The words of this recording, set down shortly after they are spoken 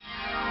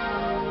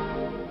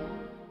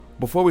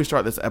Before we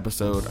start this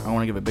episode, I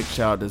want to give a big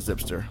shout out to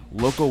Zipster,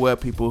 local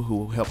web people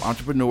who help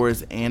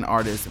entrepreneurs and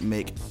artists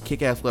make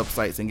kick-ass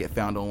websites and get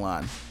found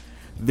online.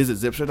 Visit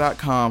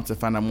Zipster.com to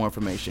find out more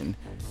information.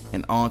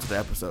 And on to the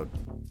episode.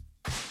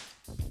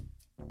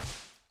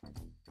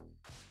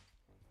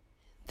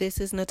 This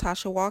is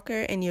Natasha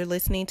Walker, and you're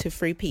listening to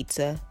Free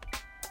Pizza.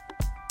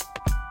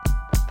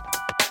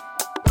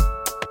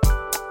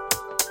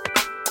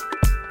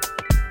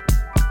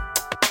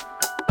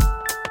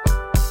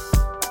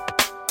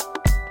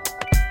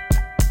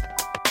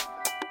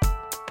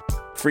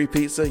 Free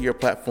Pizza, your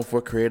platform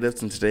for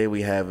creatives, and today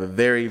we have a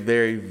very,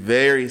 very,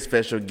 very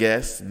special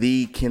guest,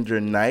 the Kendra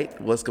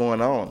Knight. What's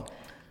going on?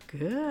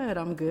 Good,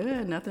 I'm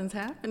good. Nothing's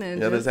happening.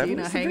 Nothing's Just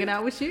happening. hanging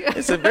out with you.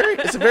 It's a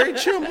very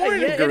chill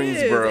morning in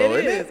Greensboro.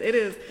 It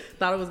is.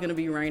 Thought it was gonna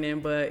be raining,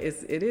 but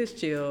it is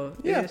chill.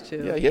 Yeah, it is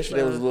chill. yeah.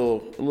 Yesterday was a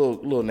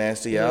little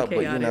nasty out,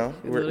 but you know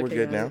we're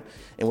good now.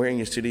 And we're in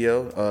your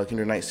studio,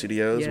 Kendra Knight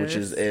Studios, which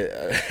is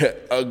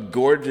a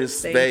gorgeous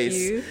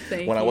space.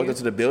 Thank when you. I walked up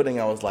to the building,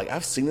 I was like,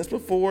 I've seen this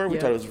before. We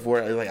talked it was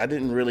before. I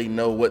didn't really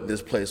know what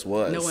this place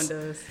was. No one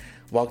does.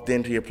 Walked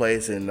into your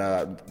place and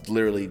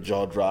literally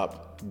jaw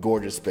dropped.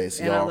 Gorgeous space,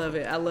 And y'all. I love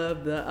it. I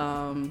love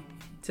the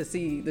to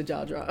see the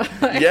jaw drop.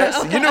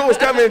 Yes, you knew it was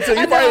coming too.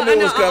 You probably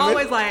knew it was coming. I'm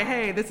always like,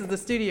 hey, this is the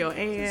studio,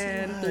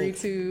 and 3,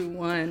 2,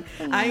 1.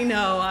 I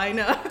know.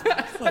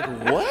 Like,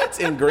 what?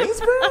 In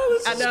Greensboro?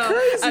 This is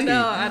crazy. I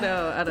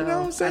know. You know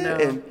what I'm saying?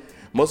 And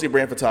mostly a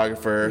brand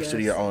photographer,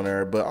 studio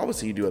owner, but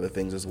obviously you do other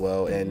things as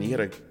well. And you had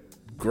a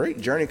great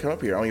journey come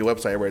up here on your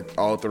website. I read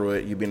all through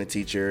it. You've been a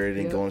teacher and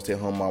then going to stay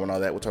home mom and all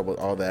that. We'll talk about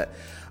all that.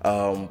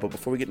 But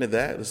before we get into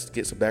that, let's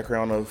get some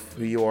background of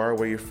who you are,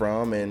 where you're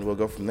from, and we'll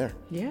go from there.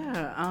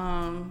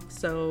 Yeah.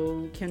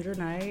 So Kendra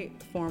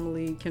Knight,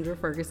 formerly Kendra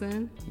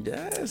Ferguson.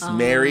 Yes.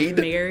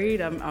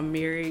 Married. I'm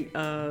married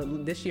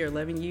this year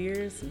 11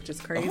 years, which is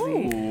crazy.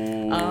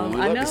 Oh,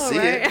 I know, to see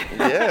right? it.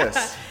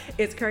 Yes.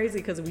 It's crazy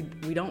because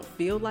we don't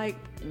feel like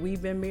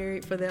we've been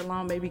married for that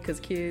long, maybe because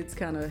kids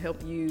kind of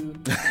help you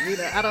know,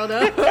 I don't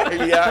know.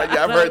 yeah,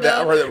 I've heard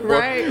that. I've heard that before.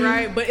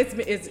 Right. But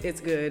it's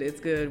good. It's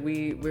good.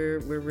 We're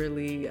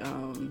really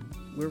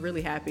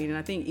happy, and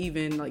I think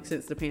even like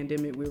since the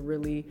pandemic, we're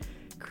really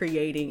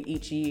creating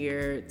each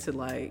year to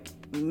like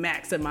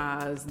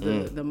maximize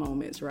the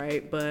moments,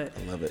 right? But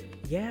I love it.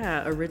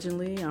 Yeah,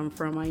 originally I'm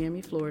from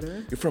Miami,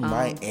 Florida. You're from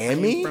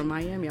Miami? I'm from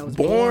Miami. I was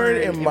born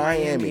in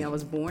Miami. I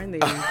was born there.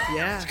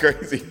 Yeah, it's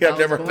crazy. I've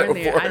never heard that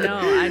before.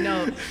 I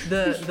know.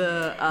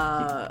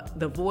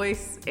 The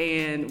voice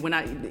and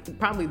when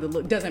probably the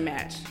look doesn't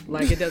match.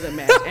 Like it doesn't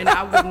match. And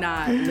I would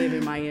not live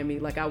in Miami.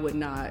 Like I would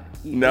not.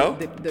 No.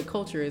 The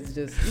culture is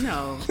just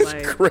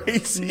It's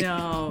crazy.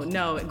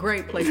 No.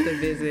 Great place to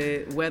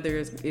visit. Weather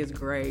is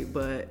great,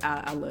 but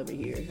I love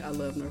it here. I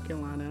love North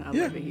Carolina. I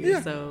love it here.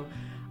 Yeah. So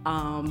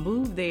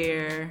moved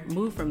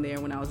from there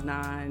when I was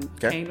 9.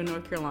 Came to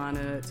North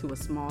Carolina to a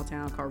small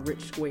town called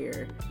Rich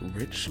Square.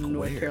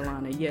 North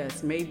Carolina.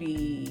 Yes,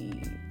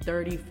 maybe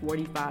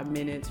 30-45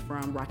 minutes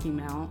from Rocky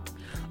Mount.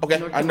 Okay,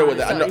 I know what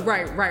that. So,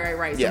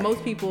 right. Yeah. So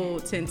most people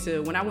tend to.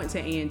 When I went to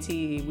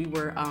A&T, we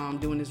were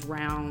doing this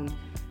round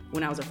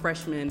when I was a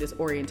freshman, this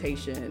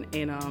orientation,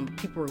 and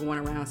people were going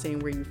around saying,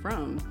 "Where you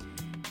from?"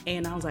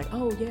 And I was like,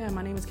 oh, yeah,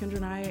 my name is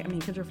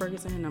Kendra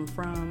Ferguson. I'm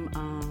from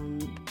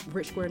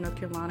Rich Square, North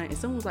Carolina. And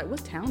someone was like,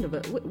 what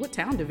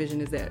town division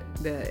is that?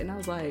 And I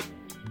was like,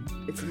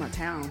 it's my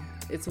town.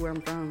 It's where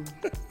I'm from.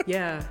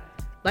 Yeah.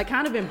 Like,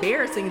 kind of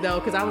embarrassing, though,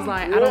 because I was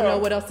like, I don't know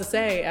what else to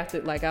say after,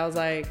 like, I was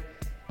like,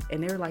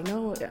 and they were like,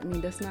 no, I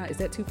mean, that's not, is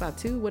that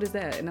 252? What is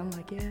that? And I'm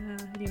like, yeah,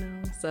 you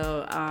know.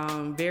 So,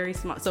 very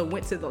small. So,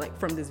 went to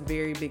from this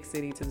very big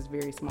city to this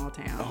very small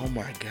town. Oh,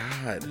 my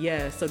God.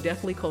 Yeah, so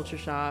definitely culture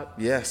shock.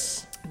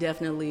 Yes.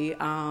 Definitely.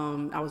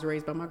 I was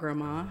raised by my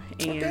grandma,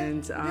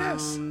 and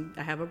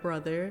I have a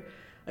brother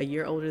a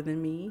year older than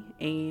me,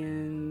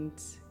 and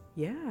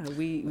yeah,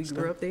 we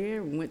grew up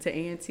there. We went to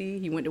A&T.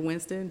 He went to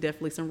Winston.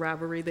 Definitely some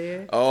rivalry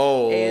there.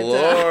 Oh,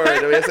 Lord.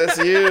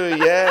 SSU.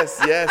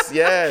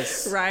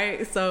 Yes.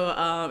 Right. So,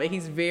 and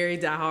he's very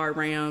diehard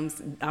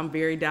Rams. I'm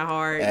very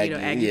diehard,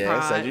 Aggie yes,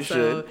 Pride. as you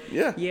should.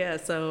 Yeah. Yeah.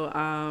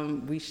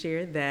 So, we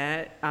shared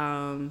that.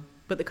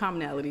 But the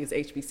commonality is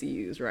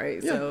HBCUs,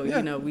 right? Yeah, so,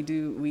 you know,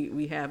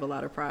 we have a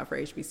lot of pride for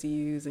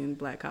HBCUs and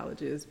black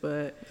colleges,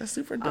 but that's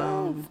super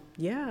dope.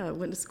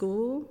 Went to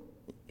school,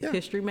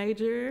 history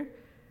major,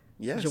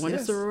 joined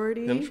a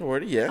sorority. Joined a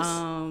sorority, yes.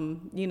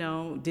 You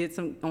know, did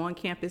some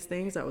on-campus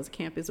things. I was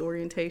campus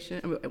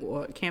orientation,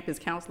 campus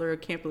counselor,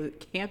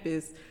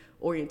 campus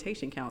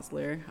orientation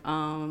counselor,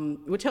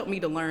 which helped me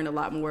to learn a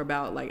lot more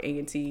about like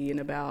A&T and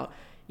about,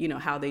 you know,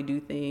 how they do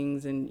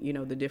things and, you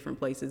know, the different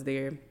places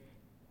there.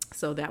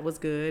 So that was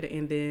good,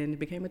 and then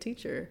became a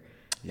teacher.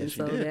 Yes, and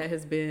so you did. that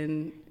has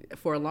been,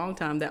 for a long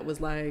time, that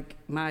was like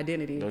my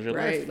identity, That was your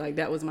right? life. Like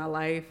that was my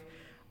life.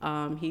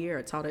 Here,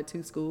 I taught at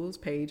 2 schools,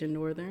 Page and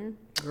Northern.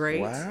 Great.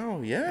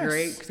 Wow,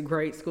 yes.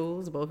 Great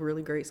schools, both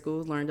really great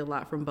schools. Learned a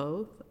lot from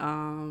both.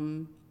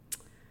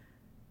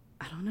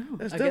 I don't know.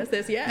 That's I dope. guess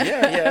that's, Yeah,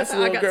 that's a I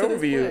little got to good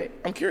this overview. point.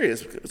 I'm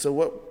curious. So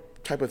what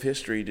type of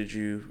history did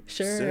you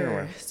center Sure.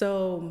 around?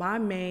 So my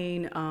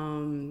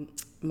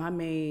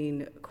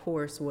main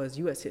course was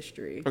U.S.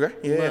 history. Okay.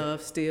 Yeah.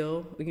 Love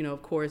still,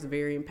 of course,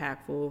 very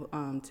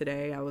impactful.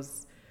 Today I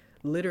was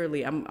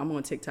literally, I'm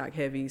on TikTok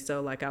heavy.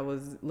 So like I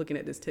was looking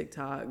at this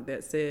TikTok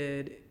that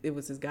said, it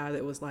was this guy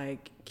that was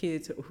like,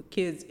 kids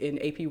in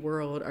AP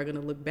World are going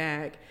to look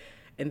back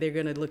and they're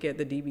going to look at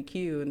the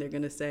DBQ and they're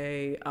going to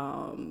say,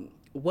 how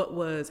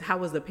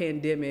was the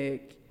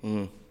pandemic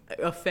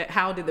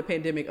how did the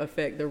pandemic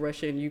affect the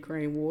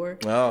Russia-Ukraine war?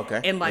 Oh,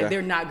 okay. And like, Yeah.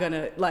 they're not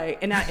gonna like,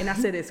 and I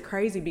said it's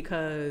crazy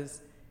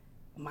because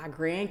my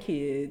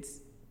grandkids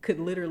could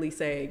literally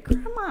say,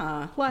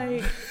 Grandma,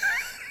 like,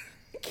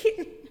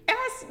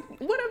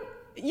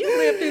 you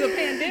lived through the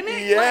pandemic?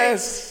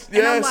 Yes, like,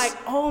 and I'm yes. like,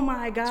 oh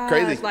my gosh,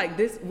 crazy. like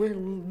this, we're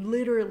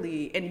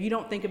literally, and you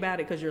don't think about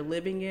it because you're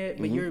living it,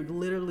 but you're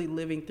literally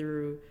living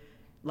through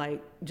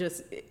like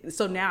just,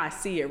 so now I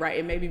see it, right?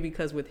 And maybe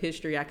because with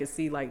history, I could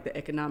see like the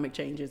economic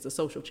changes, the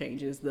social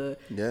changes,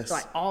 Yes.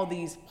 like all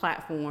these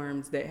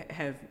platforms that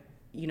have,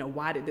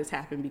 why did this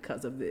happen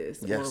because of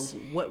this? Yes. Or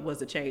what was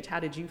the change? How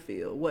did you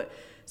feel?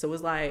 So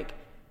it's like,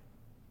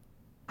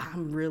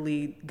 I'm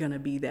really gonna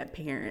be that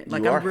parent.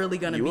 Like, I'm really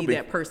gonna be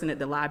that person at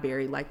the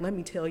library. Like, let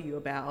me tell you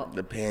about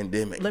the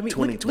pandemic. Let me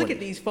 2020. look at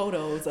these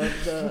photos of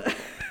the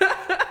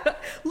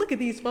look at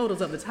these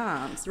photos of the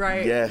times,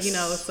 right? Yes.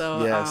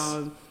 So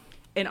Yes.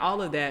 and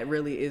all of that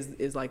really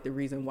is like the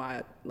reason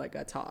why like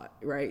I taught,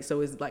 right? So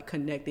it's like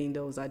connecting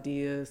those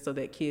ideas so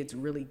that kids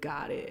really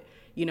got it.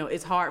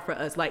 It's hard for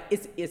us, like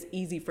it's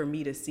easy for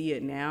me to see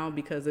it now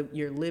because of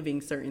you're living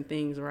certain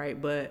things, right?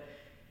 But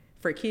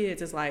for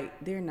kids, it's like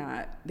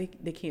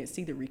they can't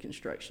see the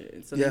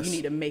Reconstruction. So Yes. you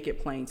need to make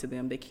it plain to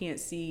them. They can't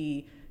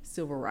see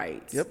civil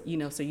rights. Yep.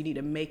 So you need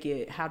to make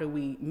it, how do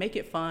we make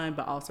it fun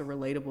but also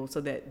relatable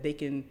so that they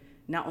can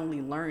not only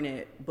learn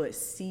it but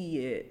see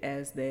it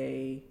as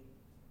they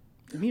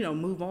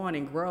move on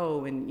and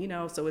grow, and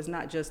so it's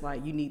not just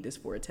like you need this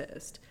for a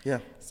test. Yeah.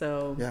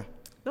 So Yeah.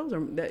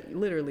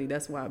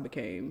 that's why I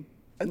became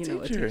a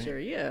teacher.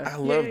 Yeah. I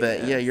love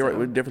that. Yeah, you're right.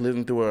 We're definitely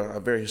living through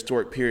a very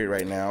historic period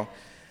right now.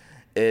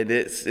 And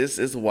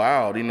it's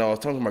wild. I was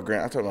talking to my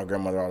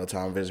grandmother all the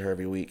time, visit her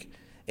every week.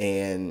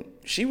 And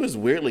she was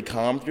weirdly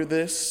calm through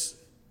this,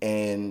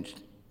 and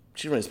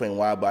she didn't explain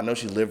why, but I know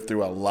she lived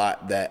through a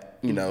lot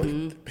that,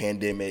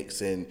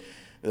 pandemics and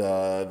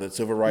the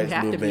civil rights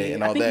movement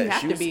and all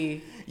that.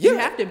 You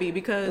have to be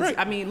because Right.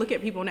 I mean, look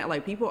at people now.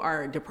 Like, people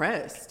are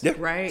depressed, Yeah,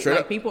 right? straight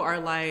Like up. people are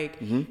like,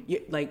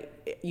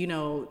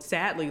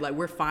 sadly, like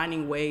we're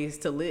finding ways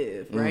to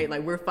live, right?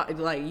 Like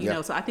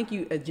So I think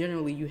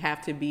generally you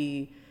have to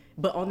be.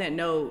 But on that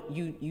note,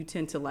 you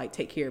tend to like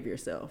take care of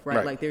yourself, right?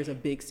 Right. Like there's a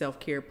big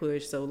self-care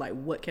push. So like,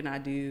 what can I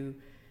do?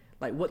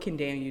 Like, what can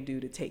Daniel do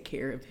to take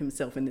care of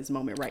himself in this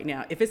moment right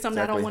now? If it's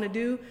something I don't want to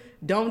do,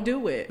 don't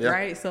do it, Yeah.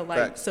 right? So like,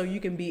 Facts. so you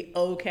can be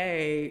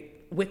okay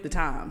with the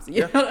times.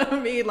 You know what I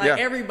mean? Like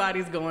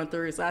everybody's going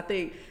through it. So I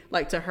think,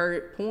 like, to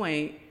her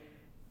point,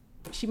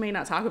 she may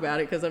not talk about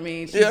it because I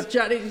mean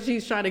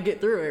she's trying to get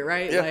through it,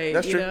 right? Yeah, like,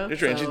 that's true. know? That's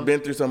true. And So- she's been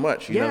through so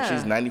much. She's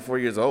 94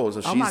 years old,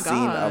 so Oh my she's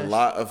seen a gosh.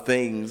 lot of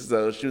things.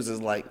 So she was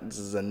just like, "This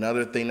is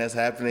another thing that's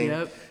happening.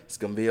 Yep. It's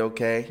gonna be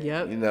okay."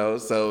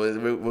 Yep. So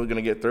we're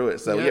gonna get through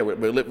it. So Yep. yeah,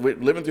 we're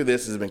living through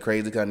this has been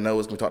crazy because I know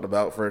it's been talked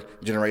about for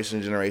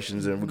generations,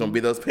 and we're gonna be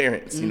those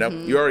parents. You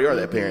already are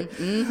that parent.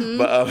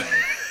 But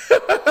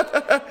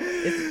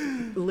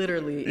It's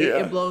literally,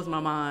 it blows my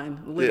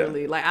mind.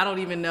 Literally, like I don't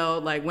even know.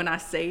 Like when I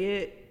say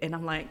it, and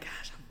I'm like,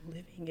 gosh, I'm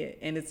living it,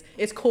 and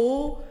it's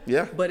cool.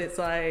 Yeah. But it's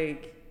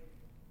like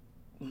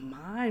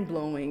mind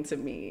blowing to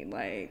me.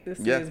 Like this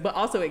Yeah. is, but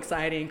also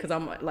exciting because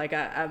I'm like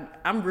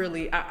I'm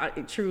really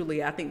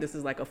truly I think this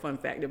is like a fun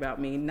fact about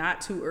me.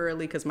 Not too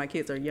early because my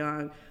kids are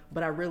young,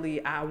 but I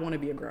want to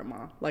be a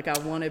grandma. Like I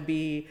want to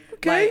be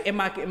like, and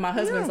my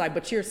husband's like,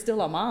 but you're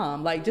still a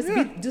mom. Like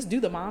just do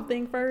the mom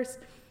thing first.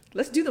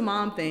 Let's do the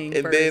mom thing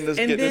And first. then let's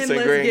get to some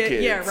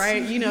grandkids. Yeah,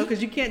 right.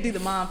 Because you can't do the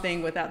mom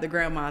thing without the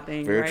grandma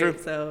thing, Very right? true.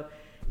 So,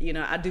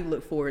 I do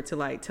look forward to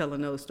like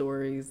telling those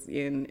stories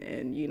and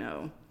and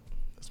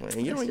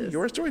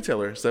you're a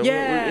storyteller, so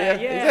Yeah.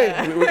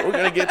 exactly. We're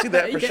gonna get to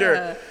that for Yeah.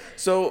 sure.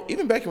 So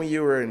even back when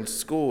you were in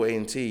school,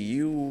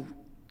 A&T,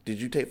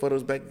 did you take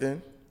photos back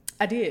then?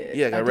 I did.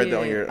 Yeah, I read that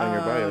on your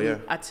bio, yeah.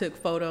 I took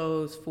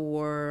photos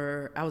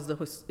I was the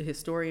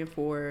historian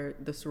for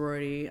the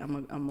sorority.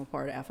 I'm a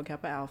part of Alpha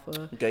Kappa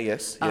Alpha. Okay,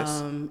 yes.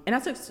 And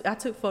I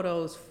took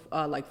photos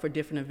like for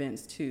different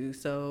events too.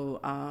 So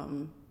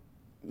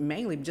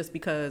mainly just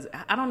because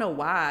I don't know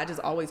why, I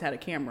just always had a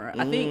camera.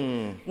 I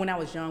think when I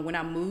was young, when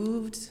I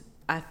moved,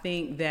 I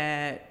think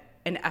that,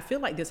 and I feel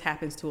like this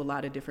happens to a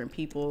lot of different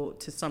people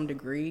to some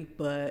degree,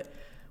 but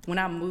when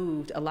I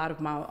moved, a lot of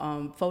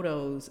my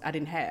photos I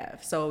didn't have.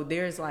 So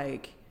there's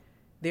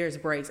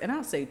breaks. And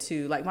I'll say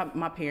too, like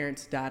my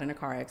parents died in a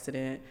car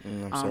accident,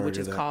 which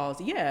is caused,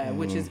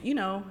 which is,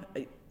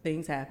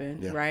 things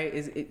happen, right?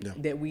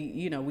 That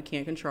we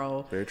can't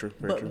control. Very true.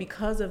 But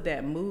because of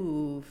that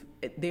move,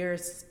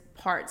 there's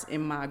parts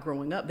in my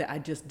growing up that I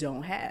just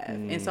don't have.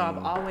 And so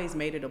I've always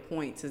made it a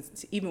point to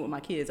even with my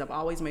kids, I've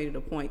always made it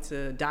a point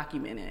to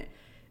document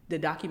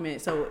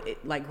it. So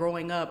like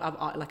growing up,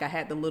 I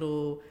had the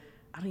little,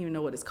 I don't even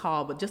know what it's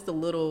called, but just a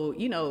little,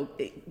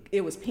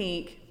 it was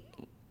pink.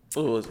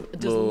 Oh,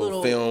 just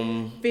little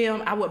film.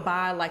 I would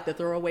buy like the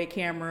throwaway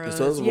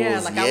cameras. I would buy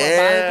the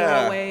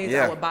throwaways.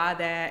 Yeah. I would buy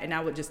that, and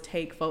I would just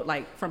take photos,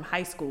 like from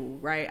high school,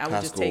 right? I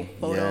would take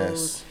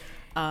photos. Yes.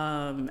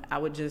 I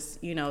would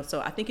just,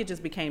 so I think it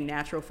just became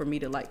natural for me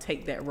to like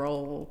take that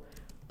role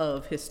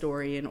of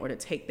historian, or to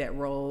take that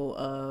role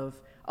of,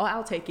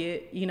 I'll take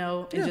it,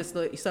 and just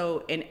look.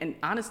 So, and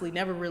honestly,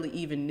 never really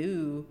even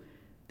knew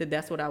that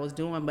that's what I was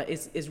doing, but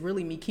it's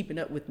really me keeping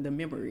up with the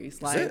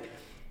memories. Like,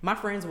 my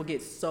friends will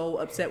get so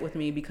upset with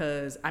me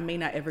because I may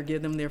not ever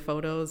give them their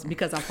photos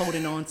because I'm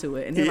holding on to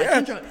it. And they're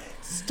like, Kendra,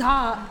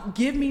 stop,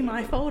 give me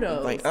my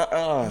photos. Like,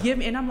 Give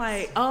me, and I'm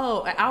like,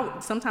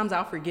 sometimes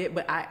I'll forget,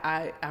 but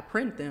I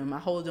print them, I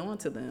hold on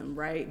to them,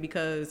 right?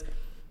 Because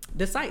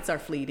the sites are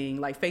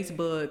fleeting, like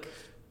Facebook.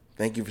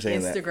 Thank you for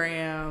saying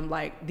Instagram,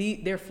 like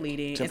they're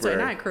fleeting. Temporary. And so,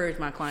 and I encourage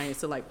my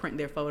clients to like print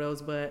their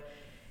photos, but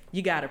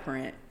you gotta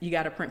print,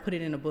 put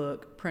it in a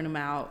book, print them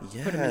out,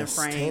 put them in a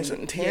frame.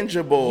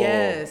 Tangible.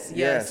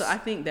 Yes. So I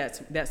think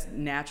that's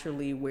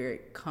naturally where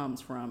it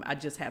comes from. I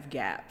just have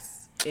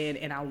gaps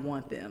and I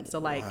want them. So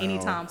like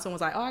anytime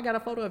someone's like, I got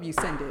a photo of you,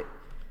 send it.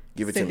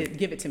 Give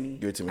it to me.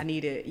 I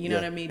need it. You know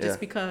what I mean?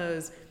 Just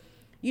because,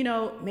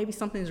 maybe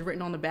something's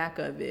written on the back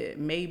of it.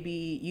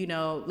 Maybe,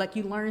 like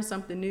you learn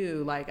something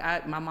new. Like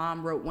my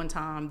mom wrote one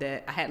time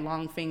that I had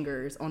long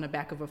fingers on the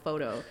back of a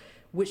photo,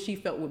 which she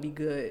felt would be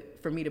good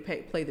for me to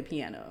play the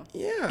piano.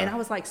 Yeah. And I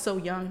was like so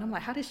young, and I'm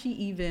like, how did she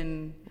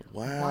even,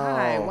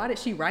 why did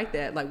she write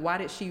that? Like, why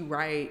did she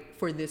write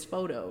for this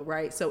photo,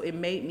 right? So it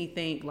made me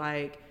think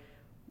like,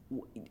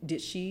 did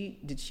she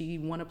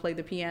want to play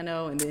the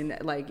piano? And then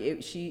like,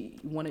 she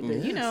wanted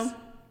to,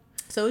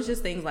 so it's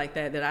just things like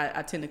that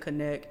I tend to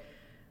connect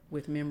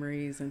with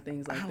memories and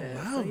things like that.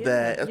 I love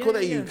that. It's cool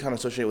that you kind of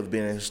associate with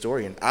being a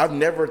historian. I've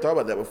never thought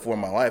about that before in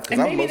my life.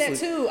 And maybe that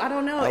too. I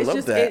don't know. I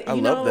love that. I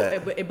love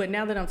that. But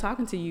now that I'm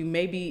talking to you,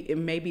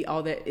 maybe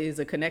all that is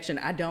a connection.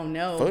 I don't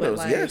know. Photos,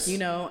 but like, yes.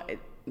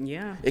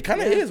 It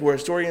kind of is. We're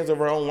historians of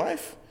our own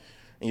life,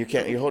 and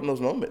you're holding those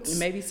moments.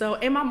 Maybe so.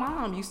 And my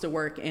mom used to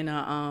work in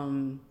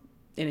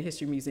a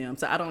history museum,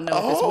 so I don't know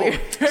if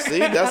it's weird. See,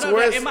 that's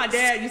where. And my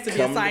dad used to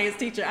be a science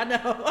teacher. I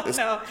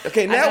know.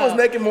 Okay, now it's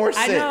making more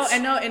sense. I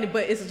know,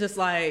 but it's just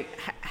like,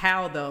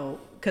 how though?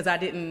 Because I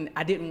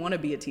didn't want to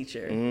be a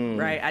teacher,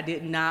 right? I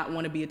did not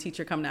want to be a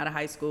teacher coming out of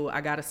high school.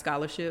 I got a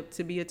scholarship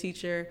to be a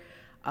teacher,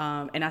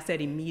 and I said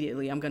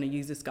immediately, I'm going to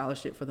use this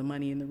scholarship for the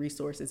money and the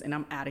resources, and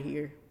I'm out of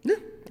here. Yeah,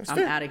 that's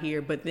fair. I'm out of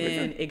here. But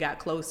then it got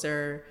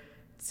closer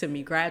to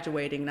me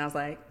graduating, and I was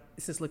like,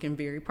 this is looking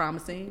very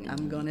promising.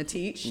 I'm going to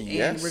teach,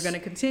 and we're going to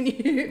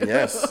continue.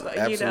 Yes,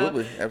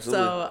 absolutely, absolutely.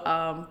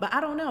 So, but I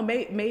don't know.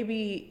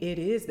 Maybe it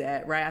is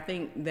that, right? I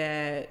think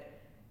that,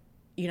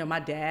 my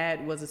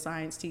dad was a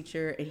science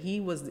teacher, and he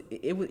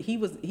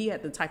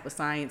had the type of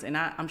science, and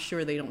I'm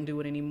sure they don't do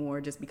it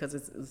anymore just because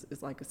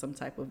it's like some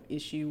type of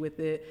issue with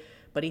it.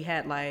 But he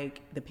had like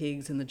the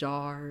pigs in the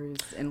jars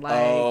and like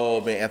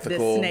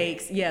ethical. The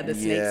snakes, the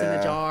snakes in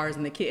the jars,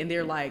 and and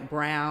they're like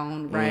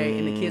brown, right?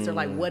 And the kids are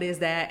like, "What is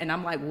that?" And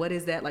I'm like, "What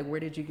is that? Like, where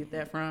did you get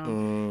that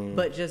from?"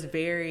 But just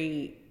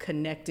very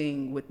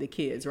connecting with the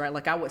kids, right?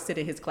 Like I would sit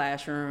in his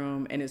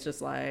classroom, and it's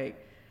just like,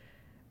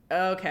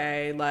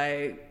 okay,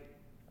 like,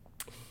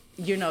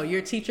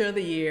 you're teacher of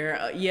the year.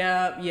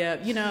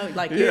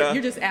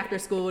 You're just after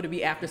school to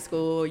be after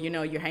school.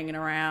 You're hanging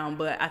around.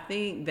 But I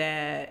think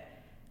that,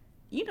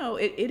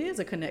 it is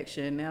a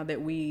connection now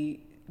that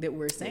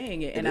we're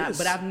saying it.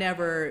 But I've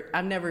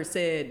never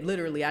said,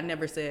 literally, I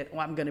never said,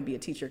 I'm going to be a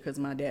teacher because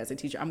my dad's a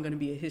teacher. I'm going to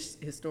be a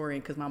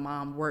historian because my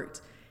mom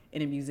worked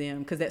in a museum,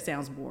 because that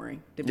sounds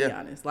boring, to be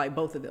honest. Like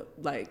both of them,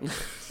 like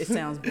it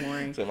sounds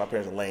boring. So my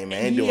parents are lame,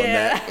 man, doing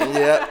that.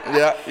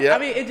 Yeah. I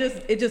mean,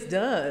 it just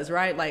does,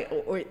 right? Like,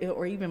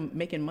 or even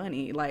making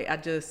money. Like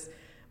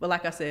but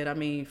like I said, I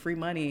mean, free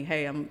money.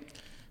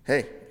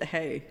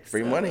 Hey,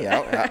 free money.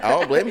 I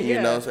don't blame you.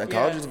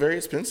 College is very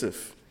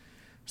expensive.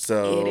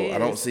 So I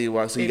don't see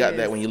why. So you got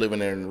that when you live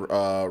in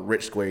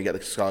Rich Square, you got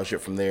the scholarship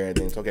from there, and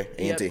then it's okay.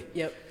 A&T.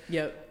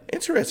 Yep.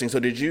 Interesting.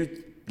 So did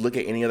you look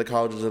at any other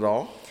colleges at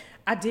all?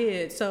 I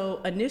did. So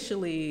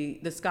initially,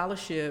 the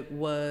scholarship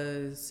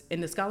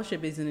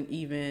isn't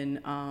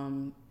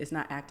even, it's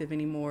not active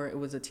anymore. It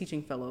was a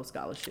teaching fellow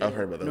scholarship. I've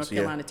heard about those. North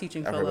Carolina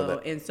teaching fellow.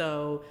 And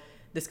so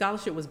the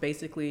scholarship was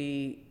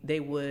basically,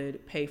 they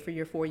would pay for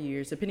your 4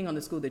 years, depending on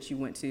the school that you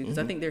went to. Because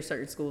I think there's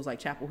certain schools, like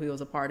Chapel Hill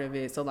is a part of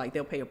it. So like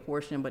they'll pay a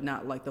portion, but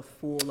not like the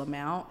full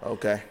amount.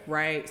 Okay.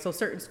 Right. So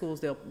certain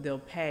schools they'll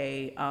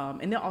pay,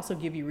 and they'll also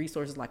give you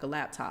resources like a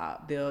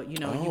laptop. They'll, you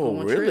go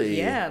on trips.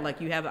 Yeah. Like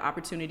you have an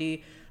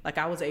opportunity. Like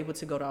I was able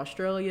to go to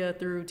Australia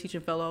through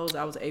teaching fellows.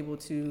 I was able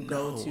to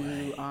go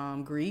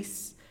to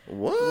Greece.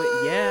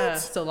 What? Yeah.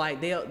 So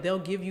like they'll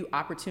give you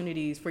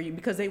opportunities for you,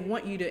 because they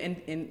want you to,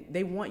 and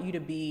they want you to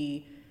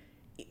be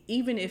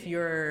even if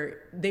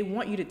they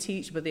want you to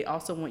teach, but they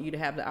also want you to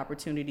have the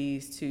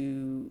opportunities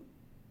to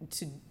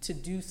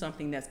do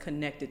something that's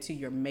connected to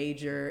your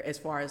major, as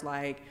far as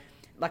like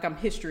I'm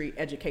history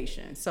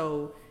education.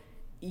 So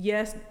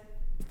yes,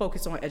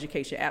 focus on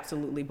education,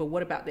 absolutely. But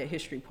what about that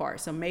history part?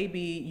 So maybe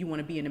you want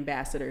to be an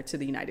ambassador to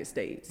the United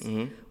States.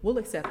 We'll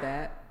accept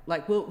that.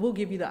 Like we'll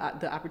give you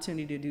the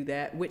opportunity to do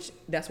that, which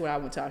that's what I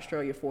went to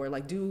Australia for.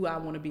 Like, do I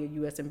want to be a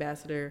U.S.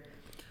 ambassador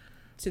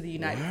to the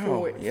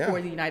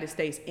for the United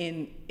States?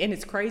 And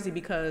it's crazy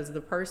because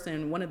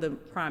one of the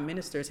prime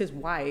ministers, his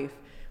wife,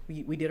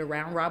 we did a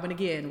round robin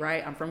again,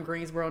 right? I'm from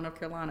Greensboro, North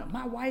Carolina.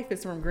 My wife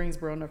is from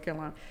Greensboro, North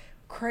Carolina.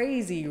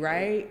 Crazy,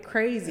 right?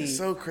 Crazy. It's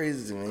so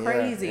crazy to me.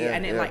 Crazy. Yeah,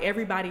 and then like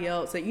everybody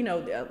else, you know,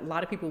 a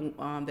lot of people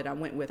that I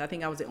went with, I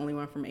think I was the only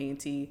one from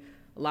A&T.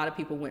 A lot of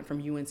people went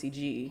from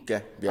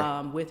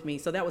UNCG with me.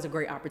 So that was a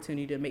great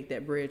opportunity to make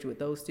that bridge with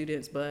those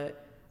students.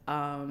 But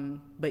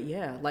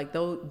yeah, like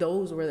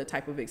those were the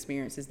type of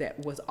experiences that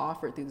was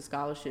offered through the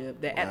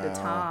scholarship that at the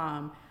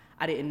time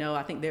I didn't know.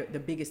 I think the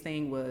biggest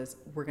thing was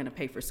we're going to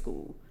pay for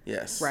school.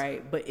 Yes.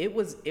 Right. But it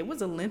was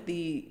a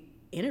lengthy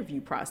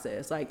interview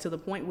process, like to the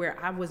point where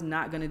I was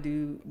not going to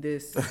do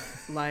this,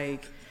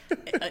 like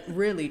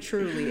really,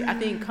 truly. I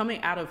think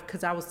coming out of,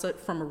 because I was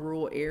from a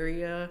rural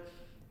area,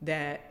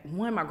 that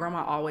my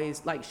grandma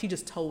always, like, she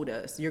just told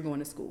us, you're going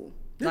to school.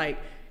 Like,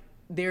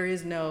 there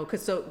is no,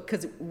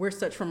 because we're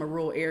such from a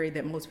rural area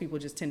that most people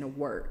just tend to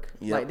work.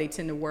 Like, they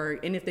tend to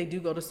work. And if they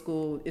do go to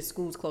school, it's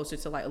schools closer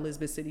to like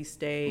Elizabeth City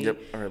State,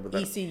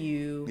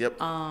 ECU.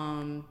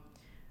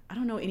 I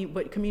don't know any,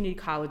 but community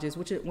colleges,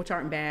 which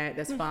aren't bad.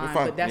 That's fine.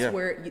 But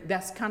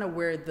that's kind of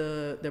where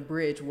the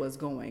bridge was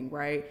going,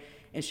 right?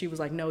 And she was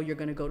like, no, you're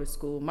going to go to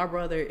school. My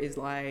brother is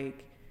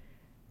like,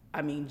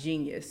 I mean,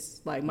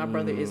 genius. Like, my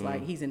brother is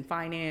like, he's in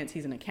finance,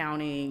 he's in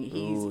accounting,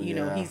 he's,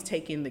 he's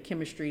taking the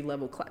chemistry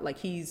level class. Like,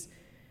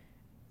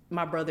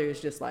 my brother is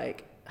just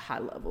like high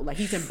level. Like,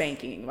 he's in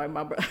banking. Like,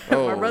 my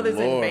brother's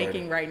in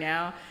banking right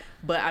now.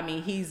 But I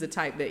mean, he's the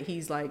type that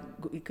he's like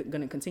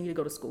going to continue to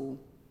go to school.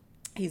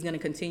 He's going to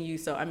continue.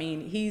 So, I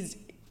mean,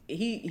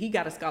 he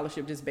got a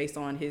scholarship just based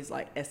on his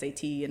like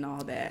SAT and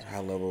all that. High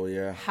level,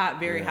 yeah.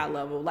 Very high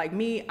level. Like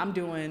me, I'm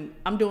doing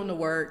the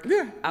work.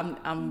 Yeah.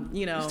 I'm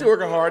You're still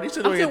working hard. You're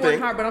still doing your thing. I'm still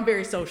working hard, but I'm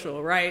very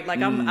social, right?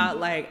 Like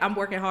I'm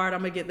working hard.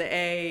 I'm gonna get the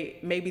A,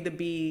 maybe the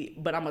B,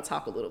 but I'm gonna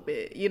talk a little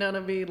bit. You know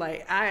what I mean?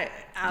 Like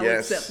I'll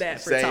accept that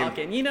for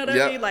talking. You know what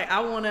I mean? Like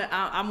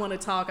I'm gonna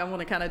talk. I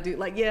wanna kind of do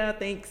like, yeah,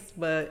 thanks,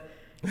 but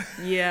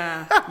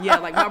yeah.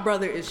 Like my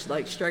brother is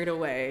like straight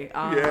away.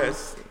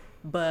 Yes.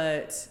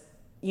 But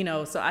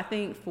so I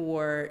think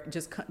for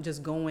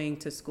just going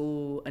to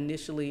school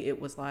initially,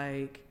 it was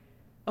like,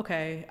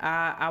 okay,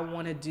 I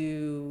want to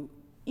do,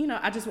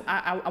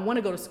 I want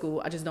to go to school.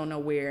 I just don't know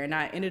where. And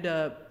I ended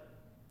up,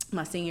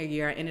 my senior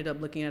year, I ended up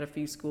looking at a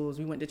few schools.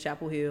 We went to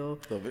Chapel Hill.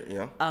 Love it,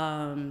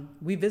 yeah.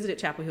 We visited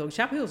Chapel Hill.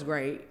 Chapel Hill's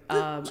great.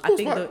 I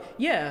think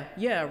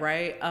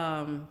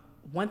right.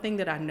 One thing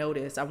that I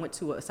noticed, I went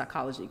to a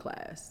psychology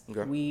class.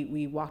 Okay.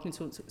 We walked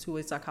into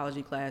a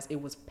psychology class. It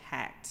was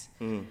packed.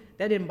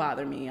 That didn't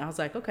bother me. I was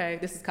like, okay,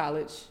 this is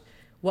college.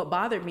 What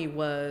bothered me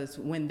was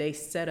when they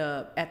set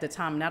up at the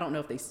time, and I don't know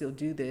if they still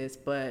do this,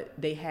 but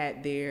they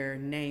had their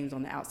names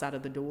on the outside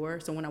of the door.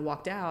 So when I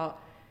walked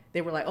out,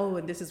 they were like, oh,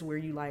 and this is where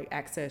you like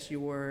access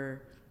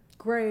your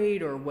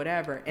grade or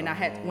whatever. And I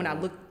had,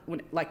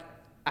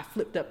 I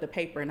flipped up the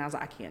paper and I was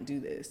like, I can't do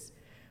this.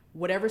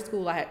 Whatever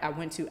school I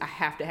went to, I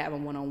have to have a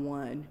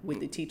one-on-one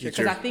with the teacher,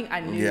 because I think I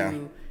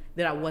knew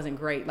that I wasn't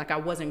great. Like I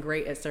wasn't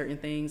great at certain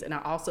things, and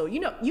I also,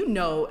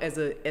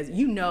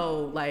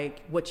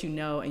 like what you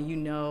know, and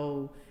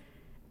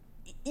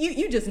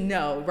you just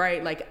know,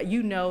 right? Like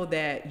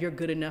that you're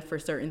good enough for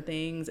certain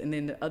things, and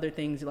then the other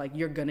things like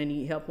you're gonna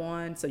need help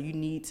on, so you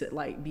need to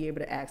like be able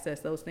to access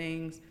those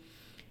things.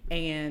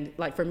 And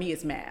like for me,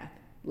 it's math.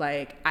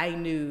 Like I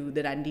knew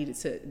that I needed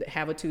to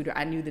have a tutor.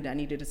 I knew that I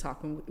needed to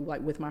talk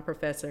with my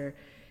professor.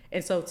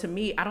 And so to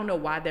me, I don't know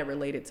why that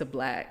related to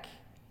Black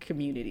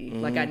community.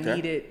 Like I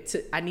needed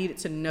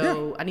to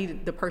know, I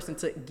needed the person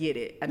to get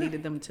it. I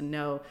needed them to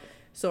know.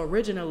 So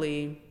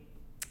originally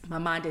my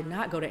mind did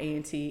not go to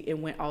A&T. It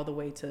went all the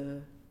way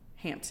to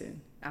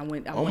Hampton. I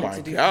wanted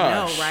to do,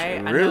 gosh, no, right?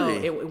 Really? I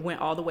know it went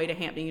all the way to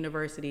Hampton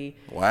University.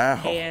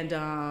 Wow.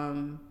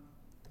 And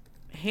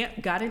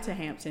got into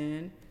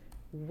Hampton.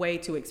 Way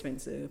too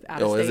expensive.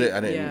 Is it?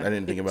 I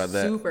didn't think about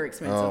that. Super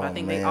expensive. I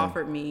think they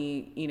offered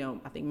me,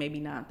 I think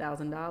maybe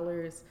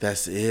 $9,000.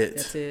 That's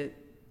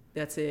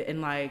it.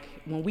 And like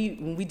when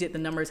we did the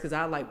numbers, because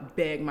I like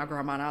begged my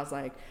grandma and I was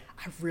like,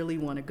 I really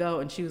want to go.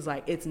 And she was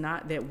like, it's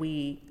not that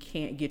we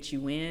can't get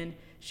you in.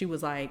 She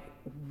was like,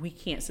 we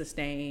can't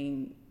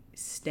sustain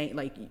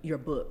like your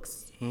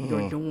books,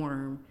 your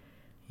dorm.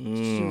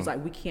 She was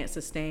like, we can't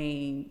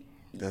sustain.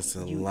 That's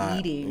a you lot.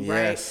 Eating,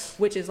 yes.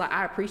 Right? Which is like,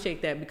 I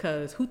appreciate that,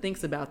 because who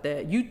thinks about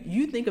that?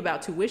 You think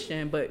about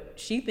tuition, but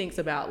she thinks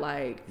about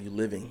like you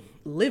living.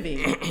 Like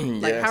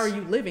yes. How are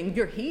you living?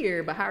 You're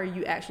here, but how are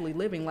you actually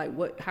living?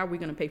 Like how are we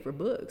going to pay for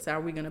books? How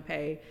are we going to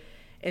pay?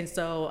 And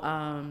so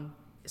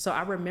So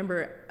I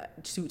remember,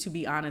 to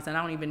be honest, and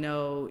I don't even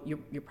know,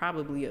 you're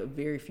probably a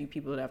very few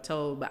people that I've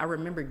told, but I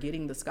remember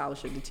getting the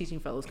scholarship, the Teaching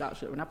Fellow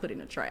Scholarship, and I put it in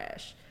the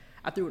trash.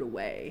 I threw it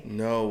away.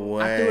 No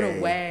way.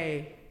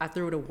 I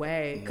threw it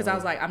away because I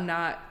was like, I'm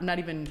not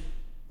even,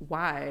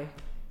 why?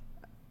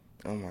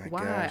 Oh my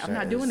Why? gosh. I'm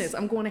not doing this.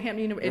 I'm going to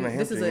Hampton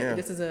University.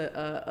 This is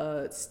yeah.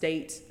 a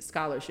state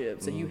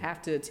scholarship, so you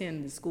have to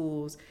attend the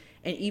schools.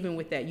 And even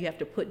with that, you have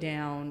to put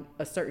down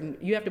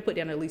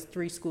at least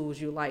 3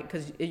 schools you like,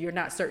 because you're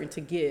not certain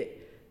to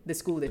get the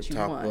school that you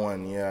top want.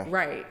 one, yeah.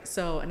 Right.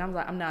 So, and I'm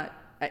like, I'm not,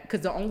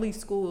 because the only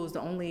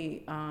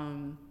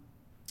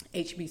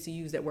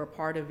HBCUs that were a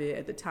part of it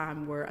at the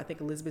time were, I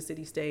think, Elizabeth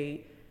City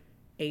State,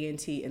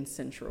 A&T, and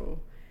Central.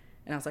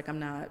 And I was like, I'm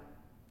not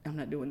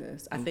doing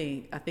this. I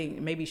think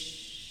maybe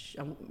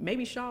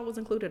Shaw was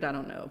included. I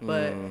don't know,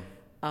 but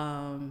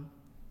I'm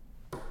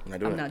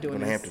not doing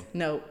this. Hampton.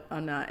 No,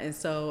 I'm not. And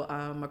so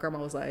my grandma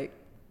was like,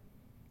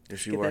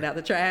 "Get that out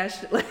the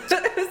trash. Let's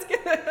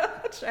get that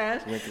out the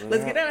trash.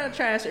 Let's get that out of the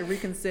trash and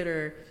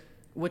reconsider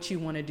what you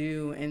want to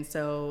do." And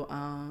so,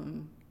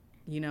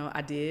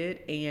 I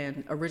did.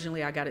 And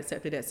originally, I got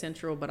accepted at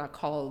Central, but I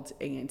called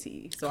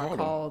A&T. So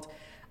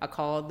I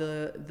called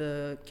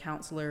the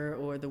counselor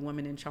or the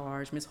woman in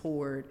charge, Miss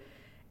Horde,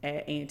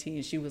 at A&T,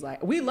 and she was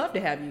like, "We'd love to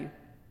have you.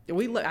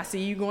 I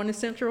see you going to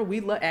Central. We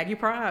love Aggie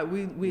Pride.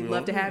 We'd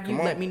love to have you.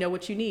 Let me know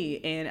what you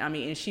need." And I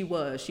mean, and she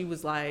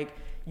was like,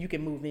 "You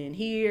can move in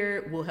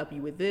here. We'll help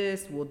you with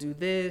this. We'll do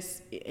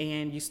this,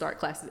 and you start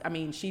classes." I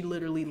mean, she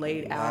literally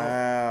laid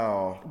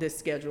out this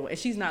schedule, and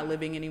she's not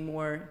living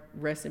anymore.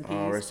 Rest in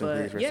peace.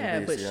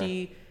 But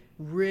she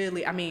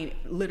really, I mean,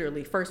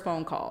 literally first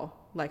phone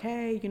call, like,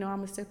 "Hey,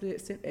 I'm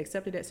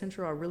accepted at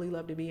Central. I really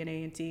love to be in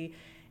A&T."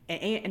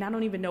 And I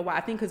don't even know why.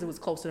 I think because it was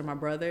closer to my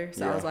brother,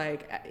 so I was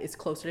like, it's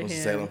closer to him.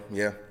 Salem,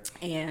 yeah.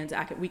 And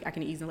I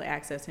can easily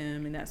access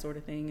him and that sort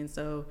of thing. And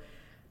so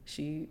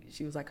she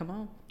was like, "Come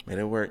on." And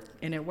it worked.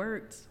 And it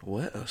worked.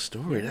 What a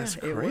story! Yeah, that's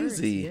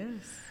crazy. It worked,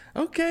 yes.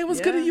 Okay,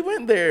 what's good that you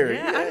went there?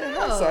 Yeah, I know.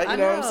 You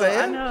know what I'm saying?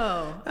 I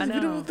know. That's a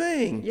beautiful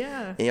thing.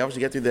 Yeah. And you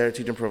obviously got through there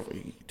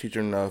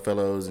teaching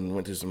fellows and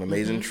went to some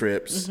amazing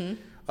trips.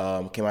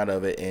 Mm-hmm. Came out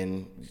of it,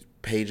 and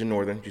Page and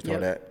Northern, you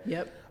taught that.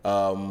 Yep.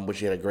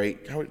 Which you had a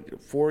great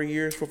 4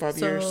 years, 5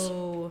 years.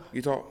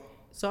 You taught.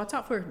 So I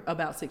taught for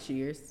about 6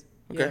 years.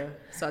 Okay. Yeah.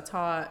 So I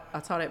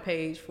taught at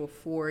Page for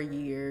 5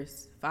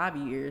 years,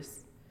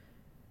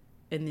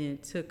 and then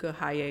took a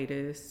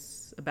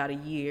hiatus about a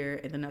year,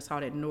 and then I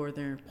taught at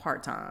Northern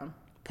part-time.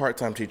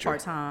 Part-time teacher.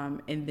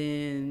 Part-time, and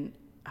then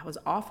I was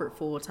offered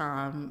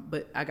full-time,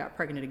 but I got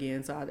pregnant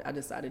again, so I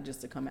decided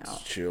just to come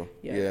out. Chill.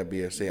 Yeah,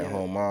 be a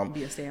stay-at-home mom.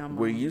 Be a stay-at-home mom.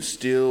 Were you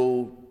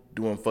still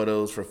doing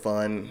photos for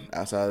fun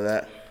outside of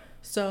that?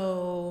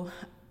 So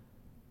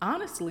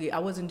honestly, I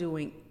wasn't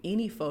doing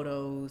any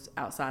photos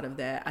outside of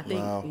that. I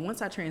think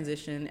once I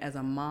transitioned as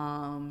a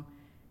mom,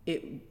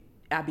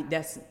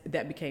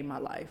 that became my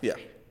life. Yeah.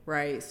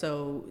 Right.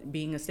 So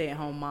being a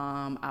stay-at-home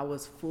mom, I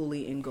was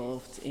fully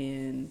engulfed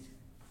in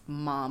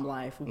mom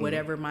life.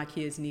 Whatever my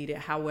kids needed,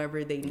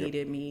 however they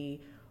needed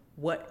me,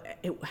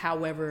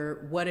 whatever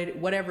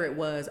it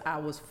was, I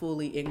was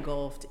fully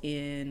engulfed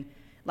in.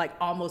 Like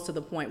almost to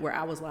the point where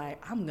I was like,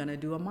 I'm gonna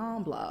do a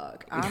mom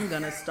blog. I'm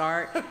gonna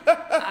start.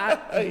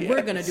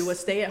 We're gonna do a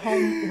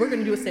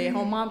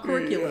stay-at-home mom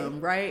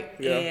curriculum, right?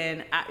 Yeah.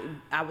 And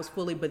I was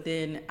fully, but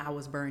then I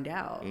was burned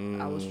out.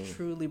 I was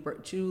truly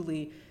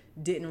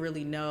didn't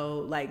really know,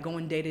 like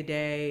going day to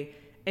day.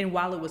 And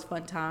while it was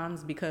fun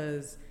times,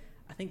 because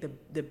I think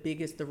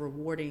the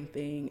rewarding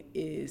thing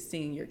is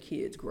seeing your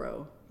kids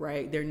grow,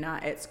 right? They're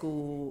not at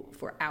school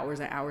for hours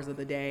and hours of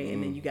the day,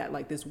 and then you got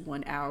like this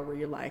 1 hour where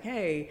you're like,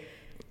 hey,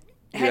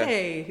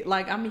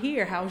 like, I'm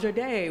here. How's your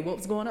day? What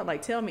was going on?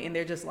 Like, tell me. And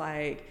they're just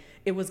like,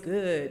 it was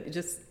good.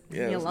 Just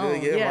leave me alone.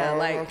 Good. Yeah, Mom,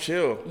 like, I'm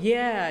chill.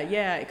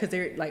 Yeah, because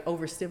they're like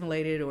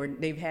overstimulated, or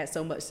they've had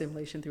so much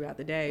stimulation throughout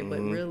the day. But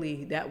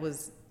really,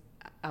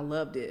 I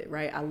loved it,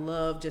 right? I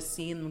love just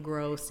seeing them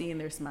grow, seeing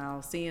their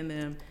smiles, seeing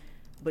them,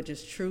 but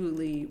just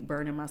truly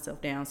burning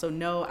myself down. So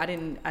no, I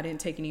didn't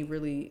take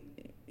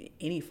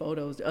any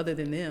photos other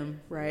than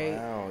them, right?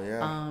 Wow,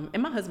 yeah.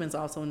 And my husband's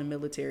also in the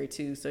military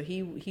too, so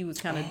he was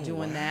kind of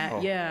doing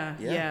that.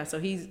 Yeah. So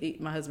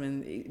my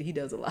husband, he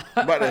does a lot.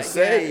 About to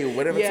say,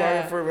 whatever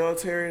target for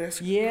military, that's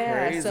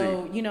crazy.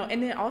 So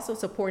and then also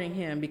supporting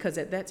him, because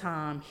at that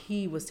time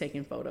he was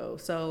taking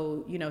photos.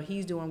 So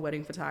he's doing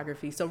wedding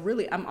photography. So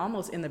really, I'm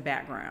almost in the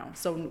background.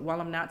 So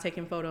while I'm not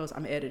taking photos,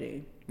 I'm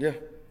editing. Yeah.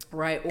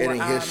 Right. Or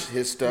editing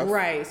his stuff.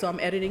 Right. So I'm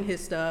editing his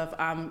stuff.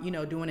 I'm,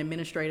 doing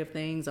administrative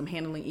things. I'm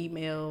handling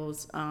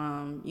emails.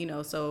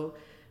 So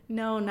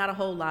no, not a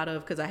whole lot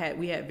of, because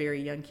we had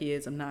very young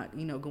kids. I'm not,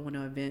 going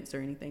to events or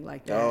anything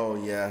like that.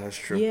 Oh yeah, that's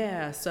true.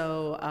 Yeah.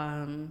 So,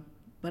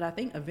 but I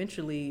think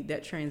eventually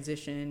that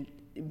transition,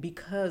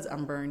 because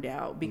I'm burned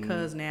out,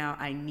 because now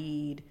I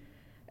need,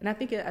 and I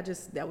think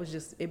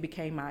it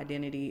became my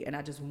identity, and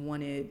I just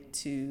wanted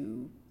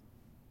to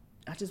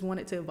just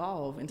wanted to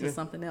evolve into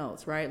something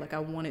else, right? Like I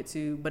wanted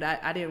to, but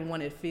I didn't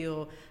want to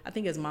feel, I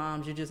think as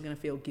moms, you're just going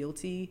to feel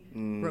guilty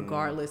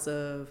regardless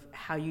of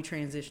how you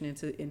transition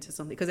into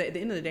something. Because at the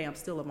end of the day, I'm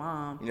still a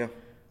mom. Yeah.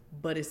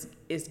 But it's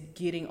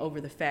getting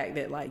over the fact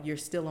that like you're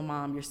still a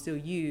mom, you're still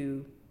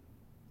you,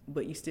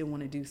 but you still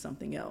want to do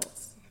something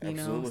else. You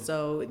know,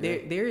 so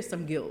there is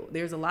some guilt.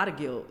 There's a lot of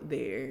guilt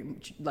there,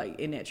 like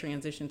in that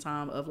transition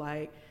time of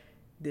like,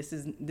 this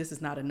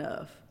is not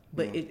enough.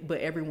 But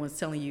but everyone's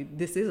telling you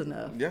this is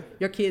enough. Yeah.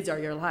 Your kids are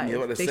your life.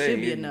 They should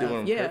be enough.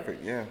 Doing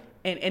perfect. Yeah.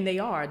 And they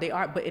are.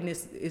 But and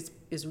this is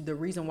the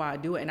reason why I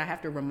do it. And I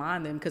have to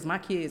remind them, because my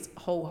kids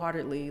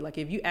wholeheartedly, like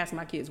if you ask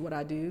my kids what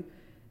I do,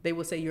 they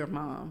will say you're a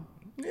mom.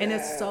 Yeah. And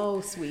it's so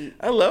sweet.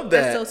 I love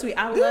that. That's so sweet.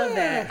 I love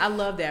that. I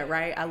love that,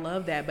 right? I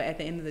love that. But at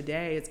the end of the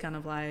day, it's kind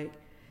of like,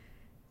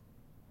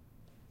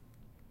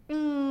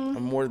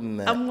 I'm more than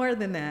that. I'm more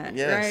than that.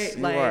 Yes, right?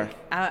 You like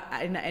are.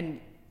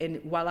 And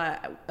while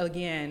I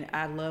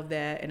love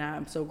that, and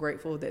I'm so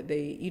grateful that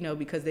they, you know,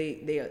 because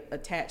they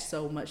attach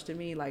so much to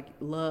me, like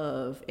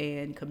love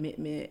and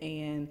commitment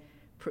and,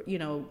 you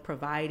know,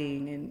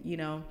 providing and, you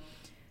know,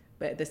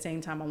 but at the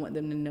same time, I want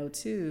them to know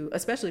too,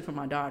 especially for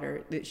my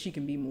daughter, that she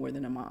can be more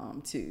than a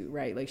mom too,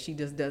 right? Like she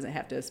just doesn't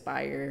have to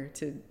aspire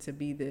to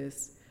be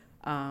this.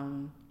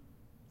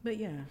 But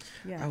yeah.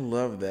 I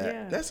love that.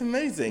 Yeah. That's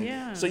amazing.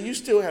 Yeah. So you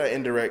still had an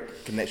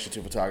indirect connection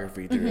to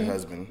photography through your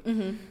husband.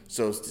 Mm-hmm.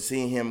 So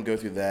seeing him go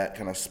through that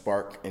kind of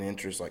sparked an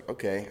interest. Like,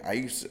 okay,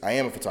 I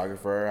am a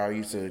photographer. I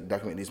used to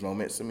document these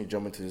moments. Let me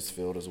jump into this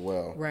field as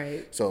well.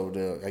 Right. So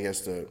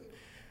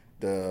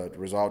the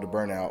resolve to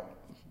burnout.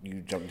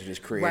 You jump into this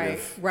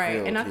creative right.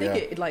 field. And I think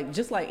it, like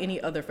just like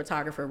any other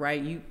photographer, right?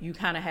 You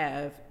kind of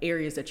have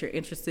areas that you're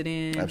interested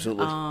in.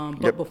 Absolutely.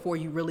 But before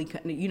you really,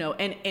 you know,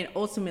 and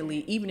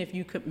ultimately, even if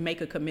you could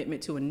make a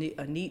commitment to a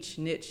niche,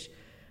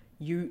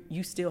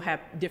 you still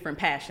have different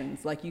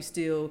passions. Like you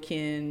still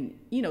can,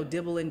 you know,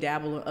 dibble and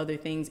dabble in other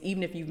things,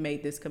 even if you've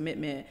made this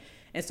commitment.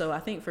 And so I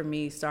think for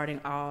me,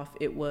 starting off,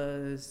 it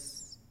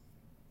was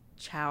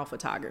child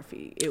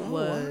photography. It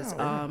was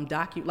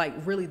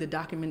really the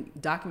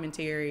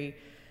documentary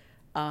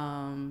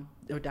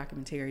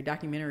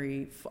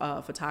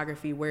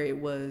photography, where it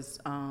was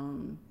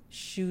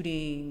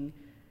shooting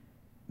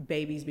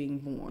babies being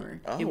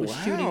born. It was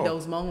shooting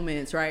those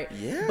moments, right?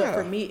 Yeah. But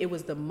for me, it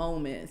was the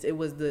moments. It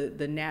was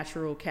the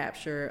natural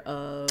capture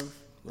of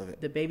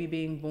the baby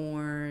being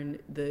born,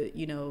 the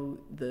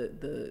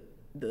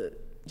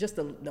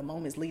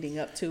moments leading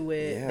up to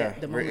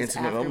it, the moments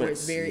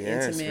afterwards, very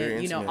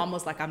intimate, you know,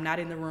 almost like I'm not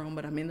in the room,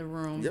 but I'm in the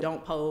room. Yep.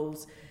 Don't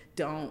pose,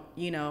 don't,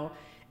 you know,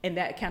 and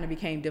that kind of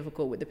became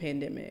difficult with the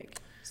pandemic.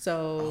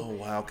 So,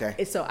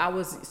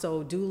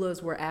 so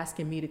doulas were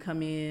asking me to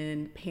come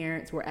in,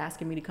 parents were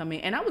asking me to come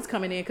in, and I was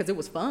coming in because it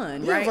was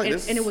fun, right? Like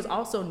and it was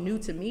also new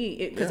to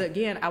me because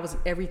again, I was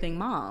everything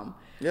mom,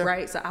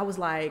 right? So I was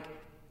like,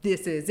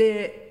 this is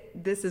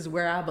it. This is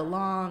where I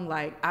belong.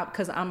 Like,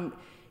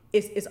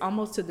 it's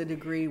almost to the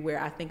degree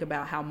where I think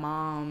about how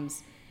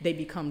moms, they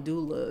become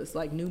doulas,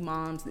 like new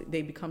moms,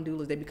 they become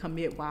doulas, they become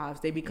midwives,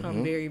 they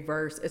become very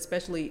versed,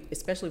 especially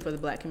for the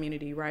Black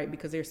community, right?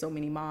 Because there's so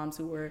many moms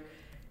who are,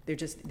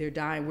 they're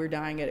dying. We're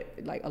dying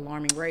at like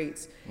alarming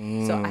rates.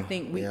 So I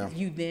think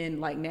you then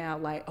like now,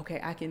 like,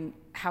 okay,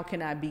 how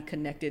can I be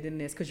connected in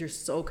this? Cause you're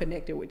so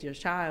connected with your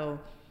child.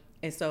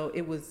 And so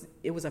it was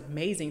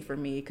amazing for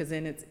me. Cause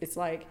then it's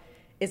like,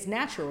 it's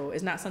natural.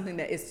 It's not something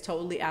that is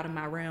totally out of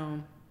my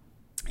realm.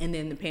 And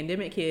then the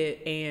pandemic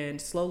hit, and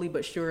slowly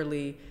but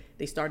surely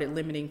they started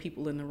limiting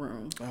people in the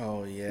room.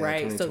 Oh yeah.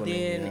 Right. So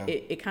then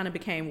it kind of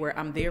became where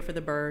I'm there for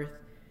the birth,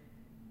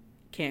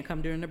 can't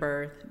come during the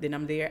birth. Then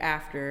I'm there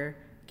after,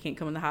 can't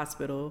come in the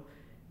hospital.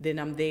 Then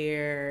I'm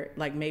there,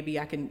 like maybe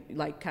I can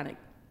like kind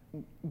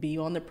of be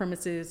on the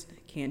premises,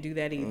 can't do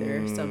that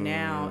either. So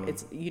now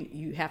it's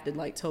you have to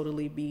like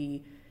totally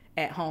be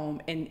at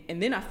home. And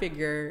then I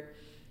figure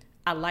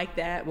I like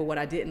that, but what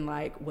I didn't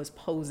like was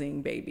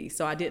posing babies.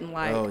 So I didn't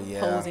like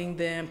posing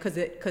them because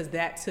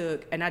that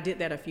took, and I did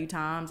that a few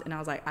times, and I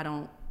was like, I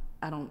don't.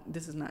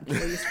 This is not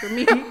joyous for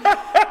me.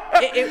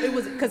 It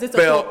was because it's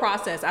a full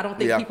process. I don't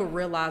think people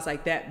realize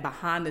like that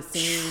behind the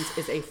scenes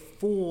is a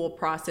full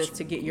process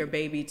to get your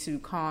baby to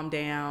calm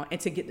down and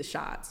to get the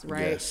shots,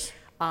 right? Yes.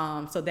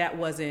 So that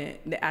wasn't.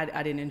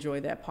 I didn't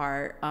enjoy that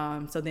part.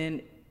 So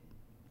then.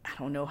 I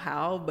don't know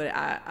how, but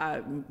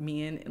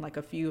me and like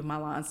a few of my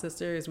line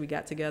sisters, we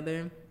got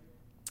together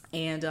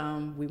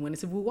and we went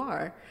into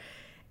boudoir.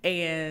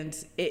 And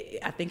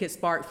I think it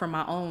sparked from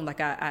my own,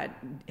 like I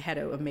had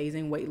an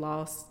amazing weight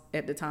loss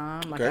at the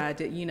time. Like I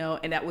did, you know,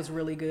 and that was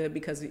really good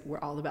because we're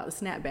all about the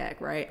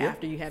snapback, right? Yep.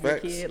 After you have your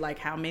kid, like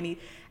how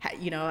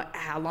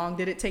long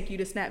did it take you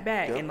to snap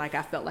back? Yep. And like,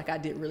 I felt like I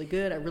did really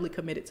good. I really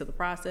committed to the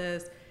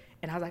process.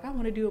 And I was like, I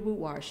want to do a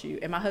boudoir shoot.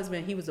 And my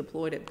husband, he was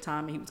deployed at the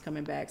time and he was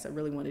coming back. So I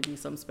really wanted to do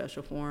something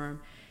special for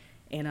him.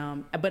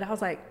 And, but I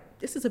was like,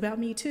 this is about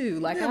me too.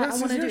 Like I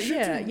want to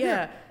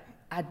do,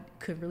 I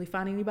couldn't really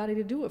find anybody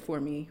to do it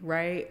for me,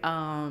 right?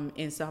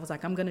 And so I was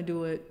like, I'm gonna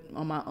do it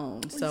on my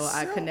own. So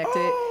I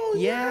connected.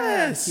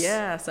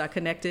 So I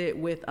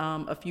connected with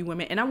a few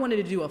women, and I wanted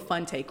to do a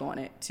fun take on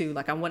it too.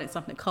 Like I wanted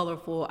something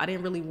colorful. I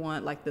didn't really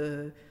want like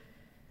the,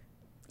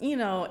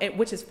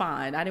 which is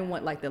fine. I didn't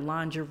want like the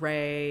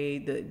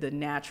lingerie, the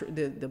natural,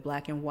 the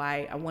black and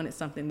white. I wanted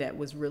something that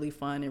was really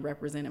fun and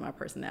represented my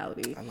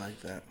personality. I like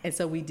that. And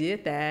so we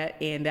did that,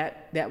 and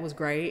that was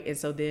great. And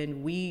so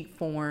then we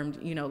formed,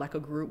 like a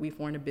group. We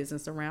formed a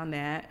business around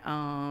that.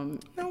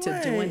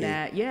 Doing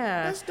that.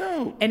 Yeah. That's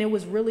dope. And it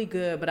was really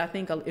good, but I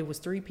think it was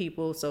 3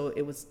 people. So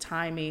it was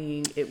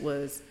timing. It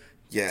was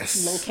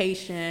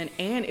location,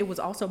 and it was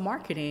also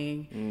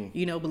marketing.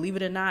 Believe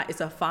it or not,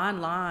 it's a fine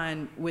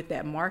line with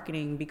that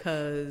marketing,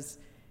 because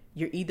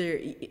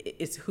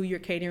it's who you're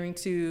catering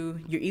to.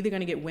 You're either going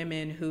to get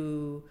women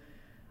who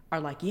are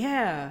like,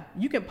 yeah,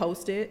 you can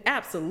post it,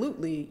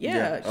 absolutely,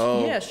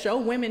 show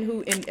women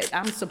who, and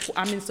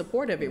I'm in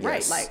support of it,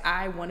 right? Like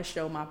I want to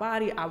show my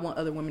body, I want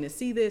other women to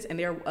see this, and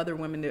there are other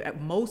women,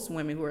 most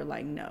women who are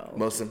like, no,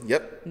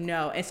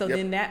 no, and so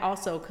then that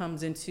also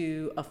comes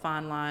into a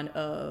fine line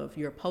of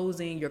your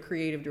posing, your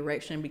creative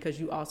direction, because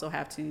you also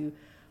have to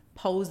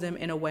pose them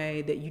in a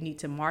way that you need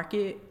to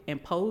market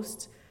and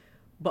post,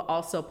 but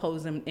also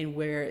pose them in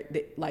where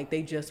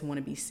they just want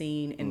to be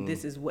seen, and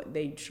this is what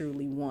they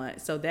truly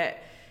want. So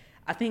that,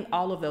 I think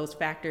all of those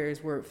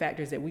factors were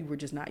factors that we were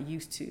just not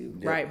used to,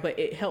 right? But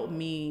it helped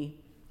me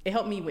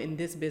in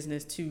this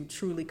business to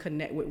truly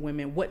connect with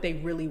women, what they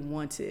really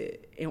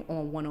wanted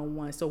on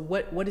one-on-one. So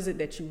what is it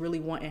that you really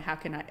want, and how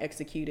can I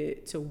execute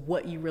it to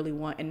what you really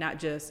want, and not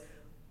just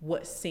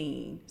what's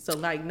seen. So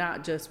like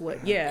not just what,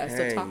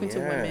 so talking to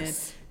women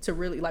to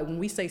really, like when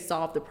we say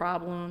solve the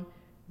problem,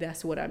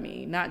 that's what I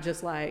mean. Not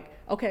just like,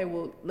 okay,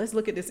 well, let's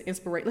look at this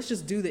inspiration. Let's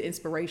just do the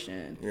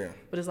inspiration. Yeah.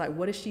 But it's like,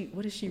 what does she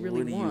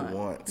really want? What do you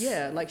want?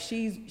 Yeah, like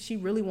she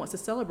really wants to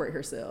celebrate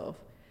herself.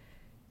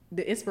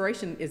 The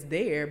inspiration is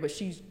there, but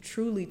she's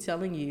truly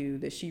telling you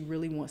that she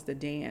really wants to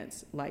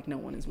dance like no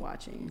one is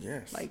watching.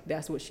 Yes. Like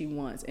that's what she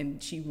wants,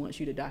 and she wants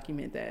you to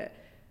document that.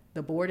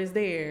 The board is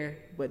there,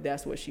 but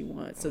that's what she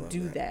wants. So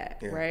do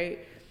that, right?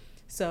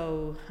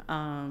 So,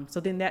 so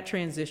then that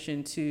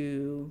transitioned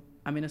to,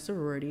 I'm in a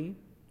sorority.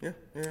 Yeah.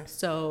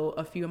 So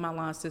a few of my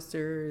line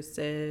sisters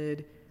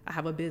said, I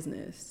have a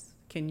business.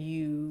 Can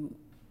you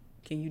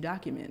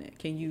document it?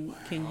 Can you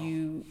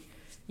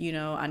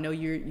I know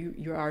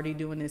you're already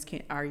doing this.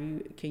 Can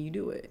you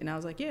do it? And I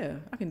was like, yeah,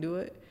 I can do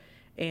it.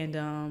 And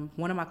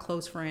one of my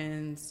close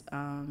friends,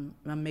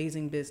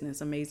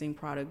 amazing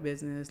product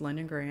business,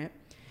 London Grant.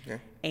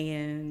 Okay.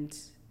 And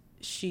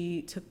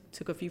she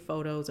took a few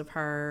photos of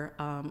her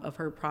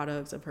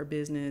products, of her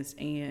business,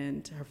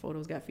 and her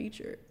photos got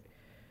featured.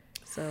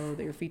 So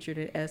they were featured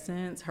at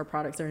Essence. Her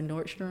products are in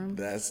Nordstrom.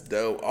 That's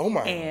dope. Oh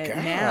my God.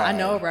 And now I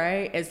know,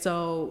 right? And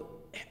so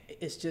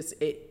it's just,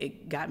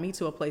 it got me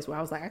to a place where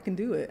I was like, I can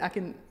do it.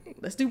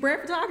 Let's do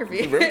brand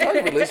photography.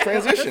 Let's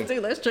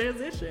transition. Let's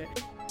transition.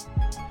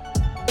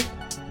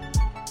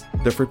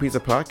 The Free Pizza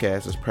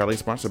Podcast is proudly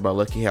sponsored by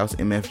Lucky House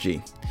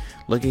MFG.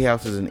 Lucky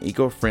House is an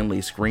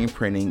eco-friendly screen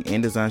printing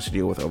and design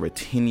studio with over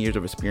 10 years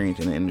of experience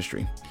in the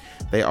industry.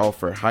 They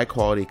offer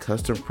high-quality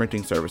custom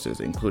printing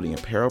services, including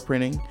apparel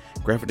printing,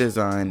 graphic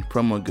design,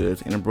 promo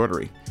goods, and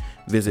embroidery.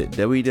 Visit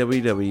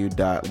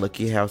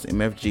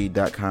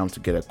www.luckyhousemfg.com to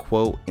get a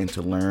quote and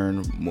to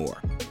learn more.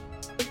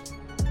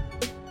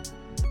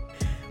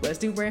 Let's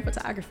do brand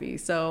photography.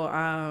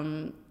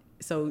 So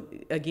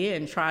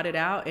again, tried it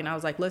out, and I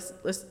was like,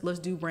 let's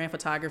do brand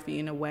photography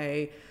in a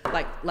way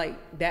like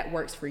that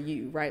works for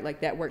you, right? Like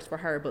that works for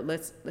her, but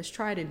let's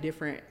try it in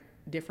different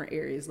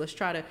areas. Let's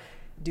try to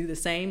do the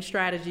same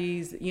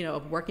strategies,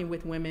 of working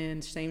with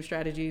women, same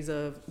strategies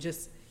of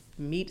just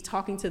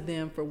talking to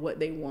them for what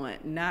they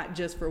want, not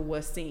just for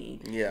what's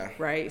seen. Yeah.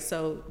 Right.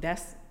 So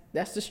that's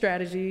the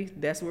strategy.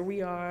 That's where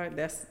we are. I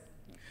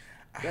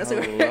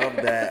love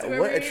that.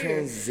 What a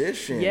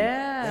transition.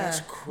 Yeah.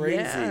 That's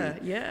crazy.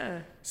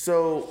 Yeah.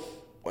 So,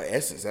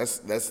 Essence,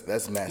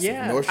 that's massive.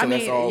 Yeah. Nordstrom,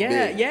 that's all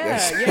big. Yeah.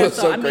 That's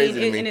so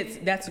crazy to me.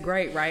 And that's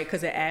great, right?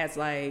 Because it adds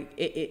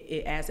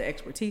it adds the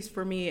expertise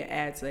for me. It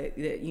adds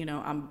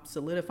I'm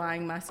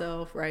solidifying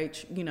myself, right?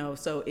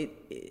 So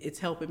it's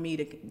helping me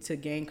to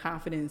gain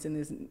confidence in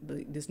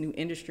this new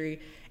industry,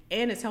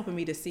 and it's helping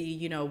me to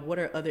see what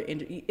are other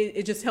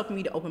it's just helping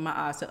me to open my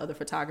eyes to other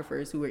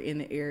photographers who are in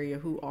the area,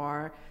 who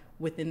are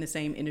within the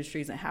same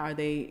industries, and how are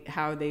they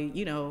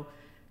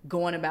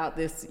going about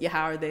this,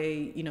 how are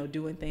they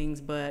doing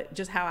things, but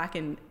just how I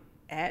can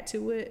add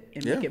to it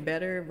and make it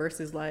better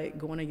versus like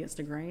going against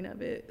the grain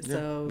of it.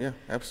 So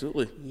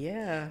absolutely.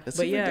 That's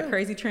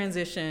crazy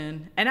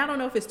transition. And I don't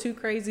know if it's too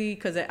crazy,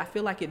 because I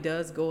feel like it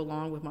does go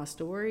along with my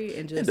story,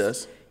 and just it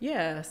does.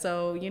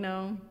 So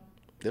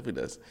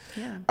definitely does.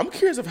 I'm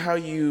curious of how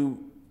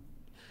you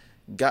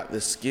got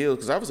the skill,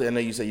 because obviously I know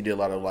you said you did a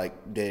lot of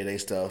like day-to-day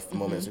stuff,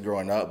 moments of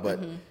growing up, but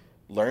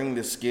learning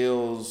the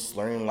skills,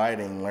 learning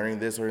lighting, learning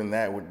this, learning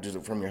that, just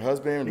from your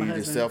husband? Or you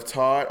just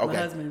self-taught? Okay. My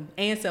husband,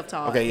 and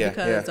self-taught. Okay,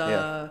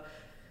 because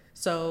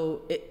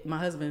So my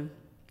husband.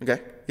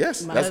 Okay.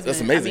 Yes. My That's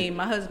husband, amazing. I mean,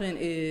 my husband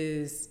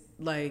is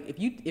like, if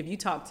you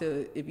talk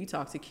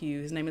to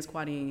Q, his name is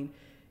Quadine.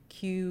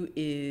 Q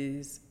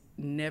is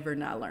never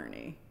not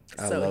learning.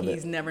 So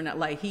he's never not,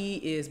 like, he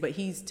is, but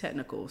he's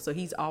technical. So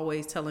he's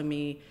always telling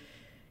me,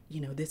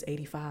 you know, this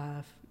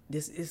 85,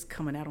 this is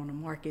coming out on the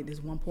market, this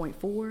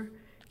 1.4.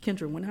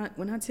 Kendra,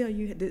 when I tell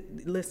you,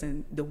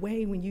 listen, the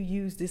way when you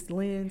use this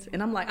lens,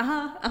 and I'm like,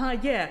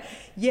 yeah,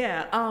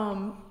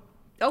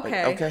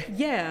 okay.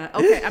 Yeah,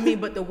 okay. I mean,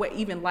 but the way,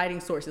 even lighting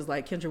sources,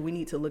 like, Kendra, we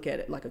need to look at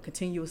it like a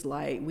continuous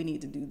light. We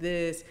need to do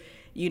this,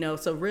 you know.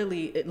 So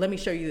really, let me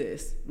show you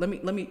this. Let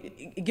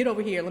me get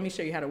over here. Let me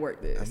show you how to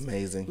work this.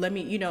 Amazing. Let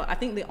me, you know, I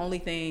think the only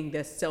thing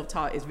that's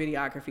self-taught is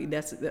videography.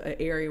 That's an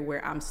area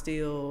where I'm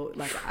still,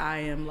 like, I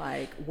am,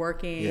 like,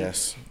 working.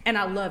 Yes. And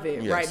I love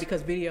it, Yes. right?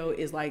 Because video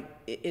is, like,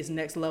 it's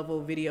next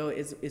level. Video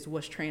is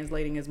what's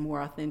translating as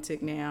more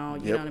authentic now.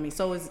 You know what I mean?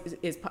 So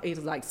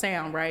it's like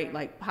sound, right?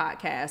 Like,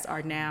 podcasts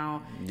are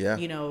now,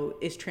 you know,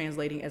 it's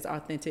translating as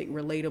authentic,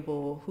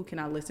 relatable. Who can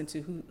I listen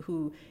to?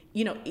 Who,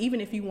 you know,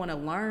 even if you want to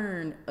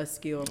learn a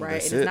skill, right?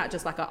 That's and it's it. not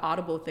just like an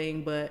audible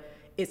thing, but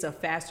it's a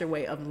faster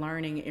way of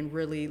learning and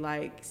really,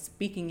 like,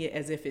 speaking it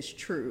as if it's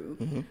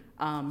true,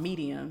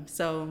 medium.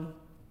 So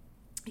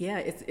yeah,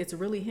 it's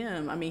really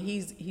him. I mean,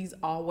 he's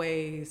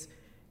always,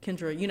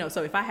 Kendra, you know,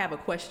 so if I have a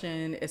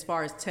question as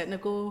far as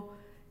technical,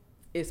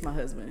 it's my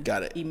husband.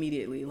 Got it.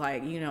 Immediately.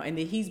 Like, you know, and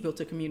then he's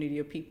built a community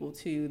of people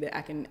too that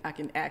I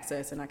can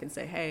access, and I can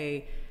say,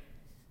 hey,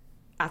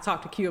 I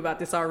talked to Q about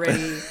this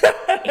already.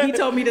 He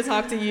told me to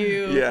talk to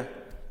you. Yeah.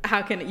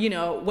 How can, you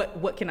know,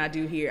 what can I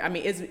do here? I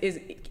mean,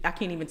 I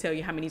can't even tell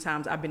you how many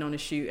times I've been on a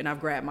shoot and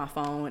I've grabbed my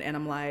phone and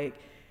I'm like,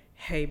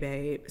 hey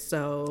babe,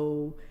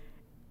 so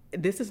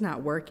this is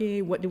not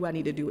working. What do I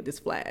need to do with this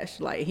flash?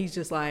 Like, he's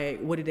just like,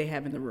 what do they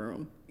have in the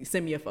room?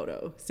 Send me a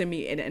photo. Send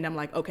me, and I'm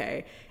like,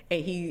 okay.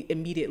 And he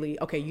immediately,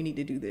 okay, you need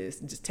to do this.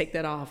 Just take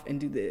that off and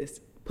do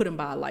this. Put him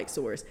by a light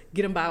source.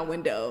 Get him by a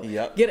window.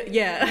 Yep.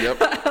 Yeah.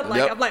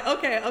 Like, Yep. I'm like,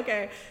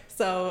 okay.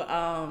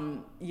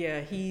 So, yeah,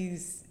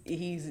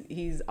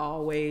 he's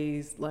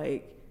always,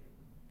 like,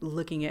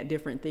 looking at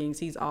different things.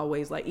 He's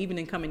always, like, even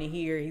in coming in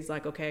here, he's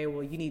like, okay,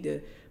 well, you need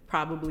to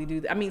probably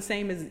do that. I mean,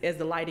 same as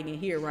the lighting in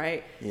here,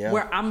 right? Yeah.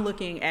 Where I'm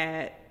looking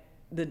at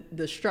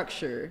the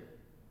structure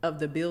of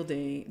the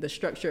building, the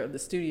structure of the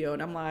studio,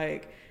 and I'm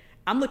like,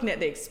 I'm looking at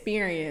the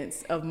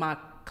experience of my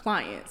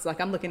clients. Like,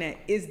 I'm looking at,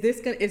 is this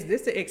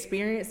the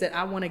experience that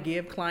I want to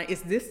give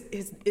clients?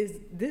 Is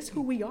this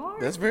who we are?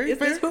 That's very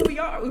fair. Is this who we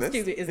are?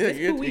 Excuse me. Is this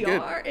who we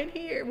are in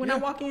here when I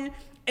walk in?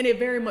 And it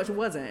very much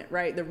wasn't,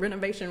 right? The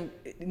renovation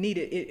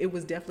needed, it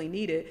was definitely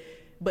needed,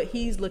 but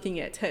he's looking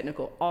at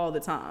technical all the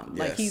time.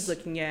 Like, he's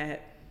looking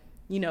at,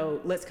 you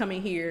know, let's come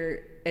in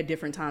here at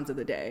different times of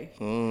the day.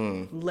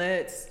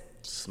 Let's,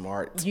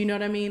 smart. you know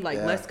what I mean? Like,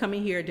 let's come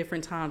in here at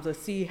different times. Let's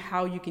see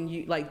how you can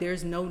use, like,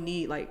 there's no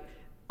need, like,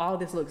 all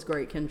this looks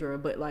great,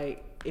 Kendra, but,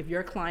 like, if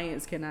your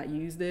clients cannot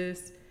use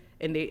this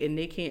and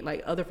they can't,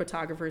 like, other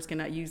photographers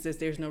cannot use this,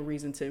 there's no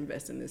reason to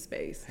invest in this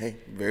space. Hey,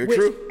 very Which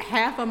true.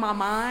 half of my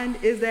mind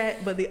is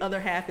that, but the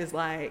other half is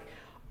like,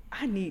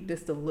 I need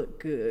this to look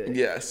good.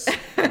 Yes.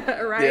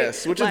 Right?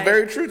 Yes, which Like, is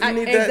very true. You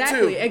need that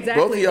too.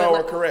 Exactly. Both of y'all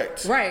But, are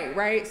correct.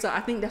 Right. So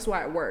I think that's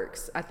why it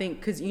works. I think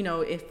because, you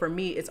know, for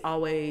me, it's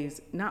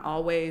always, not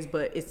always,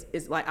 but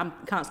it's like I'm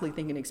constantly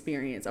thinking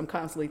experience. I'm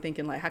constantly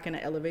thinking, like, how can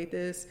I elevate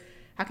this?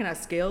 How can I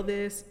scale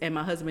this? And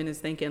my husband is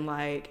thinking,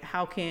 like,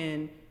 how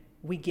can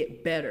we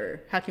get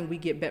better? How can we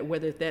get better?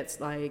 Whether that's,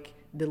 like,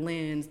 the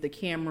lens, the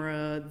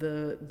camera,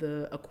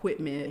 the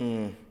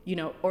equipment, you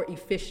know, or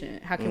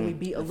efficient. How can we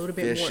be a little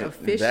bit more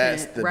efficient?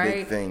 That's the right?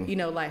 big thing. You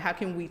know, like, how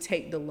can we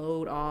take the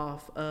load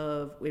off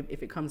of,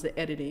 if it comes to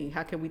editing,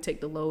 how can we take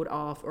the load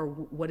off, or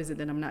what is it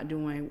that I'm not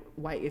doing?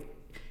 If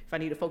I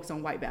need to focus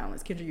on white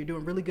balance. Kendra, you're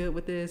doing really good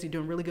with this. You're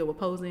doing really good with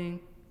posing.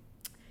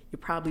 You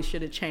probably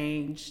should have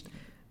changed,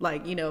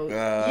 like,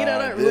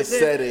 this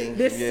setting,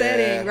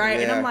 right?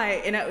 Yeah. And I'm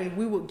like,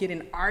 we would get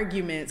in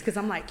arguments because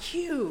I'm like,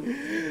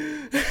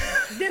 Q,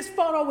 this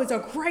photo was a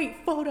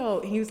great photo.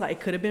 And he was like, it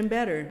could have been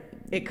better.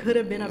 It could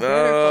have been a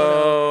better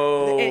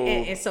photo.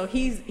 And so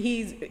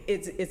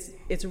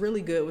it's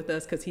really good with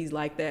us because he's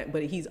like that,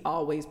 but he's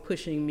always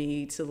pushing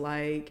me to,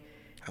 like,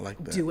 I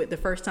like that. do it the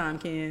first time,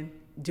 Ken.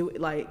 Do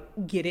it, like,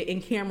 get it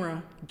in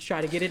camera.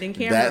 Try to get it in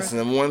camera. That's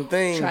the one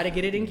thing. Try to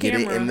get it in camera.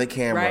 Get it in the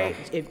camera.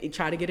 Right?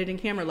 Try to get it in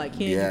camera. Like,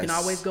 Ken, you can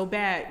always go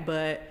back,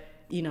 but,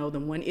 you know,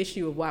 the one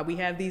issue of why we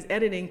have these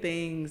editing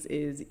things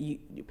is you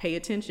pay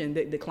attention.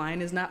 The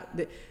client is not,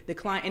 the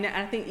client, and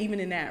I think even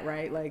in that,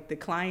 right? Like, the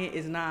client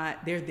is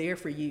not, they're there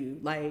for you.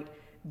 Like,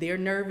 they're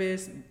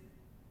nervous.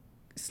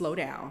 Slow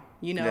down,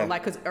 you know,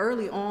 like, because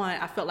early on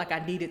I felt like I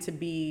needed to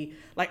be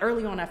like,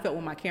 early on I felt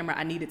with my camera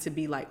I needed to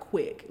be, like,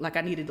 quick, like,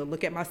 I needed to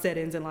look at my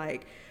settings and,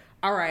 like,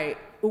 all right,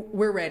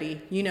 we're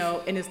ready, you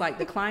know. And it's like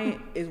the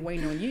client is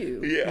waiting on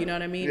you, you know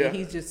what I mean? And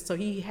he's just, so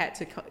he had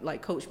to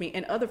like coach me,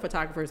 and other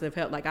photographers have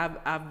helped. Like,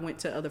 I've went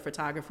to other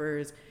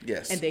photographers,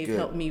 and they've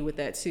helped me with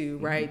that too,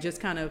 right? Just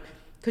kind of,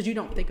 because you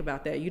don't think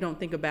about that. You don't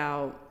think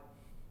about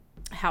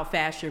how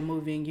fast you're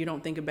moving. You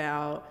don't think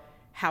about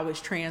how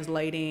it's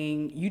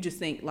translating. You just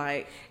think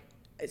like,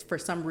 for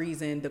some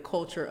reason, the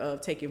culture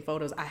of taking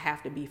photos, I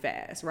have to be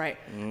fast, right?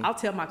 I'll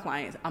tell my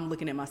clients, I'm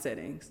looking at my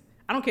settings.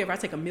 I don't care if I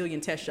take a million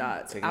test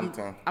shots.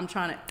 I'm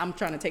trying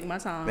to take my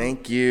time.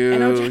 Thank you.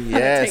 And I'm trying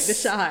to take the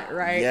shot,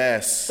 right?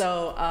 Yes.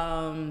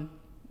 So,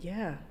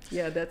 yeah,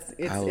 it's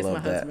my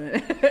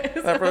husband.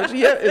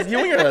 It's you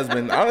and your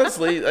husband.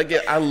 Honestly,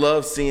 again, I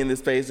love seeing this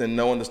space and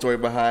knowing the story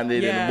behind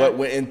it and what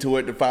went into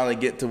it to finally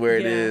get to where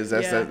it is.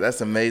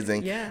 That's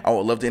amazing. Yeah. I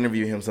would love to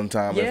interview him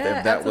sometime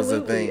if that was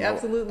a thing.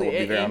 Absolutely.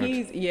 And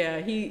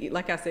he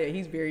like I said,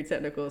 he's very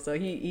technical, so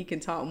he can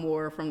talk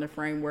more from the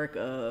framework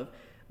of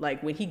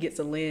like when he gets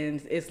a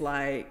lens, it's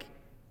like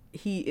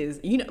he is,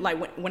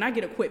 like when I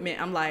get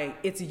equipment, I'm like,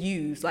 it's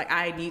used. Like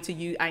I need to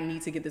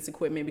get this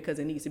equipment because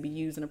it needs to be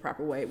used in a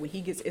proper way. When he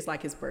gets, it's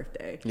like his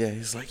birthday. Yeah,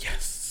 he's like,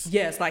 yes.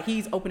 Yes, like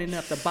he's opening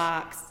up the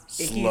box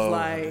and he's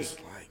like,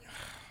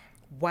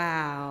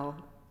 wow.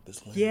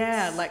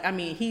 Yeah, like, I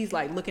mean, he's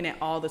like looking at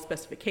all the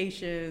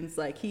specifications.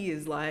 Like he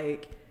is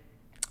like,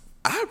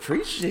 I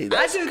appreciate that.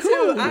 I do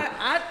cool. too.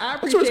 I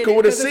appreciate That's cool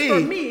it to see.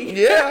 It's for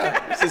me.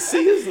 Yeah, to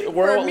see his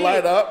world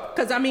light up.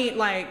 Because I mean,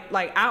 like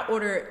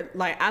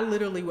I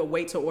literally would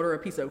wait to order a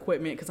piece of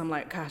equipment because I'm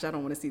like, gosh, I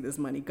don't want to see this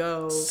money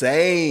go.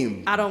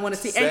 Same. I don't want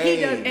to see, and he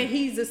does, and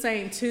he's the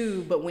same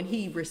too. But when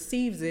he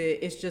receives it,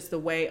 it's just a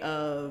way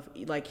of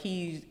like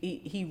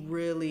he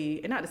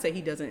really, and not to say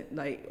he doesn't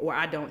like, or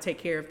I don't take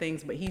care of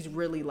things, but he's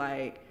really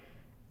like,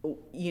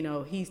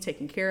 he's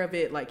taking care of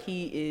it. Like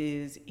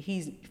he's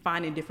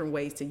finding different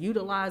ways to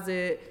utilize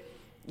it,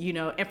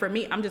 and for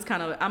me, I'm just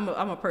kind of,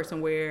 I'm a person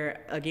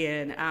where,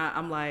 again,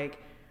 I'm like,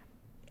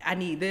 I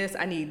need this,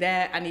 I need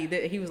that, I need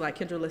that. He was like,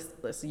 Kendra,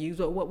 let's use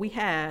what we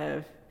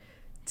have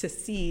to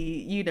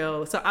see,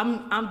 so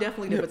I'm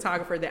definitely the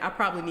photographer that I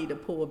probably need to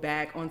pull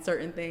back on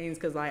certain things.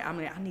 Cause like,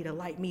 I'm like, I need a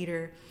light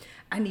meter.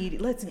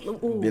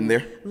 Been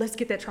there. Let's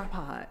get that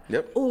tripod.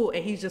 Yep. Oh,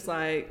 and he's just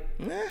like,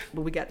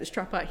 but we got this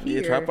tripod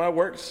here. Yeah, tripod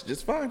works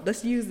just fine.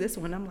 Let's use this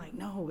one. I'm like,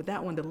 no, but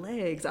that one, the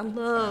legs. I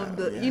love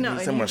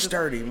someone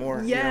sturdy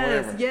more.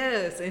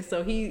 Yes. And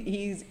so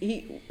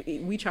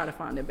we try to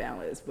find a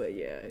balance, but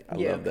I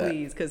love that.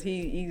 Please, because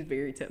he's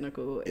very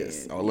technical.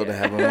 Yes, I would love to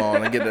have him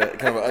on and get the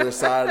kind of other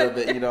side of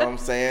it. You know what I'm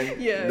saying?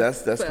 Yeah.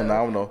 That's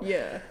phenomenal.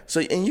 Yeah. So,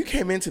 and you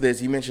came into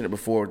this. You mentioned it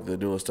before, the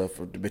dual stuff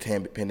for the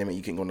pandemic.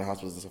 You can't go into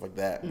hospitals and stuff like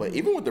that. But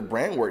even with the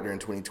brand work during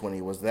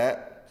 2020, was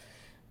that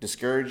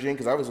discouraging?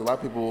 Because obviously a lot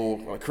of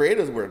people,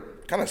 creators, were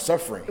kind of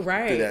suffering through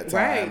that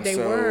time. Right, they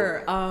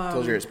were. Tell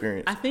us your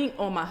experience. I think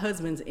on my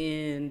husband's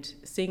end,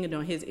 seeing it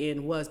on his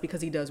end was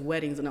because he does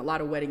weddings, and a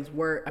lot of weddings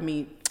were,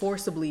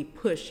 forcibly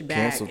pushed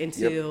back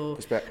until,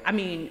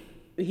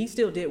 he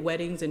still did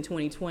weddings in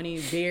 2020,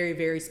 very,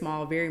 very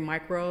small, very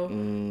micro,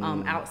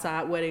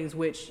 outside weddings,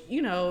 which,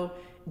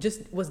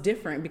 just was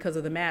different because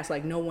of the mask.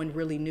 Like no one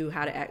really knew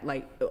how to act,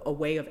 like a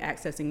way of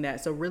accessing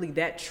that. So really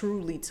that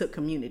truly took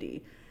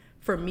community.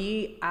 For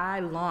me,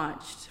 I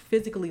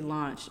physically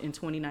launched in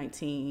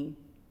 2019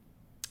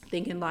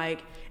 thinking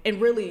like,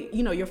 and really,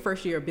 your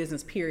first year of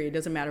business period,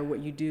 doesn't matter what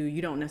you do,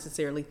 you don't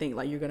necessarily think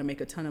like you're going to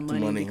make a ton of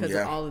money because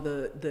of all of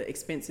the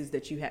expenses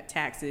that you have,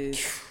 taxes,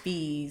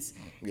 fees,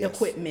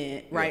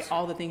 equipment, right?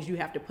 All the things you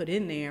have to put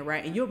in there,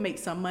 right? And you'll make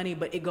some money,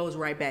 but it goes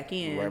right back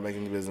in. Right back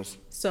into business.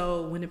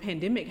 So when the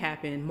pandemic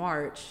happened,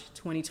 March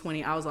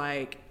 2020, I was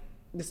like,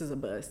 this is a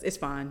bust. It's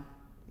fine.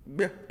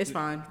 Yeah. It's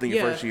fine.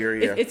 Your first year,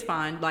 It's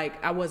fine.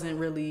 Like I wasn't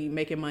really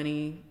making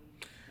money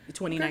in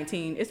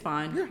 2019. It's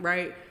fine,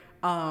 right?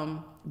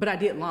 But I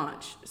did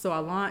launch. So I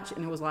launched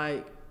and it was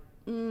like,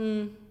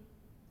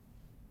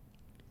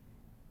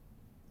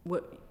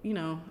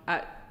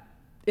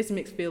 it's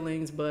mixed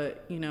feelings,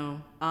 but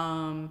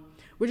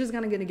we're just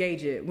gonna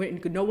gauge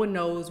it. No one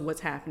knows what's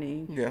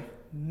happening. Yeah.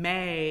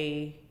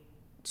 May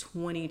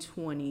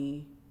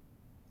 2020,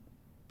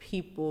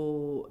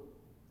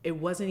 it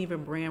wasn't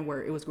even brand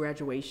work, it was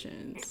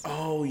graduations.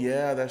 Oh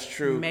yeah, that's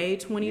true. May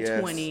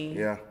 2020. Yes.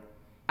 Yeah.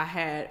 I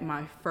had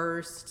my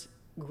first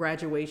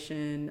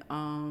graduation,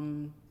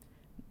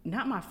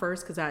 not my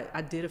first because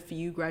I did a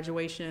few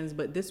graduations,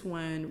 but this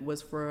one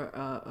was for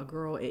a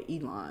girl at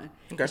Elon.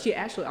 Okay. She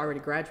actually already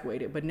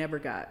graduated, but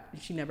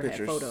she never Pictures.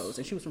 had photos,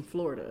 and she was from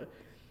Florida.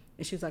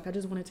 And she was like, I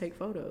just want to take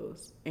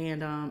photos.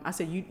 And I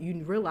said,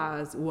 you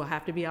realize we'll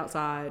have to be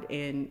outside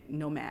and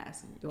no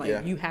mask.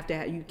 Like you have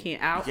to, you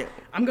can't out.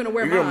 I'm going to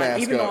wear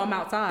mine, even though I'm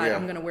outside,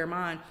 I'm going to wear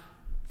mine.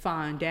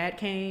 Fine. Dad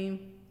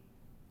came,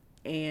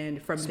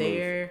 and from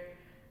there,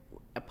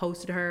 I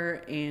posted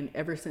her, and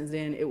ever since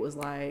then it was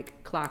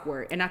like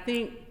clockwork. And I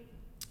think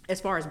as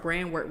far as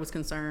brand work was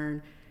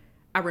concerned,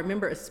 I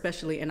remember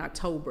especially in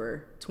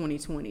October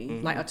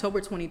 2020, like October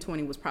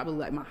 2020 was probably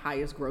like my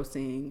highest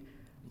grossing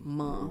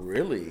month.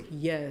 Really?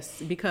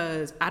 Yes,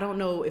 because I don't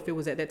know if it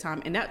was at that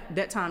time, and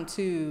that time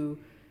too,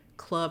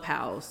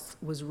 Clubhouse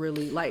was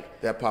really like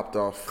that popped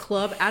off.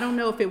 I don't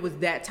know if it was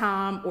that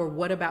time or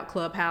what about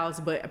Clubhouse,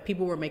 but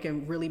people were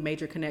making really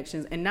major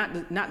connections, and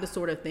not the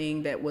sort of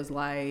thing that was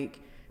like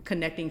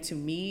connecting to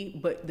me,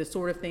 but the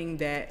sort of thing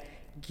that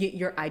get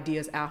your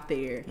ideas out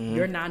there.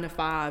 Your 9 to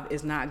 5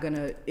 is not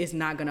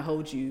gonna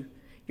hold you.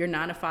 Your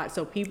 9 to 5.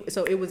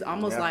 So it was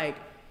almost like,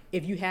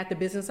 if you had the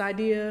business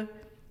idea,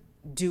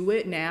 do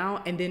it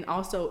now. And then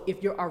also,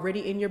 if you're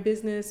already in your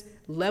business,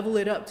 level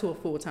it up to a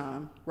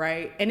full-time,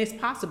 right? And it's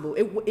possible.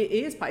 It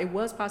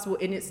was possible,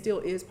 and it still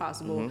is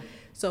possible.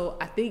 So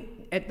I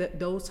think at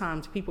those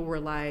times, people were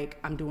like,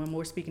 I'm doing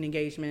more speaking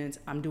engagements.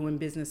 I'm doing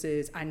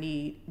businesses. I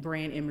need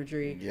brand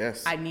imagery.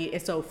 Yes.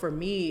 And so for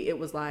me, it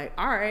was like,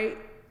 all right,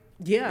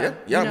 I'm here.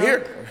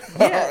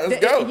 Let's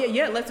go.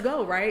 Let's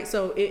go, right?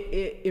 So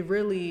it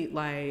really,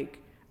 like,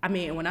 I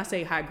mean, when I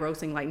say high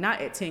grossing, like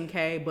not at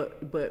 10K,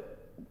 but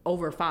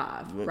over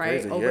 5, right?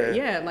 Crazy. Like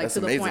that's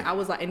to the amazing. point I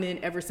was like, and then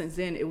ever since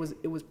then it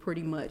was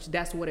pretty much,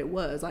 that's what it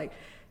was. Like,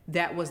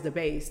 that was the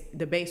base.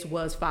 The base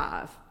was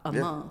 5 a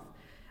month.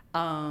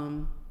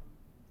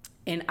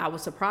 And I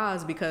was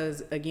surprised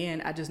because,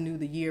 again, I just knew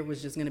the year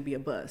was just going to be a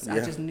bust. I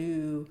just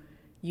knew,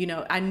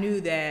 I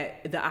knew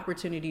that the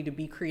opportunity to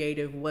be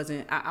creative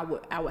wasn't, I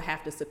would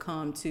have to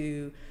succumb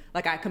to,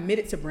 like, I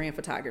committed to brand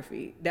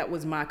photography. That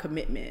was my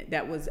commitment.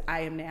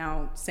 I am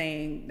now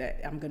saying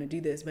that I'm going to do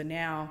this, but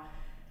now,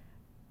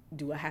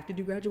 do I have to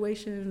do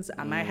graduations?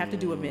 I might have to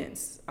do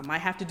events. I might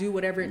have to do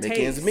whatever it takes.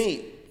 Make ends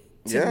meet.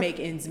 To make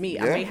ends meet.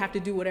 I may have to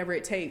do whatever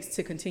it takes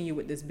to continue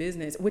with this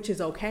business, which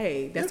is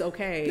okay. That's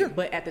okay. Yeah.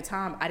 But at the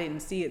time, I didn't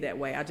see it that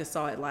way. I just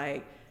saw it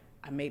like,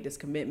 I made this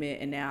commitment,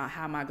 and now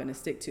how am I going to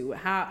stick to it?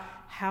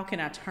 How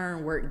can I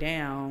turn work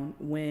down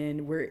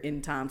when we're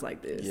in times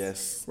like this?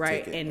 Yes.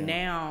 Right. And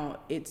now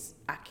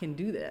I can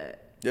do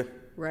that. Yeah.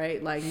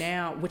 Right. Like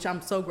now, which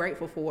I'm so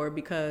grateful for,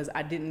 because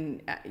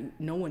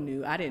no one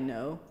knew. I didn't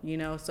know,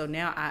 so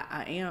now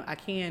I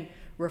can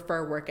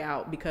refer work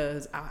out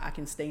because I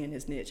can stay in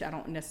this niche. I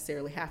don't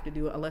necessarily have to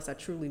do it unless I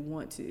truly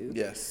want to.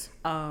 Yes.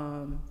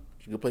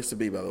 Good place to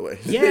be, by the way.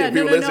 Yeah,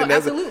 no,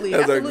 absolutely.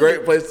 That's a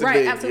great place to be.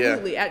 Right,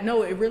 absolutely. Yeah.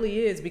 No, it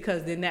really is,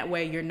 because then that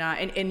way you're not,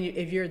 and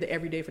if you're the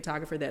everyday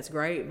photographer, that's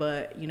great.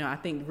 But, I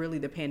think really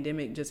the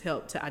pandemic just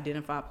helped to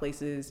identify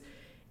places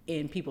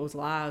in people's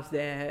lives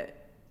that,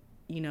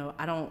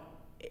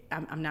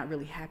 I'm not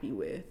really happy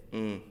with.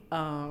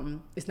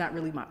 It's not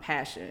really my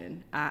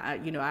passion.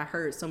 I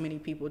heard so many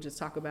people just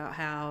talk about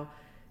how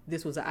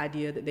this was an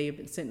idea that they had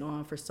been sitting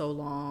on for so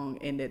long,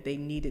 and that they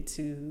needed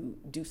to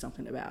do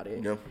something about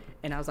it. Yep.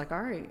 And I was like,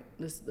 all right,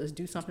 let's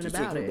do something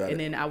about it. And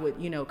then I would,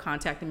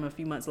 contact them a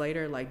few months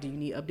later, like, do you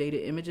need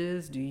updated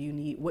images? Do you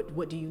need,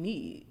 what do you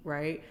need?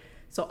 Right.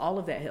 So all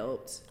of that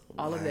helped.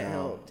 All of that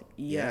helped.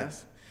 Yeah.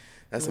 Yes.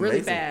 That's really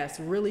amazing. Fast,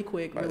 really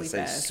quick, really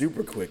fast.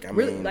 Super quick. I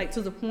really, mean, like,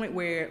 to the point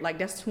where, like,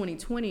 that's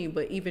 2020,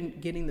 but even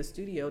getting the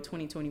studio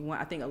 2021,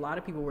 I think a lot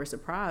of people were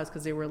surprised,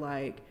 because they were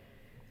like,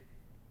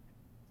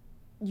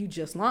 you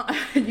just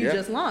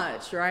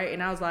launched, right?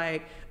 And I was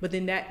like, but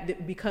then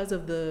because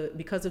of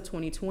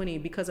 2020,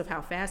 because of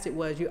how fast it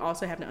was, you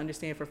also have to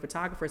understand, for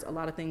photographers, a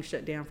lot of things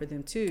shut down for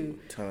them too.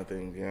 Ton of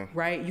things, yeah.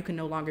 Right? You can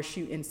no longer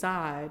shoot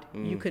inside.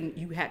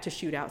 You had to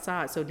shoot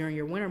outside. So during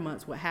your winter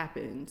months, what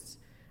happens?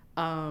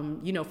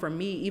 For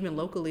me, even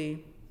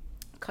locally,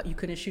 you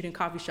couldn't shoot in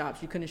coffee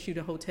shops. You couldn't shoot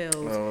in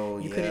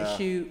hotels. You couldn't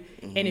shoot.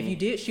 And if you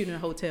did shoot in a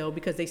hotel,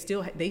 because they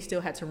still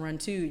had to run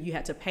too, you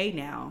had to pay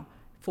now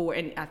for,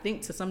 and I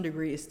think to some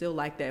degree it's still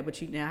like that,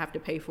 but you now have to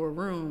pay for a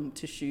room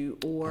to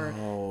shoot, or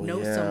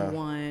know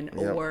someone,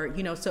 or,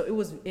 so it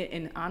was,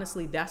 and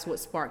honestly, that's what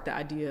sparked the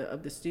idea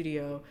of the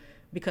studio,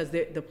 because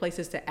the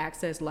places to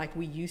access like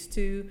we used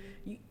to,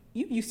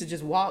 you used to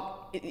just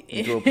walk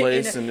into a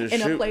place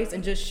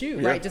and just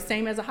shoot, right? Just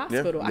same as a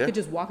hospital. I could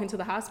just walk into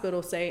the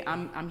hospital, say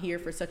I'm here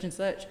for such and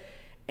such,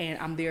 and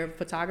I'm their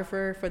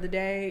photographer for the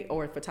day,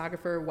 or a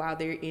photographer while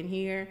they're in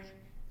here,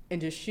 and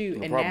just shoot.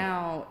 No problem.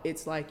 Now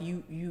it's like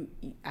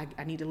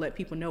I need to let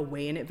people know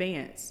way in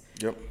advance.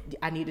 Yep.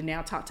 I need to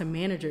now talk to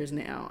managers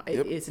now.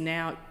 Yep. It's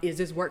now, is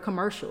this work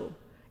commercial?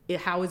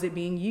 How is it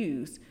being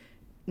used?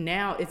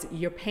 Now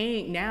you're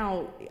paying.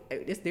 Now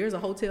there's a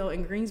hotel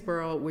in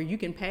Greensboro where you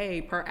can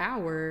pay per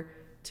hour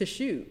to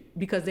shoot,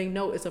 because they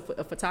know it's a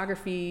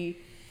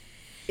photography.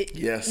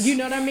 Yes. You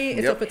know what I mean?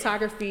 It's a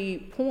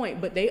photography point,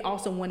 but they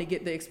also want to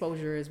get the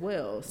exposure as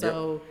well.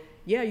 So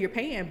you're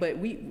paying, but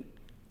we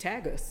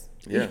tag us.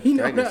 Yeah, you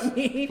know what I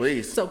mean?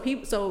 Please. So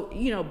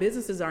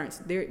businesses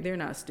they're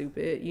not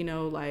stupid.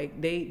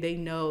 Like they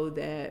know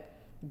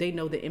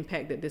the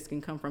impact that this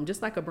can come from,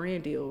 just like a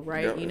brand deal,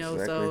 right?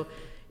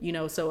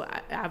 Exactly. So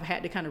I've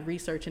had to kind of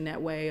research in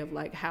that way of,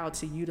 like, how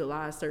to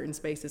utilize certain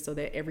spaces so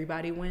that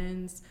everybody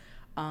wins.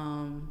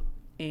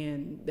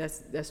 And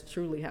that's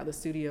truly how the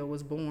studio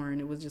was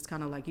born. It was just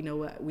kind of like,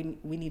 what, we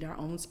need our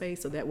own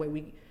space, so that way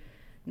we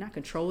not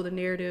control the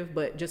narrative,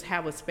 but just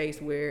have a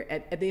space where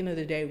at the end of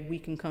the day we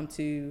can come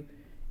to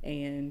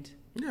and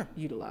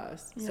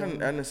utilized. So.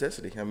 Yeah, a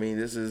necessity. I mean,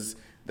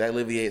 that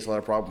alleviates a lot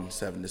of problems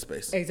having this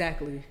space.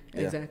 Exactly.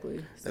 Yeah.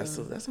 Exactly.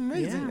 So, That's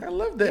amazing. yeah. I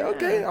love that. Yeah.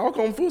 Okay, I'll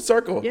come full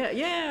circle.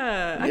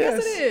 Yeah. I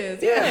guess it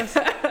is. Yes.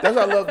 That's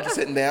why I love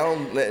sitting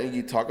down, letting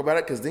you talk about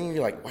it, because then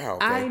you're like, wow,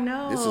 okay, I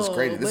know. this is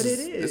crazy.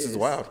 This is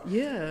wild.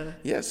 Yeah.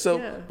 Yeah. So,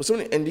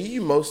 and do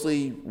you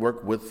mostly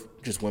work with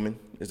just women?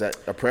 Is that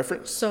a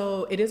preference?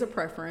 So it is a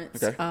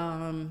preference. Okay.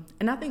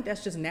 And I think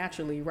that's just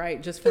naturally,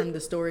 right? Just from the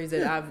stories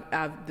that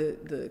I've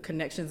the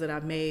connections that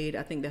I've made,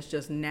 I think that's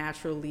just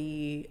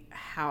naturally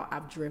how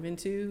I've driven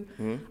to,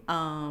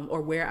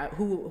 or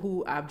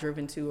who I've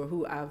driven to, or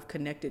who I've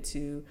connected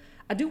to.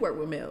 I do work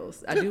with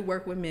males. I do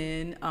work with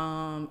men.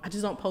 I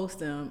just don't post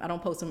them. I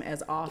don't post them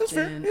as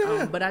often. That's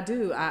fair. But I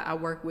do. I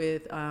work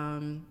with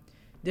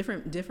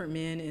different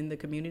men in the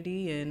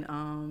community,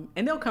 and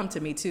they'll come to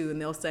me too,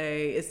 and they'll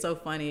say, it's so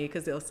funny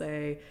because they'll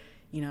say,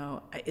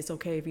 it's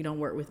okay if you don't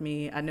work with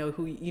me. I know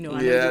who, I know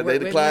you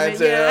work with me.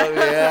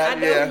 I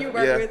know who you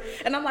work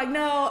with. And I'm like,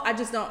 no, I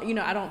just don't,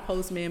 I don't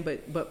post men,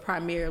 but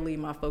primarily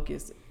my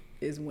focus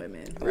is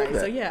women, right?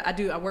 So yeah, I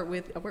do. I work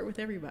with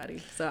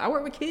everybody. So I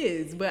work with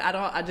kids, but I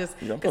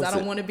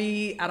don't want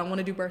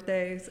to do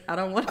birthdays. I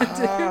don't want to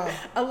do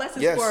unless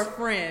it's for a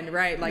friend,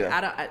 right? Like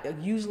I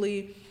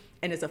usually.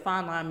 And it's a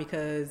fine line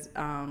because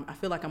I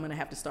feel like I'm going to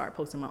have to start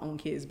posting my own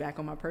kids back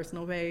on my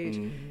personal page.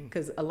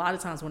 Because a lot of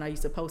times when I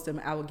used to post them,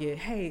 I would get,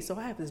 hey, so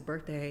I have this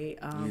birthday.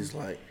 He's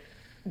like,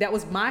 that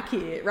was my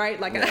kid,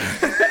 right? Like,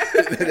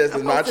 this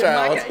is my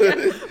child.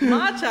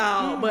 My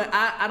child. But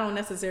I don't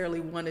necessarily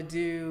want to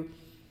do,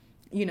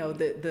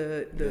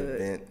 the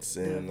events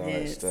and all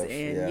that stuff.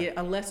 And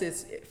unless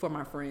it's for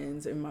my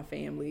friends and my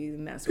family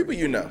and that people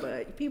sort of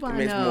thing. But people it I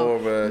makes know. more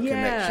of a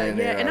connection.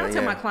 Yeah, and I'll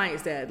tell my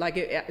clients that, like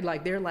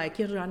they're like,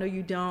 Kendra, I know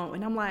you don't,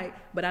 and I'm like,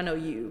 but I know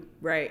you,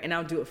 right? And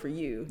I'll do it for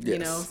you,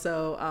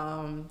 So,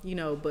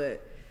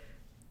 but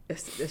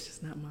it's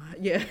just not mine.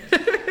 Yeah.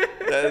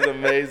 That is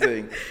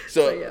amazing.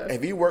 So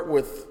have you worked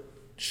with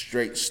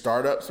straight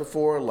startups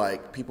before,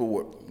 like people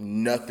with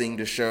nothing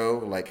to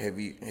show? Like have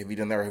you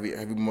done that, or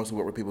have you mostly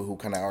worked with people who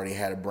kind of already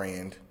had a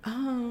brand?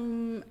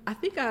 I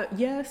think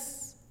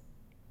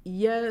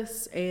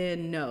yes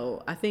and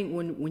no. I think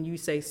when you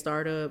say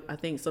startup, I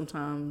think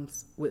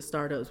sometimes with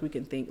startups we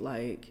can think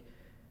like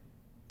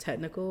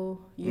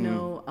technical,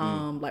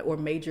 like, or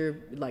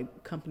major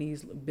like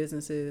companies,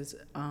 businesses,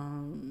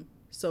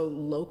 so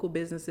local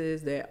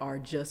businesses that are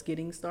just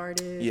getting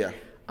started. Yeah.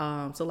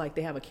 So like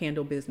they have a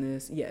candle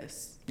business.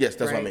 Yes,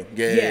 that's right? What I mean.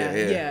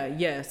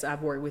 Yes,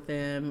 I've worked with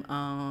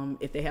them.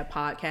 If they have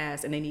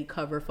podcasts and they need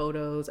cover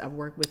photos, I've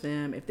worked with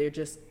them. If they're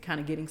just kind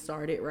of getting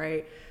started,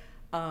 right?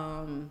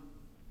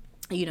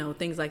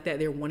 Things like that.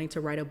 They're wanting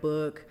to write a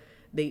book.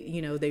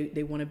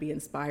 They want to be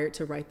inspired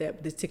to write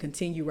to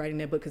continue writing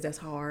that book because that's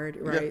hard,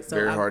 right? Yeah,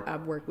 very hard.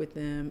 I've worked with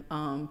them.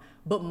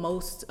 But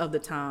most of the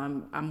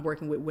time I'm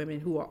working with women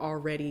who are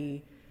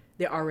already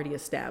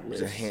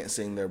established. It's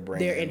enhancing their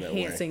brand. They're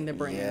enhancing the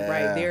brand,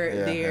 right?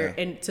 They're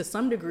and to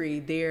some degree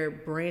they're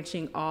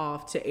branching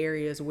off to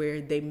areas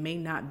where they may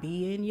not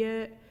be in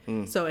yet.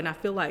 So, and I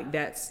feel like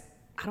that's,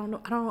 I don't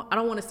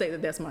want to say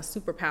that that's my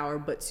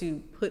superpower, but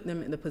to put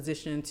them in the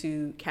position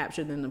to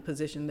capture them in the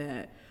position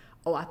that,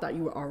 oh, I thought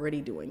you were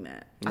already doing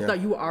that. I thought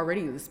you were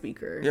already the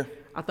speaker. Yeah.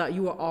 I thought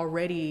you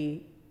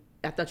already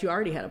had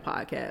a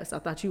podcast. I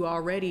thought you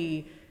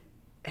already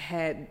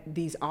had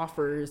these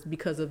offers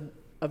because of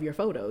your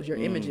photos, your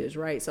images,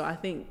 right? So I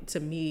think to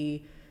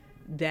me,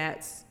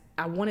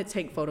 I want to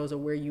take photos of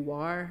where you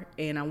are,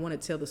 and I want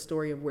to tell the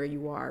story of where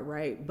you are,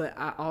 right? But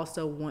I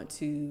also want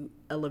to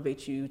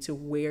elevate you to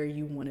where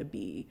you want to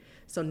be.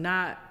 So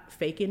not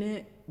faking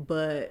it,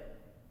 but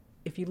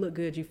if you look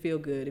good, you feel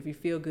good. If you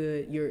feel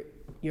good,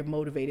 you're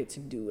motivated to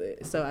do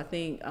it. So I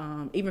think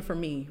even for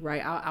me,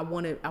 right, I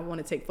want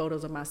to take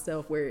photos of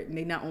myself where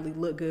they not only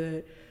look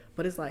good,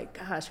 but it's like,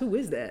 gosh, who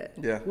is that?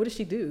 Yeah. What does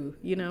she do?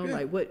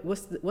 Like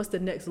what's the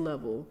next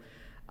level?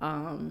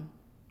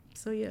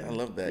 So yeah. I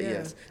love that. Yeah.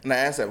 Yes. And I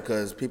ask that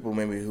because people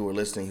maybe who are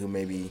listening who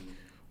maybe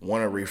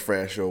want to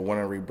refresh or want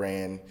to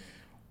rebrand,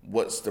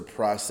 what's the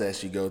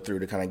process you go through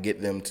to kind of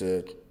get them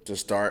to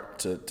start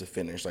to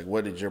finish? Like,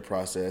 what is your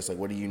process? Like,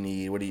 what do you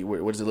need? What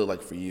does it look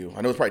like for you?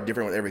 I know it's probably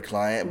different with every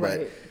client, right.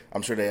 But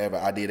I'm sure they have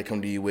an idea to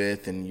come to you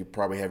with, and you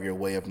probably have your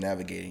way of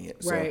navigating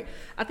it. So. Right.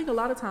 I think a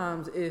lot of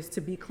times is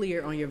to be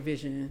clear on your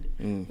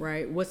vision,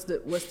 right? What's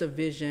the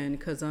vision?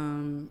 Because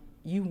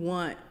you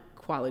want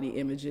quality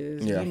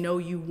images. Yeah.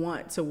 You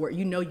want to work.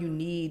 You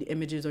need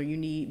images or you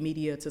need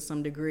media to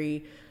some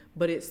degree,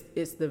 but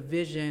it's the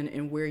vision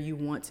and where you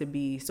want to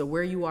be. So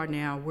where you are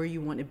now, where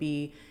you want to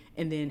be,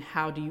 and then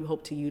how do you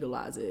hope to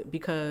utilize it?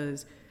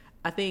 Because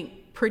I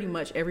think pretty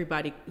much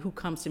everybody who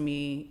comes to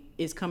me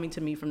is coming to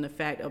me from the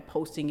fact of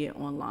posting it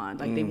online.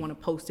 Like they want to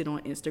post it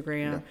on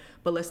Instagram. Yeah.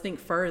 But let's think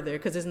further,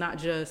 because it's not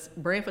just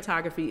brand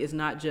photography.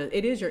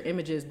 It is your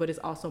images, but it's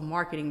also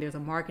marketing. There's a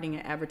marketing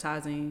and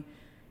advertising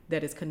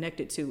that is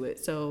connected to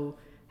it. So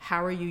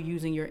how are you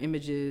using your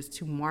images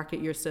to market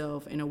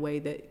yourself in a way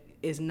that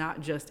is not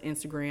just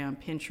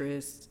Instagram,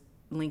 Pinterest,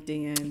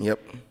 LinkedIn,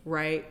 yep.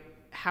 right?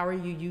 how are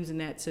you using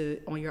that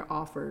on your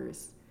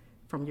offers,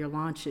 from your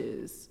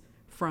launches,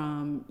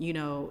 from, you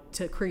know,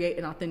 to create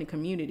an authentic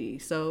community?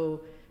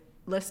 So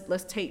let's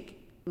take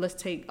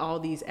all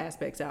these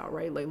aspects out,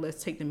 right? Like,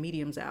 let's take the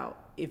mediums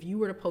out. If you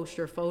were to post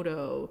your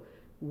photo,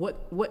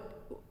 what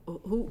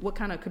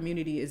kind of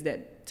community is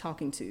that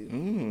talking to?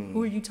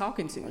 Who are you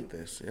talking to? Like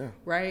this, yeah.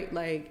 Right?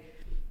 Like,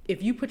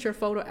 if you put your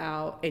photo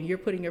out and you're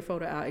putting your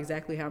photo out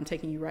exactly how I'm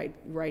taking you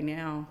right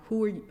now,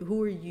 who are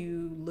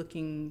you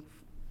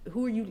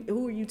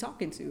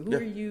talking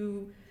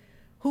to?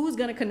 Who's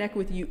going to connect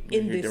with you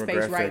in this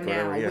space right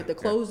now, with the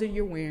clothes that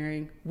you're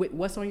wearing, with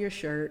what's on your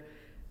shirt,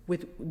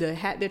 with the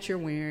hat that you're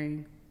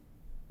wearing,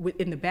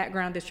 in the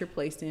background that you're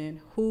placed in?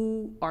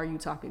 Who are you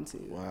talking to?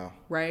 Wow.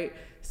 Right?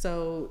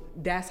 So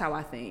that's how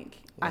I think.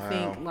 Wow. I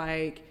think,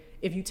 like,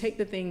 if you take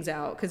the things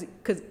out, because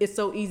it's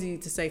so easy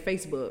to say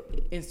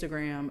Facebook,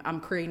 Instagram, I'm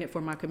creating it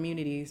for my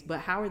communities, but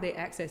how are they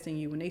accessing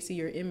you when they see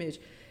your image?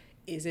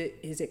 Is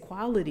it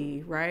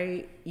quality,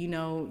 right? You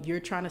know, you're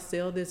trying to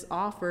sell this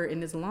offer in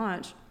this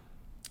launch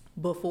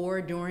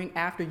before, during,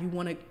 after you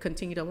want to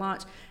continue to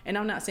launch. And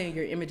I'm not saying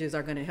your images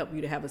are going to help you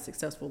to have a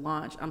successful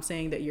launch. I'm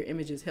saying that your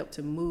images help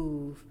to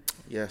move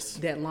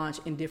that launch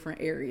in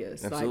different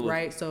areas. Absolutely. Like,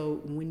 right?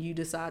 So when you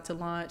decide to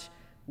launch,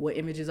 what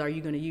images are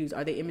you going to use?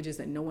 Are they images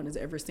that no one has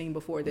ever seen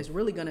before that's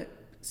really going to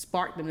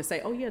spark them to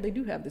say, oh yeah, they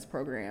do have this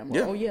program,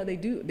 or oh yeah, they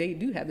do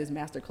have this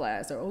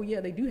masterclass, or oh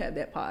yeah, they do have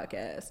that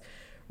podcast,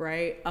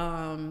 right?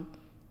 And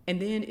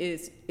then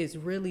it's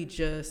really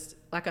just,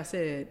 like I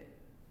said,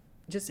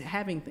 just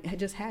having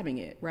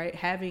it, right?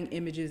 Having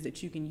images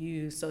that you can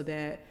use so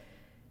that,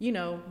 you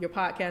know, your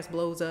podcast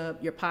blows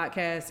up, your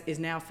podcast is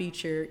now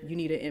featured, you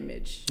need an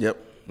image. Yep.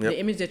 The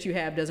image that you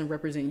have doesn't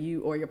represent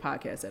you or your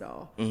podcast at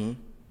all. Mm-hmm.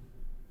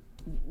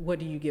 What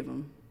do you give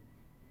them?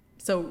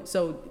 So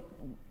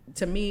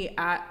to me,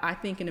 I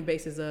think in the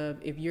basis of,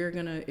 if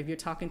you're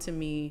talking to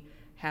me,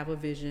 have a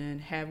vision,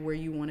 have where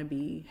you want to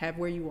be, have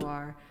where you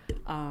are,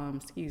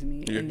 and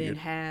then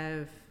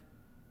have,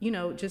 you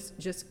know,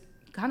 just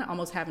kind of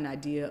almost have an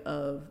idea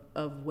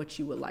of what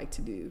you would like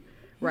to do,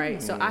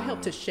 right? So I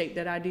help to shape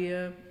that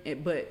idea.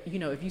 But, you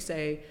know, if you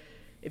say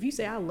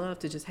I love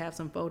to just have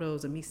some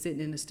photos of me sitting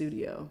in the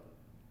studio,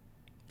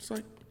 it's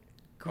like,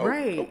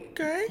 great.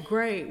 Okay.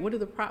 Great. What are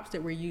the props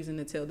that we're using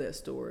to tell that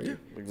story? Yeah,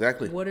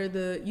 exactly. What are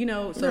the, you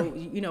know, so,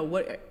 you know,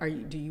 what are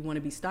you, do you want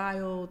to be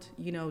styled?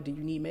 You know, do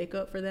you need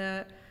makeup for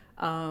that?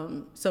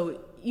 So,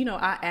 you know,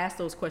 I ask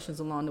those questions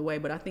along the way,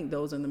 but I think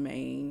those are the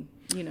main,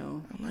 you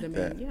know,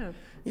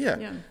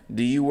 Yeah.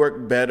 Do you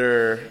work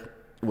better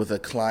with a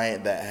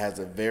client that has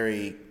a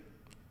very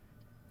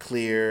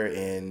clear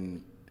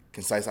and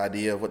concise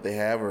idea of what they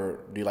have, or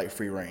do you like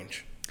free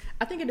range?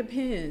 I think it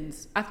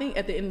depends. I think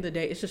at the end of the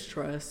day, it's just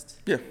trust.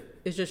 Yeah.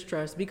 It's just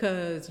trust,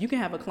 because you can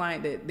have a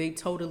client that they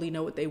totally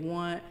know what they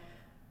want,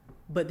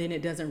 but then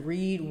it doesn't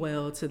read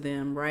well to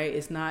them, right?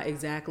 It's not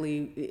exact,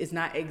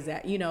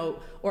 you know,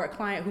 or a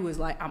client who is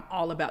like, I'm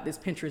all about this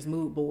Pinterest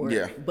mood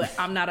board, but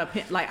I'm not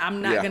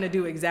I'm not going to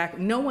do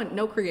exactly,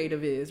 no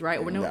creative is, right?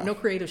 Or no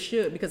creative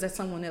should, because that's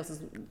someone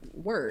else's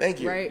work,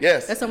 Thank you. Right?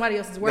 Yes. That's somebody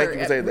else's work. Thank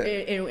you for saying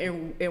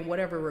that. In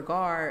whatever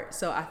regard.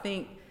 So I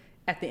think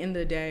at the end of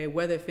the day,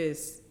 whether if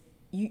it's,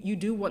 you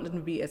do want them to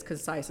be as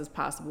concise as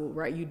possible,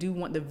 right? You do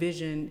want the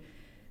vision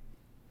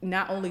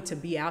not only to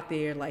be out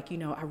there, like, you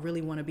know, I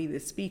really want to be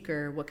this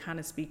speaker. What kind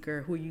of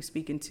speaker? Who are you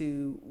speaking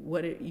to?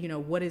 What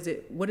is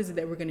it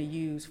that we're going to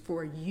use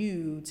for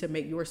you to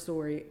make your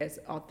story as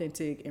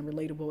authentic and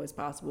relatable as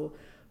possible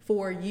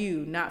for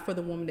you, not for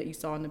the woman that you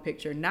saw in the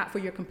picture, not for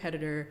your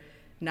competitor,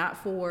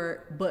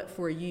 but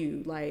for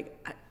you.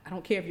 Like, I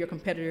don't care if your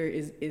competitor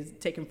is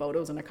taking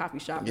photos in a coffee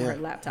shop or a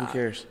laptop. Who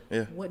cares?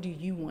 Yeah. What do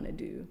you want to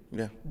do?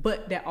 Yeah.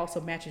 But that also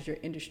matches your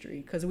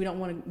industry, because we don't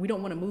want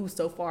to move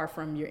so far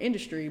from your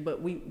industry,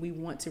 but we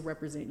want to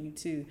represent you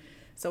too.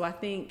 So I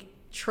think,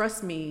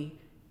 trust me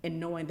in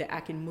knowing that I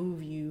can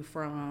move you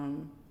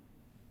from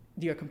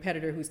your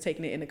competitor who's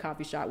taking it in the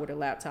coffee shop with a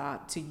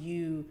laptop to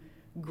you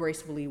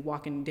gracefully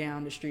walking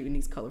down the street in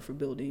these colorful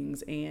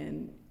buildings,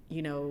 and,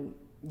 you know,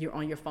 you're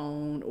on your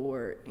phone,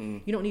 or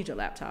you don't need your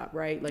laptop,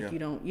 right? Like, you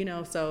don't, you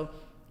know, so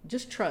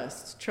just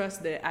trust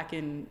that I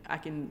can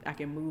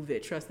move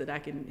it. Trust that I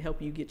can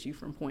help you get you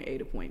from point A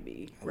to point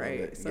B,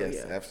 right? So,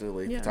 yes,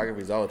 absolutely. Yeah.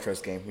 Photography is all a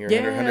trust game. You're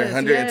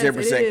 110%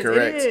 yes,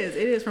 correct. It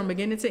is from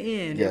beginning to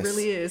end. Yes. It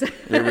really is. It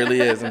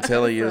really is. I'm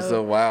telling you, it's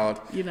so wild.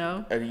 You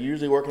know, are you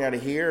usually working out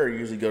of here, or you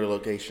usually go to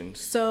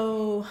locations?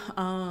 So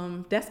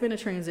that's been a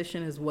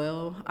transition as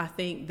well. I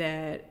think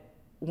that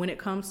when it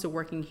comes to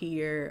working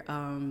here,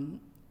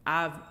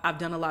 I've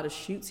done a lot of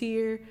shoots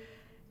here.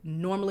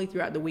 Normally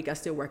throughout the week, I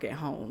still work at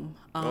home.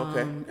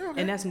 Okay.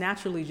 And that's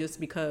naturally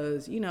just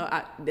because, you know,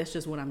 that's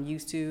just what I'm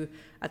used to.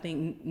 I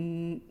think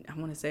I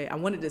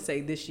wanted to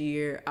say this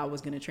year I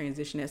was going to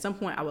transition. At some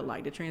point, I would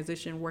like to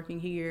transition working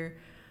here.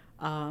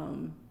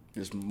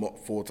 Just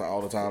full time,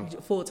 all the time?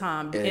 Full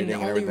time. And the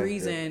only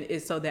reason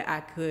is so that I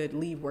could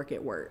leave work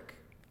at work.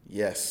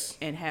 Yes.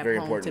 And have Very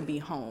home important. to be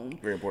home.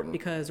 Very important.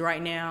 Because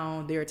right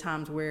now there are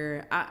times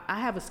where I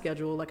have a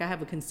schedule, like I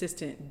have a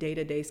consistent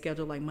day-to-day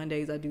schedule, like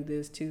Mondays I do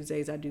this,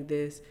 Tuesdays I do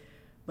this.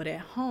 But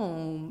at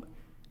home,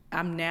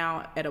 I'm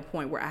now at a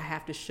point where I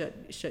have to shut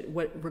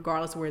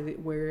regardless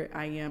where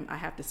I am, I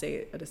have to say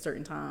it at a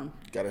certain time.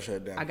 Gotta shut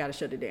it down. I gotta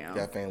shut it down.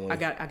 Got family. I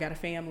got a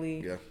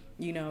family. Yeah.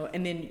 You know,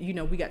 and then, you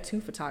know, we got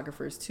 2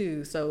 photographers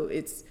too. So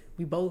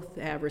we both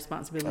have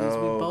responsibilities.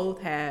 We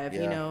both have,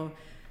 you know,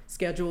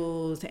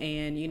 schedules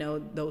and, you know,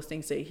 those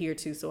things to adhere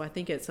to. So I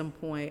think at some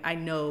point,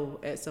 I'm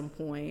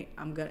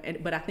going to,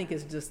 but I think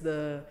it's just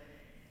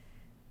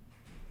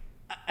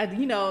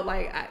you know,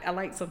 like I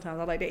like to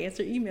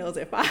answer emails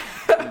at 5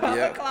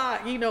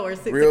 o'clock, you know, or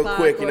 6 real o'clock.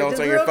 Quick, you know,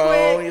 it's on your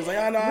phone. He's like,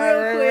 oh, no,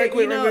 real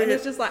quick, you know, real and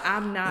it's just like,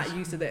 I'm not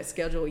used to that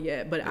schedule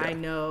yet, but I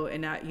know,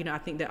 and I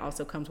think that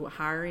also comes with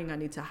hiring. I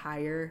need to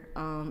hire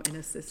an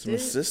assistant. Some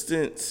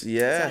assistants,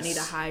 yes. So I need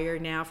to hire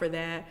now for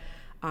that.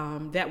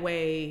 That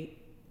way,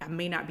 I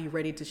may not be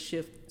ready to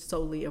shift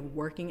solely of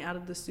working out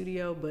of the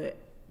studio, but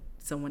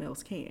someone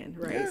else can,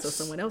 right? Yes. So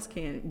someone else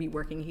can be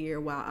working here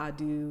while I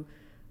do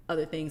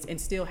other things and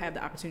still have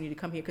the opportunity to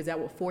come here, because that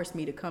will force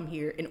me to come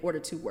here in order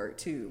to work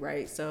too,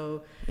 right?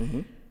 So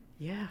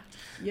yeah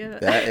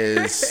that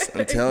is,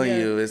 I'm telling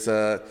you, it's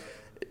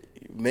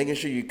making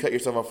sure you cut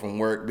yourself off from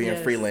work.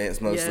 Being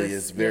freelance mostly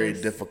is very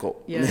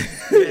difficult. But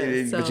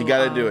you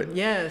got to do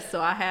it.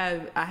 So I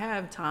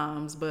have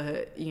times,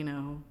 but you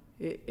know,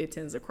 it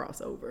tends to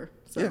cross over.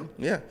 So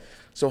yeah.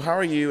 So how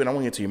are you, and I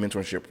want to get to your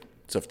mentorship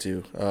stuff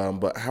too,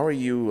 but how are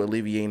you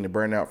alleviating the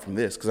burnout from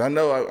this? Because I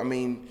know, I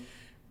mean,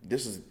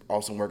 this is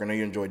awesome work. I know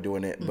you enjoy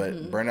doing it,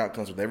 but burnout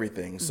comes with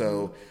everything.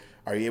 So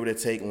are you able to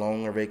take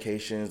longer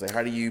vacations? Like,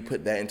 how do you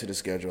put that into the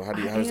schedule? How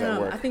does that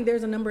work? I think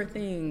there's a number of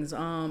things,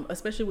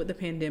 especially with the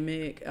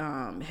pandemic,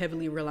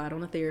 heavily relied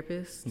on a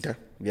therapist. Okay.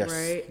 Yes.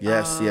 Right?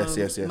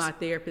 Yes. My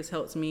therapist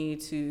helps me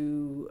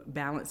to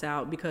balance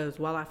out, because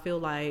while I feel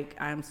like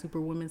I'm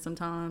superwoman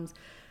sometimes,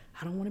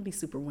 I don't want to be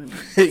superwoman.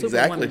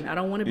 Exactly. I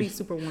don't want to be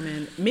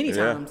superwoman. Many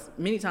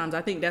times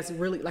I think that's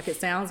really, like, it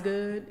sounds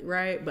good,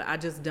 right? But I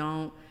just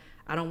don't.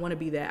 I don't want to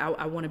be that.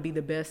 I want to be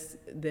the best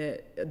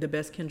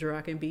Kendra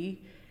I can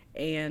be.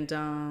 And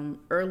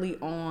early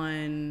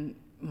on,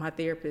 my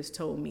therapist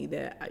told me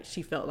that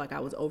she felt like I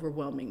was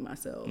overwhelming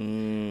myself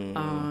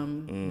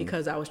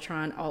because I was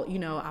trying I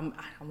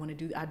want to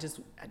do. I just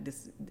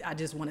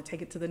want to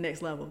take it to the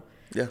next level.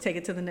 Yeah. Take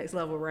it to the next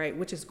level, right?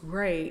 Which is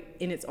great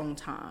in its own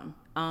time.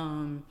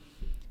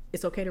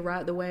 It's okay to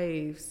ride the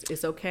waves.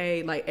 It's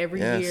okay. Like every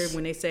year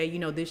when they say, you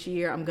know, this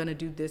year I'm gonna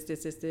do this.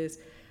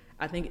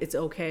 I think it's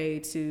okay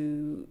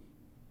to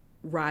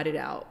ride it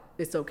out.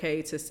 It's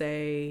okay to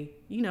say,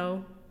 you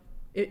know,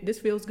 this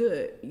feels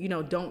good. You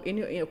know, and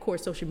of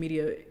course, social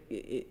media,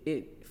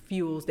 it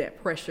fuels that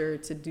pressure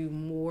to do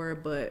more.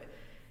 But,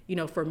 you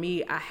know, for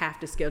me, I have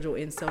to schedule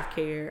in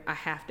self-care. I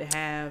have to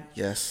have,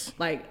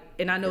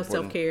 and I know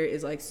self-care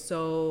is like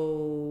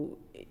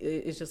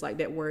it's just like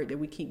that word that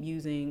we keep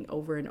using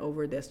over and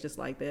over. That's just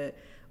like that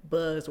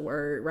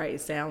buzzword, right?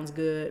 It sounds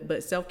good,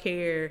 but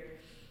self-care,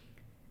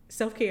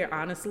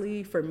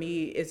 honestly, for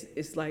me,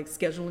 it's like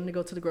scheduling to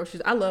go to the grocery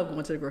store. I love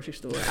going to the grocery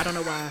store. I don't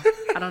know why.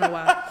 I don't know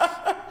why.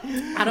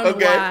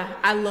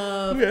 I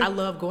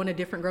love going to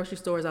different grocery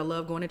stores. I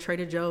love going to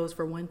Trader Joe's,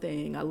 for one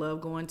thing. I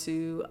love going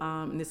to,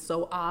 and it's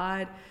so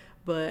odd,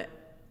 but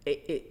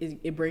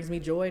it brings me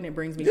joy and it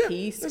brings me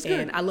peace.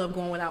 And I love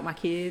going without my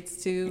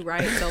kids too,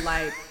 right? So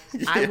like,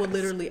 I will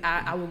literally,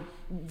 I will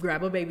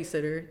grab a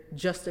babysitter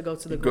just to go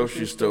to the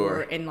grocery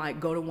store and like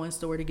go to one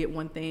store to get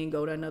one thing,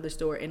 go to another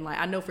store. And like,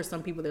 I know for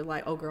some people they're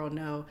like, oh girl,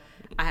 no,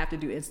 I have to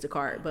do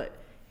Instacart, but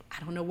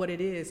I don't know what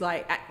it is.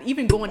 Like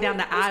even going down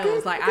the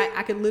aisles, like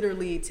I could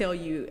literally tell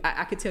you,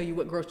 I could tell you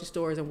what grocery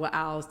stores and what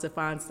aisles to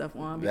find stuff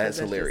on. That's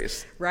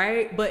hilarious.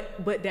 Right?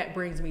 But that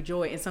brings me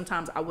joy. And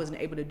sometimes I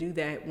wasn't able to do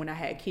that when I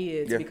had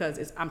kids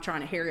because I'm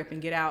trying to hurry up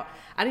and get out.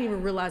 I didn't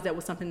even realize that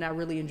was something that I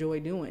really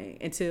enjoyed doing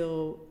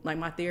until like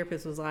my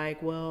therapist was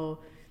like,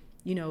 well,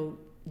 you know,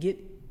 get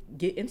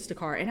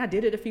Instacart. And I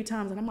did it a few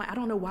times and I'm like, I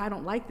don't know why I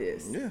don't like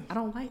this. Yeah. I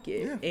don't like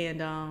it.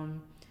 Yeah.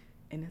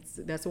 And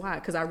that's why,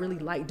 because I really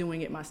like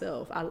doing it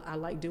myself. I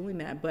like doing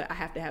that, but I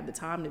have to have the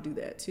time to do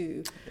that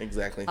too.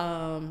 Exactly.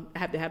 I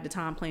have to have the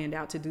time planned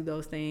out to do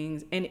those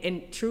things.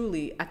 And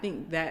truly, I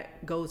think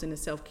that goes into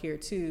self-care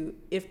too.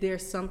 If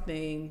there's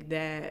something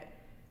that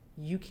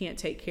you can't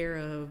take care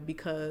of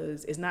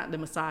because it's not the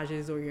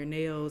massages or your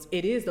nails,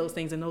 it is those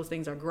things, and those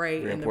things are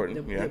great. Very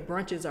important. The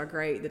brunches are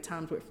great. The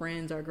times with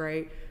friends are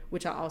great,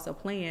 which I also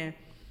plan.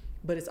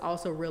 But it's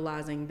also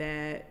realizing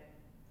that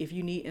if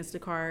you need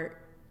Instacart,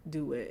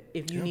 do it.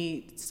 If you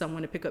need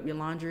someone to pick up your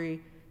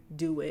laundry,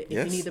 do it.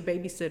 If you need a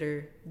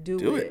babysitter,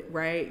 do it.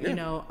 Right? Yeah. You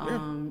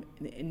know,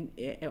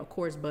 and of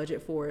course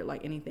budget for it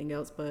like anything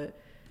else, but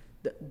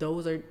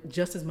those are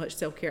just as much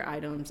self-care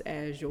items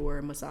as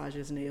your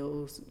massages,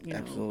 nails, you know,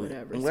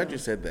 whatever. I'm glad you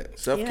said that.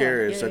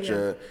 Self-care is such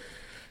a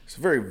it's a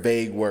very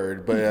vague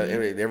word, but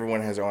everyone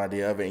has their own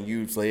idea of it, and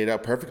you laid it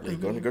out perfectly.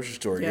 Go to the grocery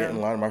store, get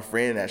in line. My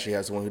friend actually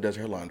has someone who does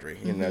her laundry,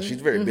 and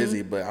she's very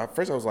busy. But at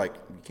first I was like,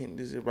 you can't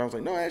do this. But I was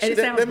like, no, actually,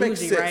 that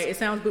makes sense. Right? It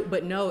sounds bougie,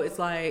 but no, it's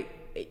like,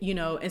 you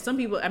know, and some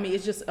people, I mean,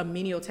 it's just a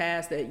menial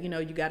task that, you know,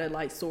 you got to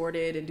like sort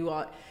it and do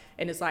all,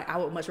 and it's like, I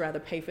would much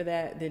rather pay for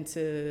that than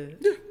to,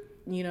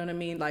 you know what I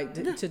mean? Like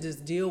to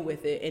just deal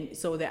with it, and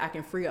so that I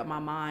can free up my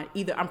mind.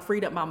 Either I'm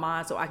freed up my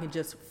mind so I can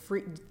just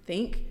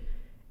think.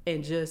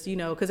 And just, you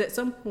know, because at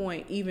some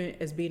point, even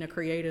as being a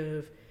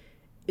creative,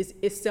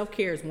 it's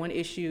self-care is one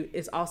issue.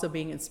 It's also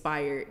being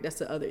inspired. That's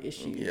the other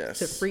issue. Yes.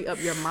 To free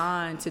up your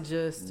mind to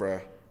just,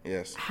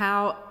 yes.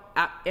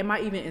 Am I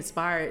even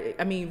inspired?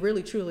 I mean,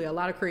 really, truly, a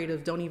lot of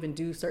creatives don't even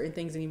do certain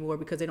things anymore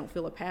because they don't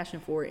feel a passion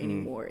for it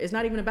anymore. It's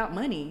not even about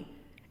money.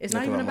 It's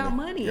not even about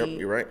money. Yep,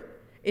 you're right.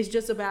 It's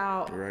just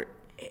about, you're right.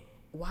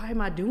 Why am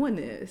I doing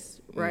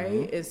this,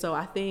 right? And so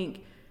I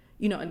think,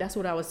 you know, and that's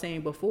what I was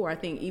saying before. I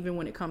think even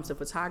when it comes to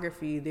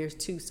photography, there's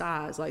two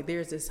sides. Like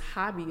there's this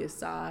hobbyist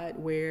side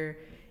where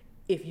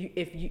if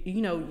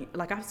you know,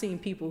 like I've seen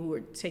people who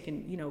are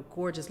taking, you know,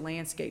 gorgeous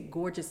landscape,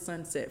 gorgeous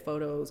sunset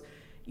photos,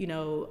 you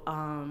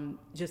know,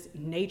 just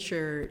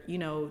nature, you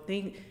know,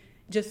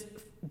 just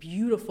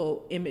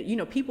beautiful image, you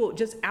know, people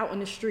just out on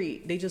the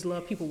street, they just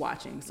love people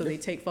watching. So they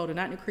take photos,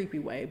 not in a creepy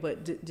way,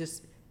 but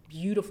just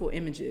beautiful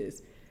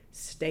images,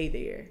 stay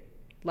there.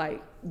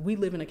 Like we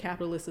live in a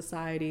capitalist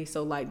society,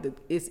 so like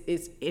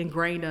it's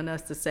ingrained on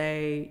us to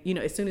say, you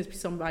know, as soon as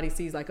somebody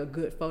sees like a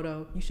good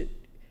photo, you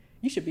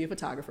should be a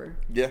photographer.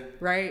 Yeah.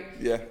 Right?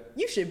 Yeah.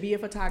 You should be a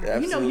photographer.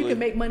 Absolutely. You know, you can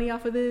make money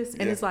off of this,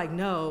 and it's like,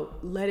 no,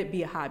 let it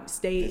be a hobby.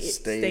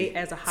 Stay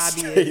as a hobbyist.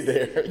 Stay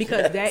there.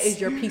 Because that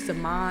is your peace of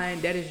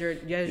mind. That is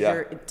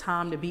your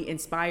time to be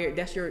inspired.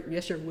 That's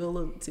your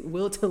will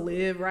to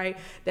live. Right?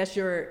 That's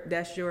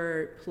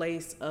your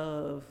place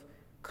of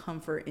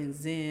comfort and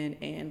zen,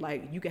 and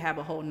like you could have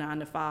a whole 9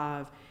 to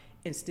 5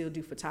 and still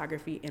do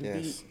photography and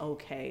be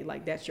okay.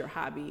 Like that's your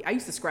hobby. I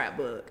used to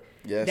scrapbook.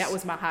 Yes. That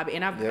was my hobby,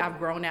 and I've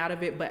grown out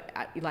of it. But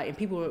and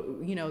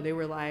people, you know, they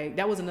were like,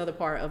 that was another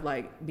part of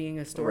like being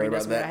a story.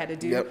 That's what I had to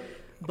do. Yep.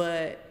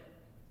 But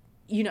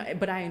you know,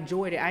 but I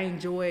enjoyed it. I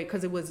enjoyed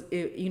because it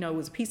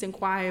was peace and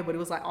quiet, but it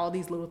was like all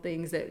these little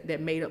things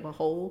that made up a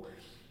whole.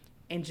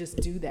 And just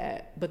do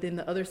that. But then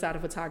the other side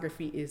of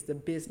photography is the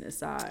business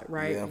side,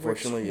 right? Yeah,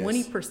 unfortunately,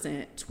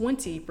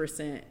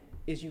 20%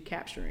 is you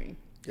capturing.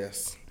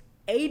 Yes.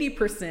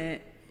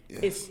 80%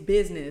 is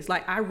business.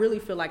 Like I really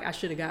feel like I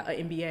should have got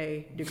an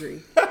MBA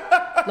degree.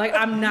 Like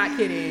I'm not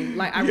kidding.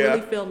 Like I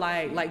really feel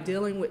like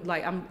dealing with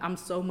like I'm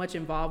so much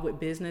involved with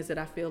business that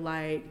I feel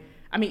like,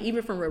 I mean,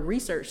 even from a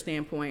research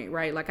standpoint,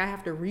 right? Like I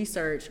have to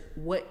research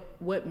what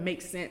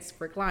makes sense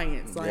for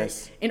clients, like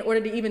in order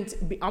to even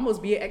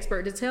almost be an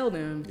expert to tell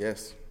them.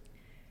 Yes.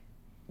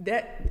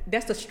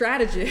 That's a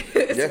strategist,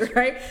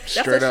 right?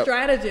 That's a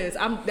strategist.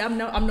 I'm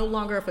no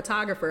longer a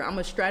photographer. I'm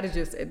a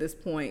strategist at this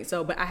point.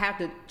 So, but I have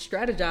to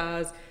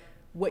strategize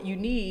what you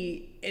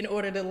need in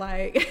order to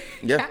like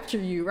capture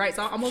you, right?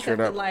 So I almost have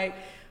to like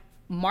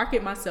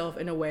market myself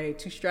in a way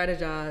to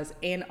strategize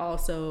and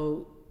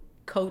also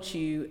coach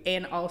you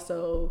and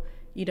also,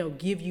 you know,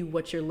 give you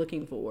what you're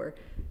looking for.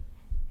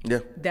 Yeah.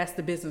 That's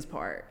the business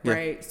part,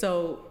 right?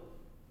 So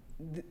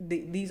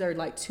these are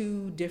like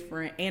two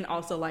different, and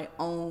also like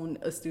own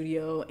a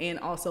studio and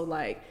also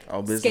like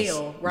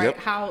scale, right?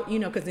 How, you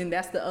know, because then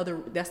that's the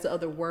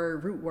other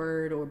word, root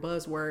word or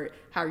buzzword.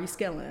 How are you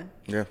scaling?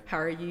 Yeah. How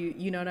are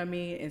you know what I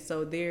mean? And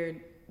so they're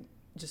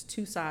just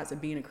two sides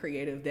of being a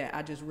creative that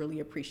I just really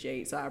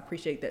appreciate. So I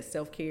appreciate that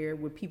self-care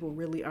when people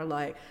really are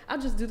like, I'll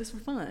just do this for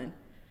fun.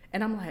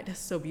 And I'm like, that's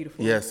so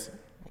beautiful. Yes.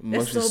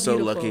 Most is so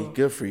lucky.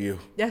 Good for you.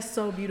 That's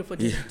so beautiful.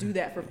 Just do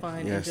that for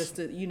fun and just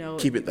to, you know,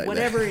 keep it like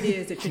whatever that. It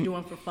is that you're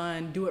doing for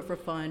fun, do it for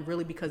fun,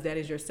 really, because that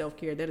is your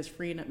self-care. That is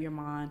freeing up your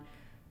mind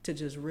to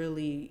just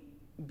really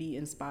be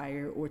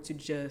inspired or to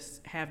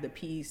just have the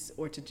peace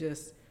or to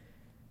just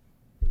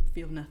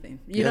feel nothing.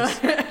 You know?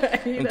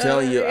 I'm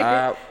telling you,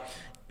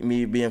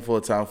 me being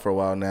full time for a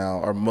while now,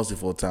 or mostly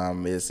full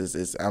time,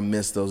 is I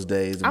miss those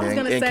days. I was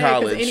gonna say,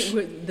 college.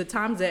 The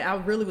times that I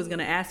really was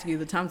gonna ask you,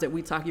 the times that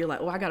we talk, you're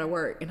like, "Oh, I gotta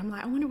work," and I'm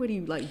like, "I wonder what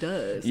he like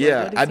does."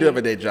 Yeah, like, I do have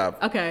a day job.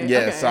 Okay.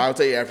 Yeah, so I'll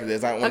tell you after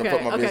this. I don't want to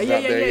put my business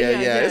out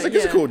there. Yeah.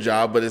 It's a cool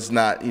job, but it's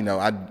not. You know,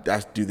 I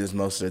do this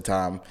most of the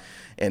time,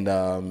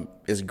 and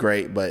it's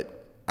great, but.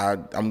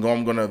 I'm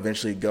going to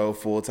eventually go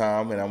full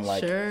time, and I'm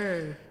like,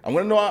 I'm going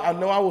to know. I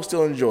know I will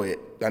still enjoy it.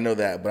 I know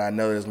that, but I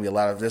know there's going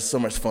to be there's so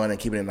much fun in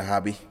keeping it in a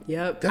hobby.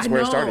 Yep, that's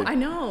where it started. I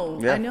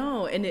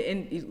know,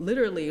 and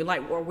literally,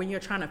 like, or when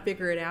you're trying to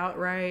figure it out,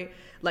 right?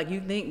 Like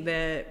you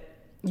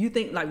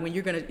think like when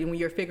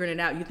you're figuring it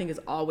out, you think it's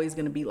always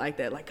gonna be like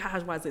that. Like,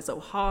 gosh, why is it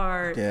so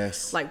hard?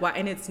 Yes. Like why?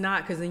 And it's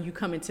not, because then you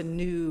come into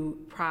new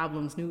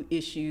problems, new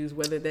issues,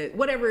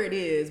 whatever it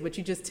is. But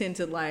you just tend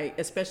to like,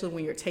 especially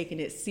when you're taking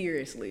it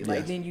seriously.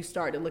 Like then you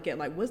start to look at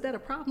like, was that a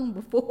problem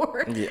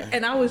before? Yeah.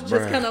 And I was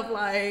just kind of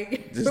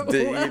like,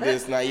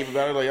 just naive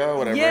about it. Like, oh,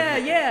 whatever.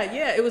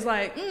 Yeah. It was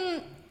like,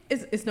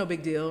 it's no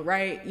big deal,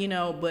 right? You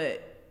know,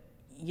 but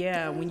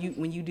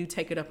when you do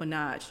take it up a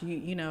notch,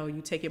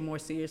 you take it more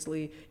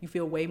seriously. You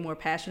feel way more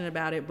passionate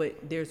about it,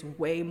 but there's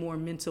way more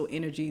mental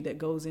energy that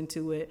goes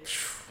into it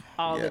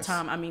all the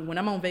time. I mean, when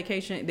I'm on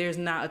vacation, there's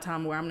not a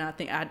time where I'm not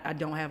I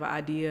don't have an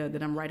idea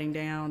that I'm writing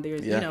down.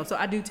 There's so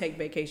I do take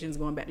vacations.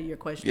 Going back to your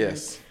question,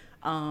 yes.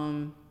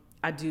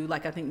 I do,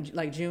 like, I think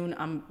like June,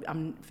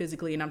 I'm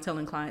physically, and I'm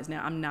telling clients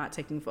now, I'm not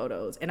taking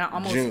photos, and I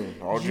almost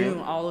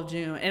all of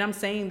June, and I'm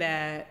saying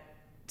that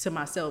to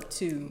myself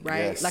too,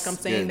 right? Yes, like I'm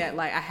saying that,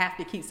 like, I have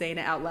to keep saying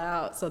it out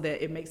loud so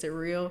that it makes it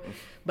real.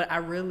 But I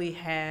really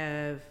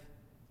have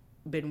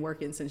been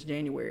working since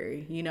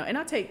January, and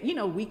I take,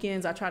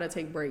 weekends, I try to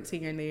take breaks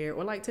here and there,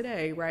 or like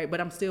today, right?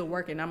 But I'm still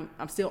working. I'm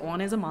still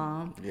on as a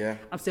mom. Yeah.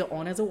 I'm still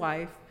on as a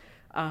wife.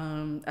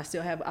 I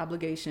still have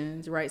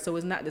obligations, right? So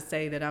it's not to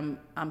say that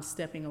I'm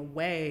stepping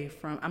away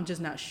from, I'm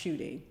just not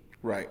shooting.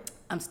 Right.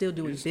 I'm still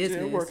doing business.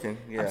 Still working.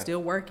 Yeah. I'm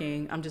still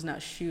working. I'm just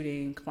not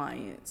shooting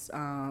clients.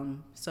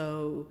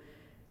 So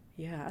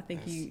yeah, I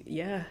think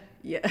yeah.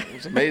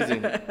 It's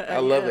amazing. I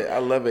love it. I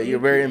love it. You're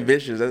very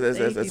ambitious.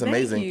 That's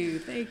amazing.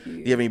 Thank you. Do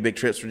you have any big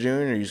trips for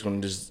June, or are you just going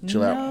to just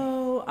chill out?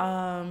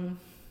 No,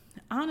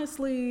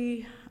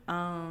 honestly,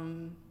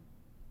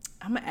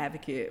 I'm an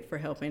advocate for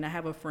helping. I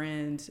have a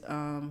friend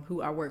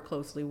who I work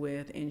closely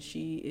with, and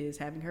she is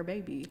having her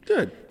baby.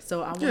 Good.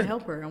 So I want to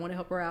help her. I want to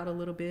help her out a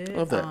little bit.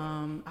 Love that.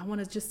 I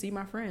want to just see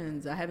my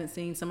friends. I haven't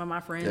seen some of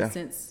my friends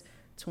since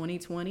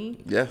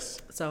 2020.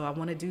 Yes. So I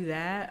want to do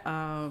that.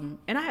 And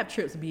I have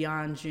trips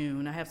beyond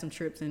June. I have some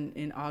trips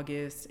in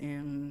August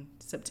and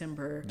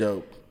September.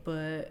 Dope.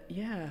 But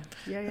yeah.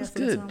 That's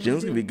good.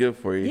 June's going to be good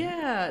for you.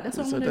 Yeah, that's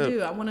what I want to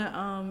do. I want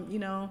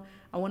to,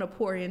 I want to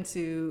pour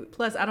into.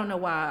 Plus, I don't know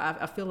why.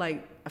 I feel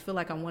like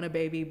I want a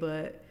baby,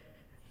 but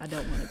I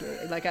don't want to get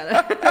it.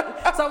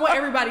 So I want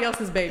everybody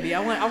else's baby. I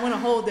want to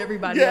hold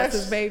everybody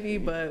else's baby,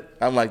 but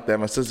I'm like that.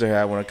 My sister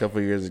had one a couple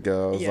of years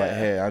ago. I was like,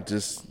 hey,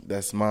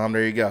 that's mom.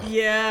 There you go.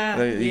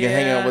 Yeah, you can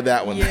hang out with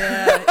that one.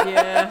 Yeah.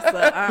 So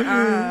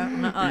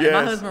Yes.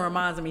 My husband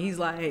reminds me. He's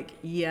like,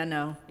 I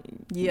know,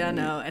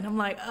 and I'm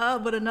like,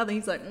 but another.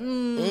 He's like,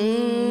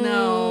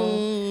 no,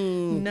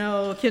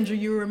 Kendra,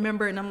 you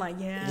remember? And I'm like,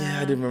 yeah,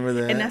 I did remember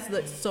that. And that's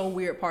the so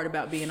weird part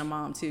about being a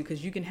mom too,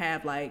 because you can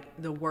have like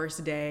the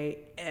worst day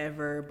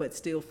ever, but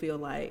still feel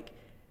like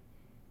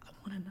I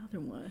want another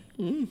one.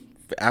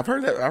 I've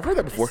heard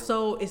that before.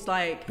 So it's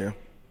like,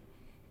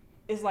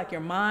 it's like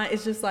your mind.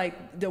 It's just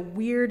like the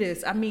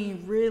weirdest. I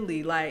mean,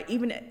 really, like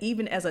even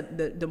as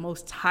the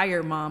most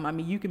tired mom. I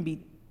mean, you can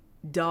be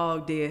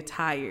dog dead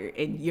tired,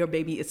 and your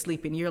baby is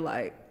sleeping. You're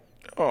like,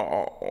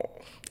 I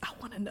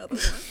want another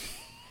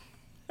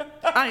one.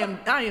 I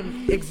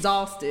am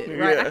exhausted,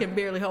 right? I can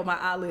barely hold my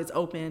eyelids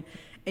open,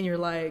 and you're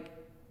like,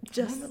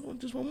 just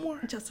one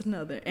more, just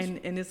another, and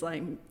it's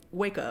like,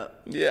 wake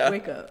up,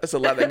 wake up. That's a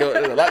lot that goes.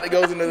 There's a lot that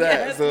goes into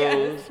that.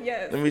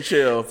 Yes. Let me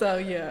chill. So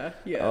yeah.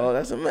 Oh,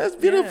 that's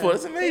beautiful.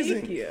 That's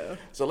amazing. Thank you.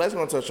 So let's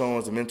go touch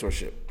on the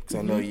mentorship, because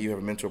I know you have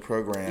a mentor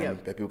program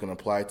that people can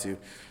apply to.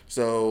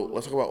 So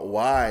let's talk about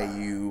why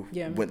you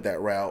went that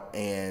route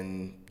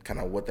and kind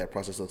of what that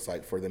process looks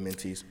like for the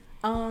mentees.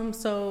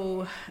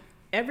 So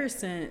ever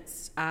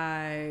since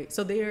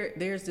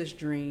there's this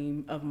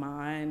dream of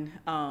mine,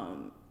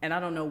 and I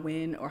don't know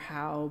when or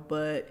how,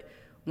 but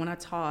when I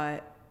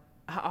taught,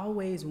 I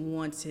always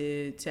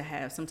wanted to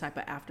have some type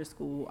of after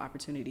school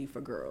opportunity for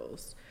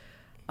girls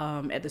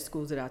at the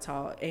schools that I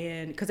taught,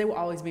 and because they would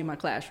always be in my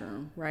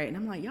classroom, right? And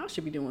I'm like, y'all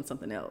should be doing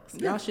something else.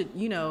 Y'all should,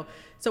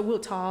 so we'll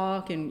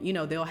talk, and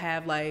they'll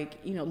have like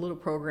little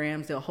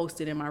programs, they'll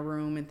host it in my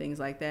room and things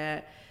like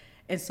that.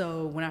 And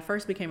so when I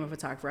first became a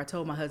photographer, I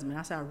told my husband,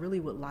 I said, I really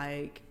would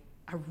like,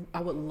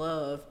 I would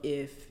love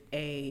if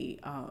a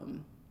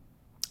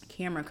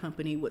camera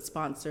company would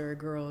sponsor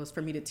girls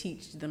for me to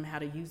teach them how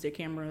to use their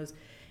cameras,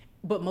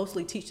 but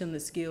mostly teach them the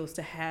skills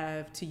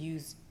to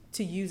use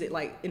it,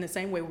 like in the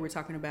same way we were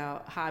talking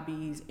about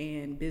hobbies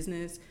and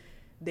business.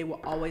 They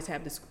will always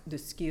have the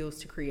skills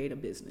to create a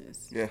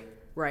business. Yeah.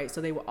 Right.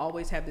 So they will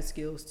always have the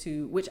skills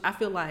to, which I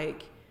feel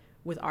like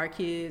with our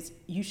kids,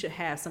 you should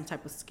have some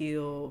type of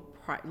skill,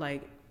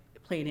 like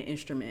playing an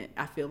instrument.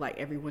 I feel like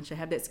everyone should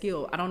have that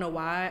skill. I don't know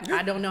why.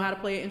 I don't know how to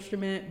play an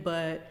instrument,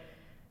 but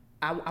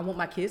I want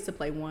my kids to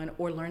play one,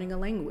 or learning a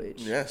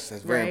language. Yes,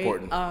 that's very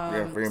important.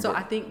 Very important. So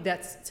I think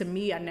that's, to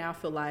me, I now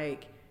feel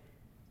like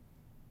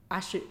I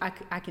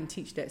can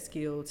teach that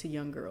skill to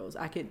young girls.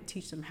 I could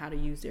teach them how to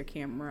use their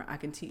camera. I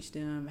can teach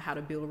them how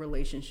to build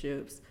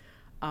relationships,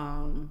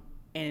 and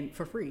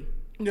for free.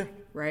 Yeah.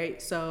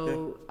 Right.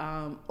 So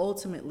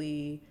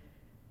ultimately,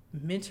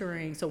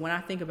 mentoring. So when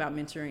I think about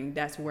mentoring,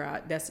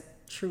 that's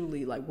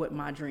truly like what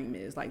my dream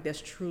is. Like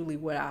that's truly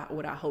what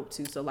I hope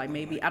to. So like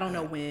maybe I don't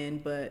know when,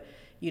 but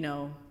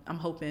I'm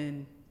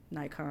hoping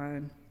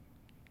Nikon.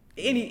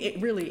 Any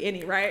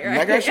right?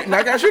 Nikon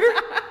shooter.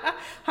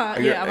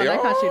 I'm a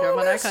Nikon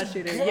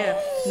shooter.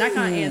 Yeah,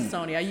 Nikon and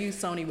Sony. I use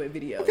Sony with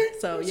video. Okay,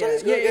 so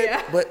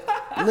yeah. But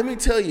let me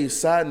tell you,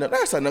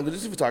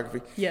 just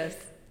photography. Yes.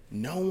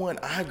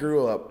 I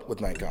grew up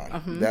with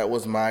Nikon. That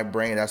was my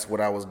brain. That's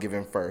what I was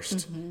given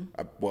first.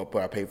 What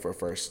I paid for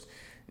first.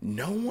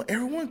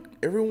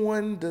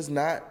 everyone does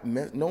not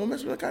no one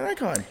messes with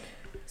Nikon.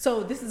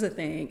 So this is a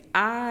thing.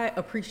 I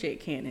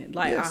appreciate Canon.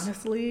 Like,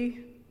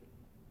 honestly,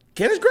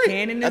 Canon's great.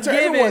 Canon is I tell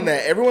everyone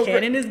that.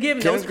 Canon is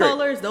given. Canon's those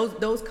colors,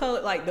 those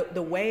colors, like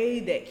the way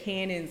that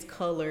Canon's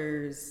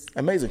colors.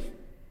 Amazing.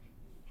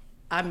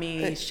 I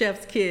mean,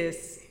 chef's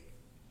kiss.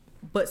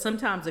 But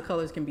sometimes the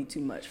colors can be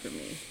too much for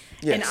me.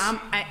 Yes.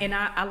 And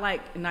I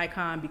like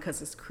Nikon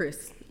because it's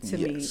crisp to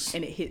me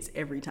and it hits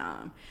every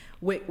time.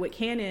 With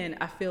Canon,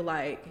 I feel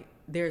like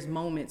there's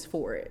moments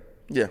for it.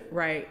 Yeah.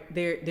 Right.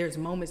 There's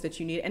moments that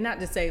you need, and not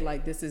to say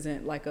like this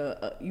isn't like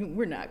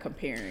we're not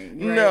comparing.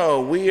 Right?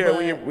 No, we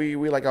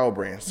like all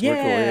brands. Yeah,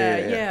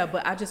 we're cool. Yeah.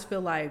 But I just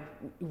feel like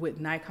with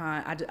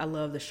Nikon, I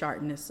love the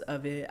sharpness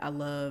of it. I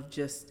love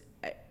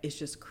it's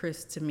just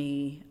crisp to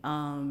me.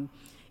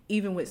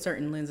 Even with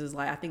certain lenses,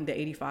 like I think the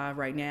 85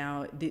 right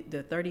now,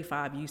 the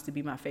 35 used to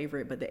be my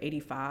favorite, but the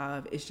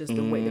 85 is just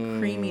the way the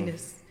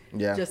creaminess.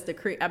 Yeah. Just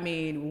I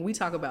mean, when we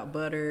talk about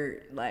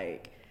butter,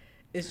 like.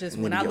 It's just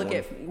when I look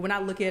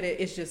at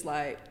it, it's just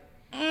like,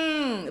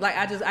 like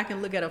I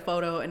can look at a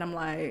photo and I'm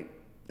like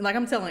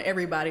I'm telling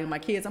everybody, my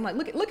kids, I'm like,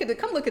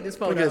 come look at this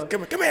photo.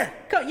 Come here.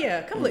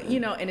 Come look,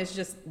 and it's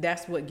just,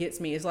 that's what gets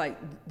me. It's like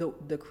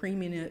the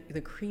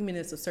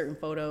creaminess of certain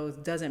photos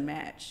doesn't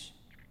match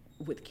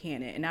with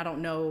Canon, and I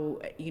don't know,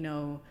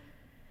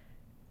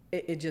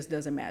 it just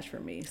doesn't match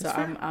for me. So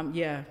I'm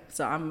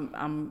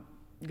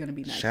gonna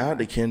be nice. Shout out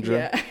to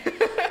Kendra. Yeah.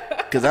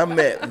 Because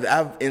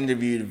I've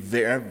interviewed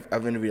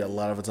a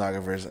lot of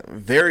photographers.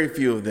 Very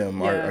few of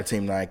them are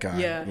Team Nikon.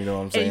 Yeah. You know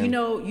what I'm saying?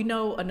 And you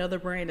know another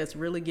brand that's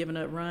really giving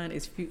up run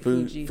is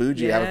Fuji.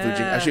 Fuji. Yeah. I have a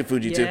Fuji. I shoot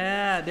Fuji too.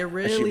 Yeah, they're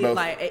really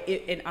like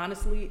it, and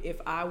honestly,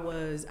 if I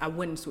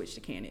wouldn't switch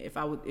to Canon. If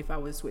I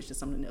would switch to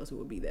something else, it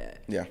would be that.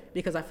 Yeah.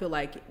 Because I feel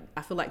like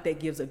that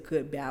gives a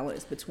good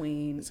balance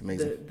between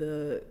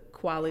the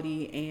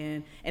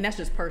quality and that's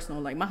just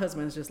personal. Like my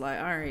husband's just like,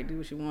 all right, do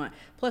what you want.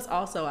 Plus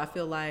also I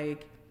feel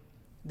like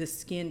the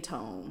skin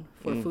tone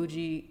for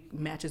Fuji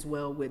matches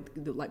well with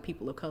like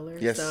people of color.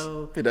 Yes,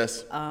 so it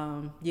does.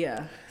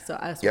 Yeah, so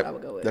that's what I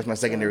would go with. That's my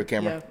secondary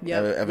camera.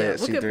 Well,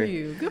 good for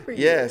you. Good for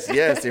you. Yes.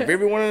 If you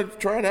ever want to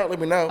try it out,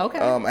 let me know. Okay.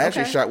 I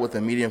actually shot with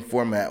a medium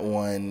format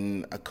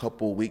one a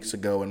couple weeks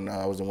ago, and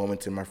I was in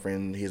Wilmington. My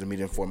friend, he's a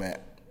medium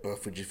format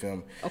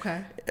Fujifilm.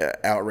 Okay.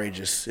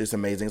 Outrageous. It's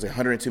amazing. It's like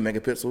 102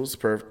 megapixels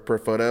per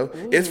photo.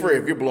 Ooh. It's for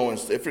if you're blowing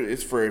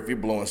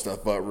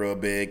stuff up real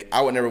big.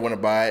 I would never want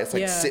to buy it. It's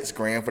like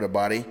 $6,000 for the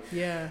body.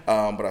 Yeah.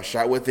 But I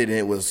shot with it and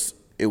it was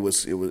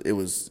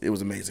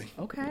amazing.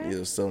 Okay. It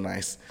was so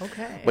nice.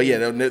 Okay. But yeah,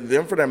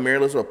 them for that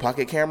mirrorless or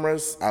pocket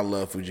cameras, I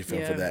love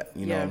Fujifilm for that.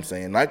 You know what I'm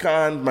saying?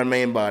 Nikon, my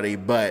main body,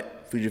 but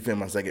Fujifilm,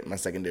 my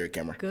secondary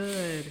camera.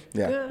 Good.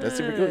 Yeah, good. That's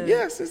super cool.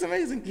 Yes, it's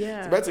amazing.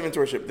 Yeah. So back to the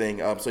mentorship thing.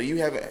 So have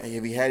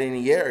you had any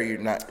yet, or you're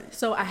not?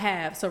 So I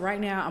have. So right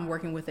now I'm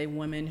working with a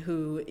woman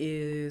who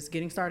is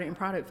getting started in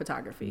product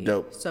photography.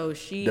 Dope. So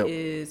she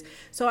is.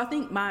 So I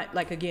think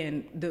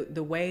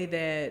the way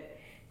that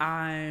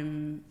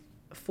I'm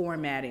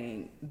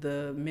formatting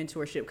the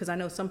mentorship, because I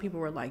know some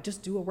people were like,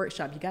 just do a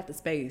workshop. You got the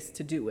space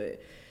to do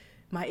it.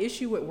 My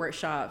issue with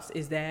workshops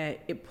is that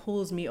it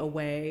pulls me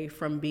away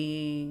from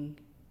being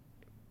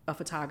a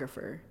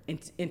photographer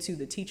into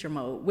the teacher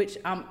mode, which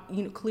I'm,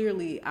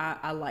 clearly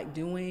I like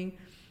doing,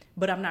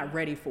 but I'm not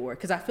ready for,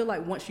 because I feel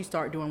like once you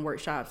start doing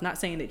workshops, not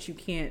saying that you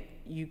can't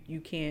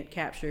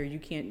capture, you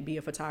can't be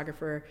a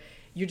photographer,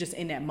 you're just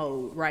in that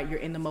mode, right? You're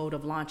in the mode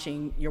of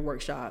launching your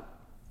workshop.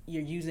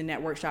 You're using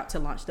that workshop to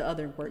launch the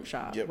other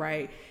workshop,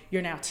 right?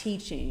 You're now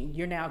teaching,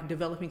 you're now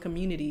developing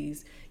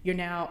communities, you're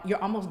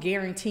almost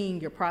guaranteeing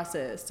your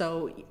process.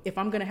 So if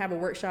I'm gonna have a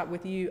workshop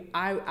with you,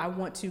 I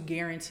want to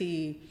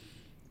guarantee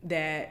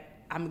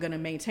that I'm going to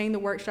maintain the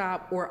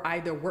workshop, or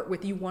either work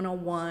with you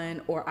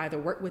one-on-one, or either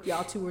work with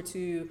y'all 2 or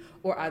 2,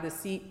 or either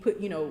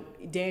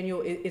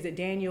Daniel, is it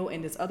Daniel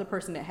and this other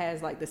person that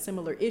has like the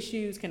similar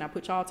issues? Can I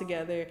put y'all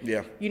together?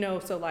 Yeah.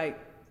 So like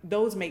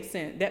those make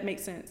sense. That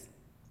makes sense.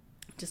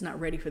 Just not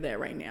ready for that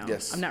right now.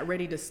 Yes. I'm not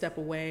ready to step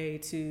away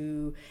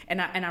to, and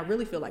I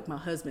really feel like my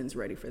husband's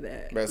ready for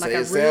that. Like I it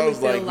really sounds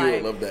feel like you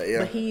would love that, yeah.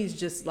 But he's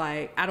just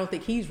like, I don't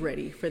think he's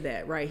ready for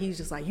that, right? He's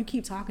just like, you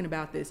keep talking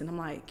about this, and I'm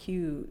like,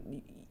 Q,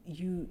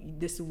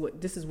 this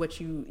is what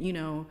you're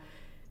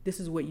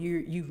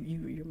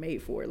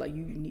made for. Like,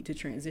 you need to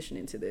transition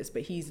into this.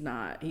 But he's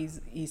not.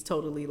 He's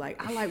totally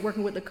like, I like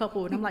working with a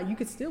couple, and I'm like, you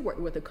could still work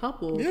with a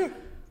couple. Yeah.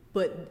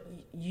 But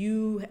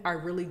you are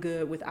really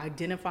good with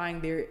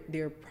identifying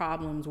their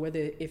problems,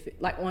 whether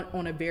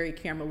on a very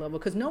camera level,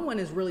 because no one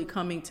is really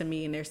coming to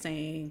me and they're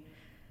saying,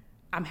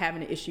 I'm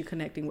having an issue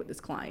connecting with this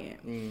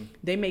client.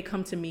 They may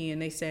come to me and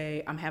they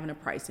say, I'm having a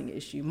pricing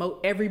issue.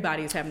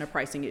 Everybody is having a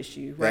pricing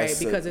issue, right? That's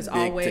because it's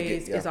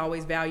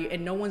always value,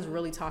 and no one's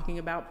really talking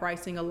about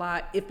pricing a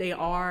lot. If they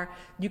are,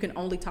 you can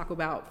only talk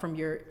about from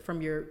your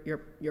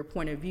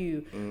point of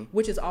view,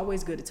 which is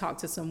always good to talk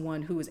to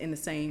someone who is in the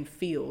same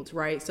field,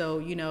 right?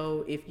 So,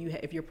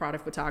 if you're a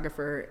product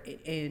photographer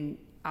and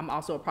I'm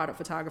also a product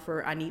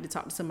photographer, I need to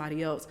talk to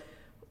somebody else.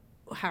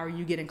 how are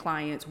you getting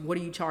clients? What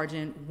are you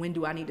charging? When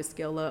do I need to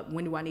scale up?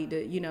 When do I need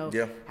to,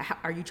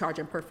 are you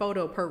charging per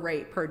photo, per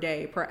rate, per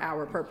day, per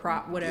hour, per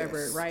prop,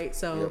 whatever, right?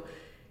 So,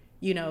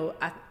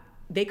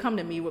 they come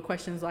to me with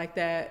questions like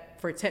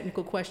that. For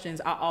technical questions,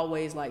 I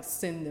always like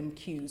send them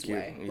cues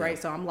way, right?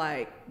 So I'm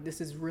like,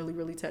 this is really,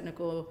 really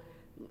technical.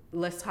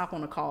 Let's hop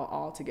on a call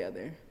all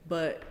together.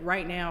 But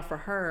right now for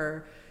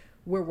her,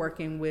 we're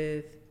working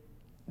with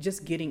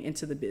just getting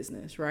into the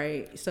business,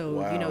 right?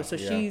 So,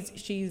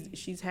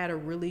 she's had a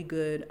really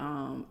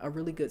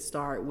good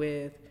start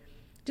with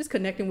just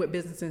connecting with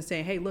business and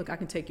saying, hey, look, I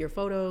can take your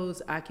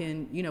photos. I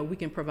can, we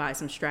can provide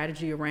some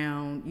strategy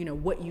around,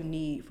 what you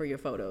need for your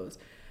photos.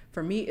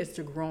 For me, it's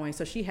to growing.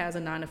 So she has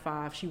a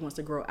 9-to-5. She wants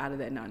to grow out of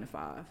that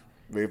 9-to-5.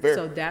 Very fair.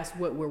 So that's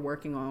what we're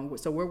working on.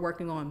 So we're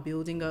working on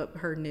building up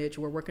her niche.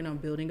 We're working on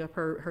building up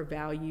her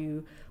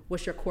value.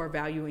 What's your core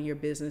value in your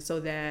business? So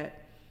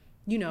that,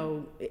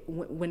 when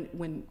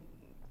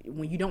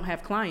you don't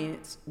have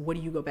clients, what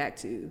do you go back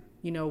to?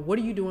 What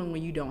are you doing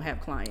when you don't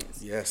have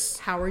clients? Yes.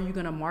 How are you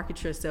going to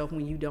market yourself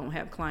when you don't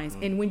have clients?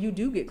 And when you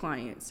do get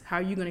clients, how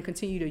are you going to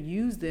continue to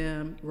use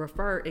them,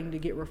 refer, and to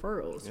get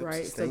referrals,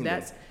 right? So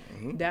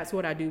that's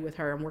what I do with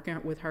her. I'm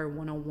working with her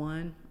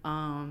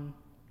one-on-one.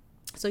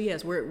 So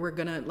yes, we're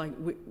gonna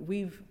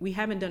we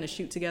haven't done a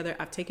shoot together.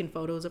 I've taken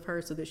photos of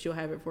her so that she'll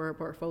have it for her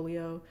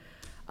portfolio.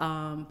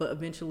 But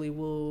eventually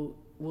we'll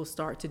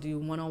start to do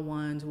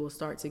one-on-ones. We'll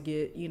start to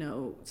get,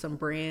 some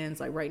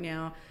brands. Like right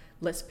now,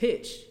 let's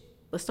pitch.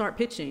 Let's start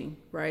pitching,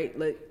 right?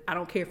 I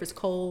don't care if it's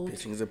cold.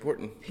 Pitching is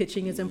important.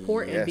 Pitching is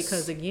important Yes.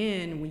 because,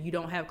 again, when you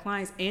don't have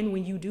clients and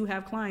when you do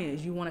have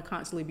clients, you want to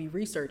constantly be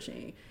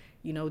researching.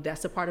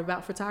 That's the part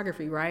about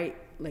photography, right?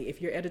 Like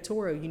if you're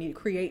editorial, you need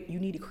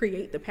to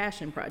create the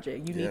passion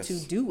project. You need to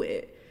do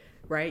it,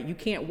 right? You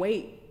can't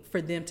wait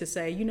for them to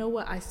say, you know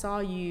what, I saw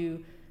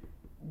you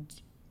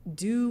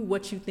do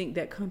what you think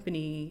that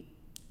company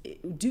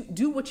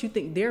do what you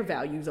think their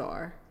values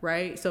are,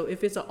 right? So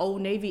if it's an Old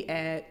Navy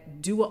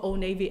ad, do an Old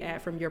Navy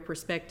ad from your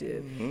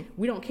perspective. Mm-hmm.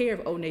 We don't care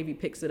if Old Navy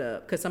picks it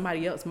up because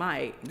somebody else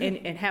might,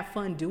 and have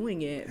fun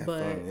doing it.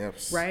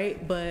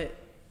 Right? But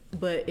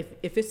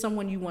if it's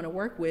someone you want to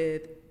work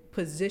with,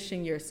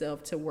 position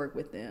yourself to work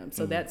with them.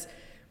 So that's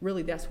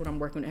what I'm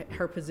working on,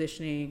 her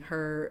positioning,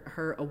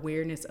 her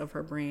awareness of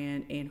her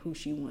brand and who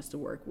she wants to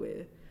work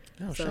with.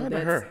 Oh, so shout out to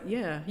her.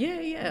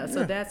 Yeah.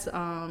 So that's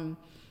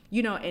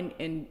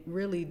and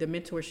really the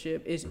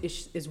mentorship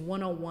is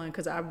one-on-one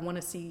because I want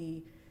to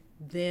see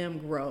them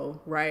grow,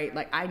 right?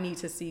 Like I need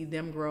to see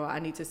them grow. I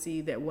need to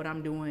see that what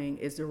I'm doing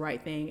is the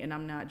right thing, and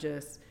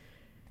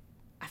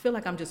I feel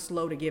like I'm just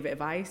slow to give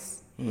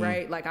advice,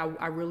 right? Like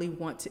I really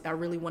want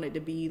it to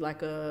be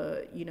like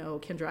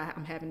Kendra,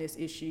 I'm having this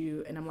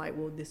issue, and I'm like,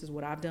 well, this is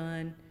what I've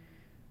done.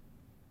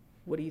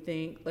 What do you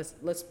think?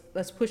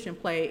 Let's push and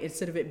play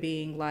instead of it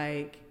being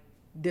like,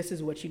 this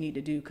is what you need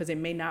to do, because it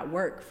may not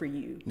work for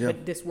you,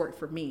 but this worked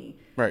for me.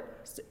 Right.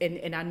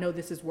 And I know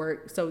this is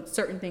work. So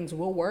certain things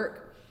will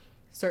work.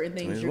 Certain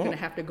things you're going to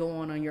have to go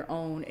on your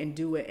own and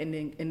do it.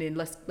 And then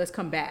let's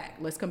come back.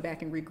 Let's come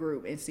back and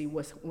regroup and see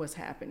what's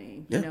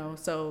happening.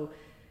 So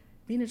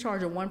being in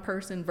charge of one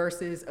person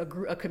versus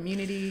a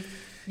community,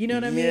 you know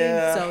what I mean?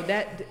 So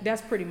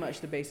that's pretty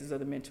much the basis of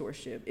the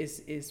mentorship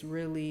is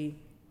really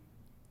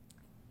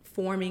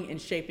forming and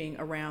shaping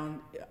around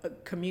a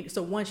community.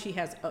 So one, she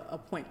has a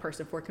point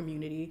person for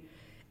community.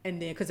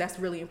 And then, because that's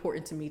really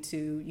important to me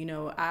too.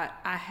 I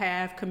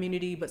have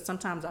community, but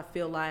sometimes I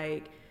feel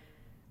like,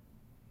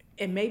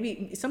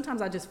 and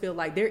sometimes I just feel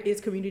like there is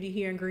community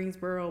here in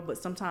Greensboro, but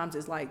sometimes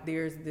it's like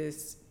there's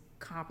this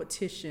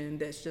competition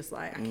that's just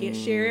like, I can't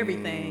share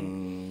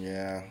everything.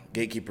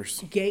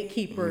 Gatekeepers,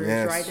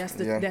 yes. Right? That's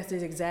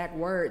the exact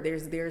word.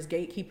 There's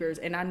gatekeepers,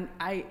 and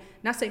I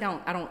not saying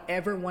I don't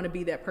ever want to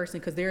be that person,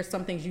 because there are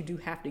some things you do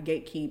have to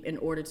gatekeep in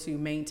order to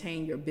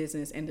maintain your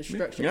business and the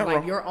structure,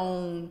 like your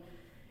own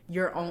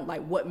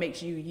like what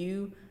makes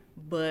you.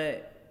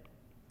 But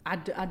I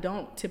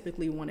don't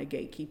typically want to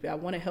gatekeep it. I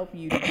want to help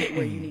you to get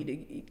where you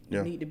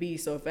need to be.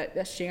 So if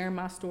that's sharing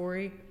my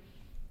story,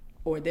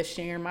 or that's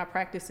sharing my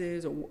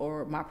practices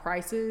or my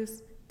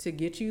prices to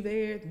get you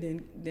there,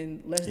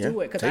 then let's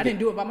do it. Because I didn't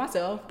do it by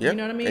myself. You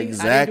know what I mean?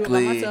 Exactly. I didn't do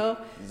it by myself.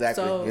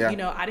 Exactly.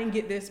 So, I didn't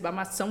get this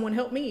by someone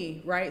helped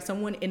me, right?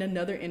 Someone in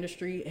another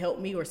industry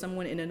helped me, or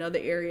someone in another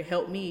area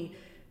helped me.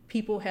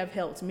 People have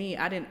helped me.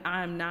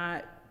 I'm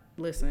not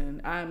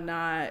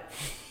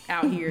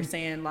out here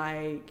saying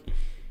like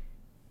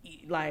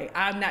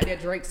I'm not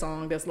that Drake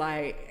song that's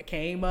like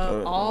came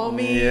up all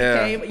me.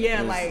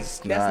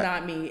 That's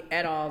not me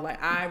at all.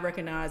 Like I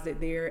recognize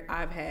that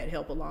I've had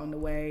help along the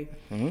way,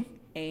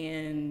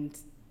 and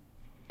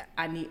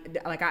I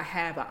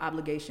have an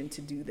obligation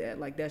to do that.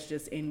 Like that's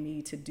just in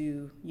me to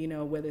do.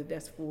 Whether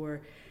that's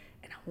for,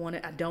 and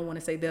I don't want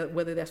to say that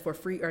whether that's for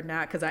free or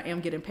not, because I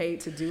am getting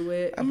paid to do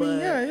it.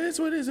 It's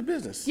what it is, a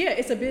business. Yeah,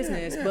 it's a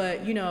business,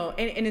 but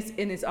and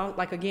it's all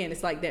like, again,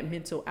 it's like that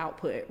mental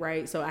output,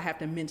 right? So I have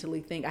to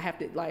mentally think. I have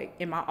to, like,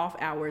 in my off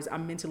hours,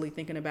 I'm mentally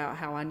thinking about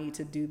how I need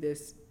to do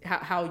this,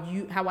 how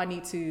I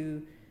need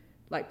to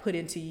like put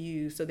into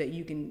you so that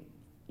you can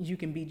you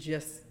can be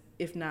just,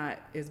 if not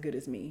as good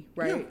as me,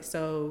 right? Yeah.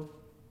 So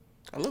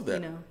I love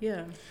that. You know,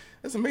 yeah.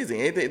 That's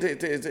amazing.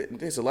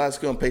 There's a lot of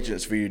skill and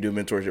patience for you to do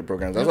mentorship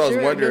programs. That's what I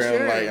was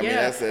wondering. Like, I mean,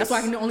 that's why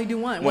I can only do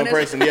one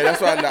person. Yeah, that's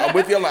why I'm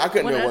with you. I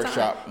couldn't do a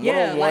workshop.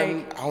 Yeah,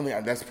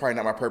 One-on-one, that's probably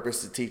not my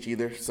purpose to teach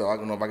either. So I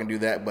don't know if I can do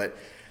that, but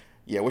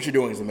yeah, what you're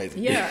doing is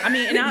amazing. Yeah, I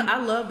mean, and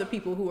I love the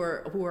people who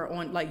are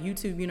on like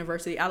YouTube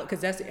University,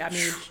 because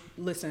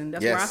listen,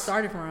 that's where I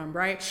started from,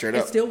 right? Sure.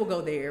 And still will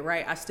go there,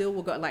 right? I still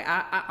will go. Like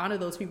I honor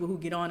those people who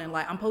get on and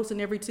like, I'm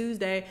posting every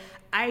Tuesday.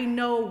 I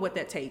know what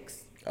that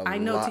takes.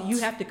 You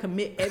have to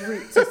commit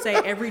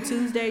every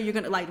Tuesday you're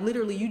gonna, like,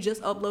 literally, you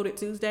just uploaded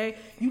Tuesday,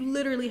 you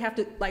literally have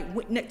to, like,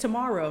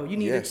 tomorrow you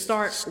need to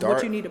start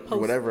what you need to post,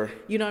 whatever,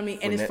 you know what I mean,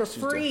 and it's for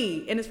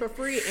free. And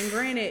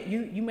granted,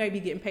 you may be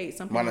getting paid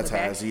something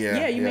monetized,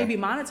 you may be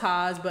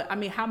monetized, but I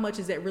mean, how much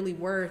is that really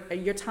worth?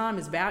 Your time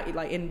is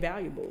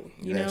invaluable,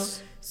 you know.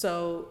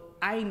 So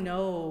I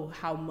know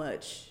how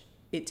much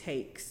it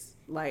takes.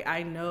 Like,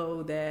 I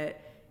know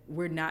that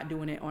we're not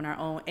doing it on our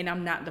own, and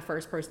I'm not the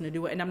first person to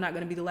do it, and I'm not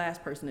going to be the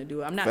last person to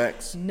do it. I'm not.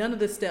 Facts. None of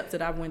the steps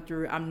that I went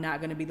through, I'm not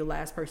going to be the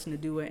last person to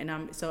do it, and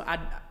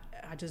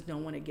I just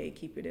don't want to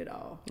gatekeep it at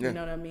all. Yeah. You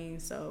know what I mean?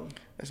 So,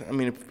 I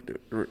mean,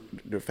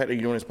 the fact that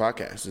you're doing this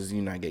podcast is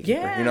you're not gatekeeper.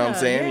 Yeah, you know what I'm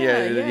saying?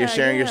 Yeah, you're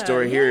sharing your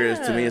story here. Is,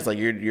 to me, it's like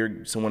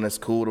you're someone that's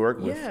cool to work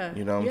with. Yeah,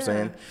 you know what I'm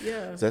saying?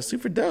 Yeah, so that's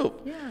super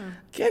dope. Yeah,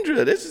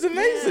 Kendra, this is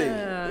amazing.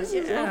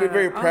 I'll be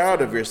very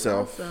proud of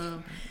yourself.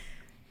 Awesome.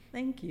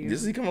 Thank you.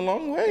 This has come a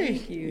long way.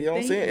 Thank you. You know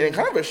what I'm saying? In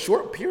kind of a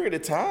short period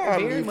of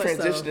time, you've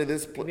transitioned to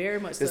this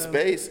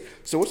space.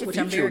 So what's the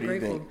future, do you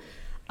think?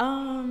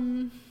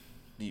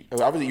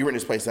 Obviously, you rent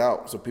this place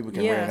out, so people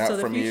can rent it out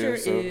from you.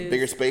 So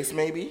bigger space,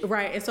 maybe.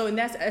 Right, and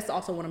that's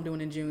also what I'm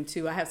doing in June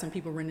too. I have some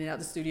people renting out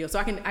the studio, so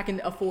I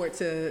can afford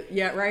to.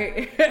 Yeah,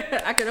 right.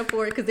 I can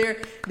afford it because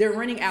they're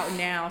renting out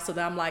now, so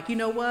that I'm like, you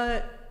know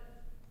what?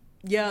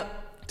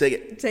 Yep. Take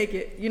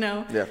it. You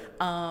know. Yeah.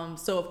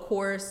 So of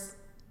course,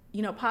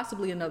 you know,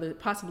 possibly a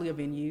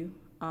venue.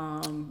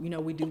 You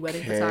know, we do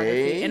wedding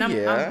photography, and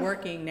I'm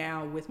working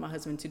now with my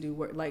husband to do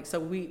work. Like, so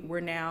we're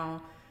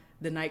now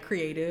the Night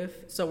Creative.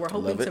 So we're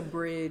hoping to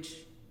bridge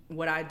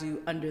what I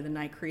do under the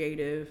Night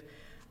Creative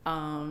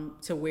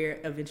to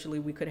where eventually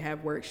we could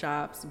have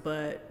workshops,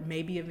 but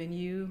maybe a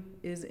venue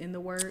is in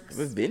the works.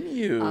 A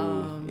venue,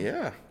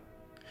 yeah.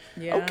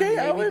 Yeah. Okay,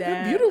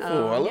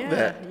 beautiful. I love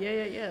that.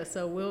 Yeah.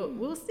 So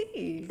we'll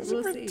see.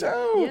 We'll see.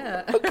 Dope.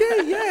 Yeah.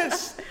 Okay.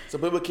 Yes. So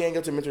people can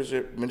go to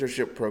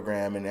mentorship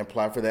program and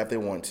apply for that if they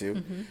want to.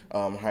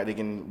 Mm-hmm. They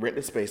can rent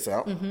the space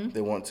out. Mm-hmm. If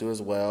they want to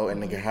as well,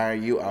 and they can hire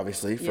you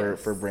obviously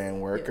for brand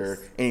work or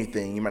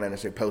anything. You might not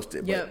necessarily post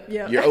it, but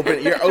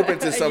you're open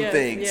to some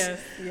things.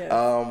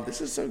 Yes.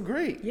 This is so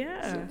great.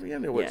 Yeah.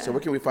 So where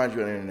can we find you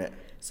on the internet?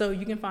 So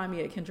you can find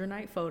me at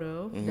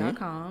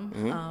KendraKnightPhoto.com.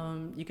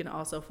 Mm-hmm. You can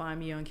also find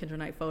me on Kendra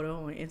Knight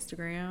Photo on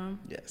Instagram,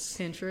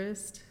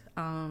 Pinterest,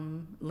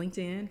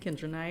 LinkedIn,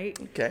 Kendra Knight.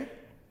 Okay.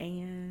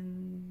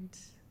 And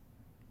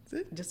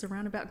just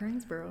around about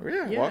Greensboro.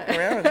 Yeah, walking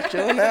around, just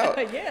chilling out.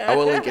 I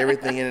will link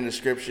everything in the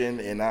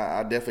description, and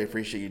I definitely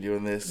appreciate you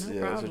doing this.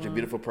 No such a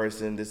beautiful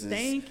person. This is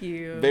Thank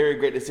you. Very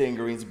great to see in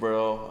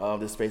Greensboro.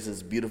 This space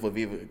is beautiful. If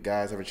you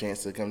guys have a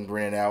chance to come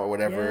rent it out or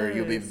whatever,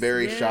 you'll be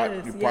very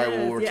shocked. You probably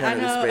will return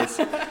to this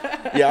space.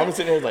 I'm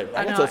sitting here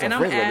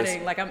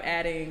like, I'm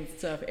adding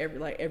stuff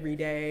every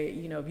day.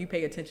 You know, if you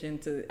pay attention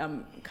to,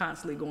 I'm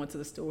constantly going to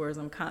the stores.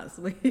 I'm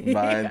constantly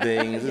buying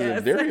things.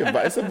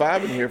 It's a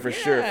vibe in here for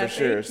sure.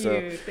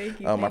 Thank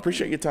you. I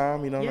appreciate your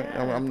time. You know,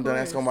 I'm done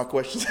asking all my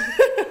questions.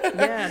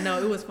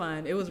 It was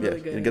fun. It was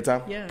really good. A good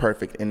time? Yeah.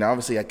 Perfect. And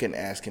obviously, I couldn't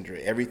ask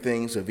Kendra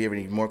everything. So if you have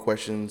any more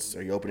questions,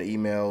 or you open to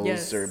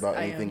emails or about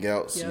anything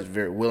else, she's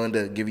very willing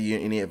to give you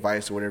any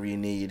advice or whatever you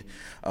need.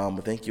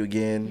 But thank you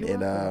again. You're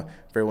welcome.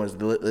 For everyone's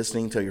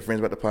listening, tell your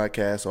friends about the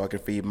podcast so I can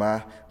feed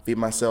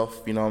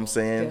myself. You know what I'm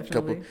saying?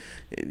 Definitely.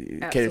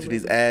 Cater to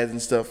these ads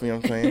and stuff. You know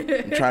what I'm saying?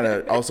 I'm trying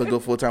to also go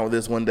full time with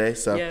this one day.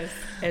 So yes,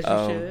 as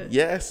you should.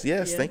 Yes.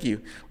 Yeah. Thank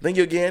you. Thank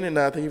you again, and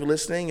thank you for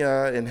listening.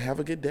 And have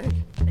a good day.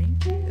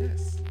 Thank you.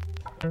 Yes.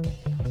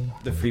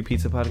 The Free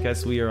Pizza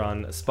Podcast. We are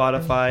on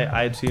Spotify,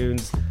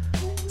 iTunes,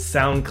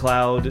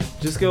 SoundCloud.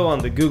 Just go on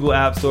the Google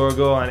App Store.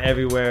 Go on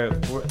everywhere.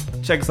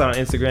 Check us out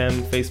on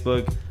Instagram,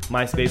 Facebook,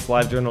 MySpace,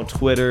 LiveJournal,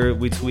 Twitter.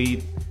 We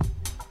tweet.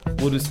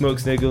 We'll do smoke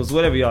signals,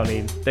 whatever y'all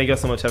need. Thank y'all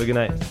so much. Have a good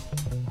night.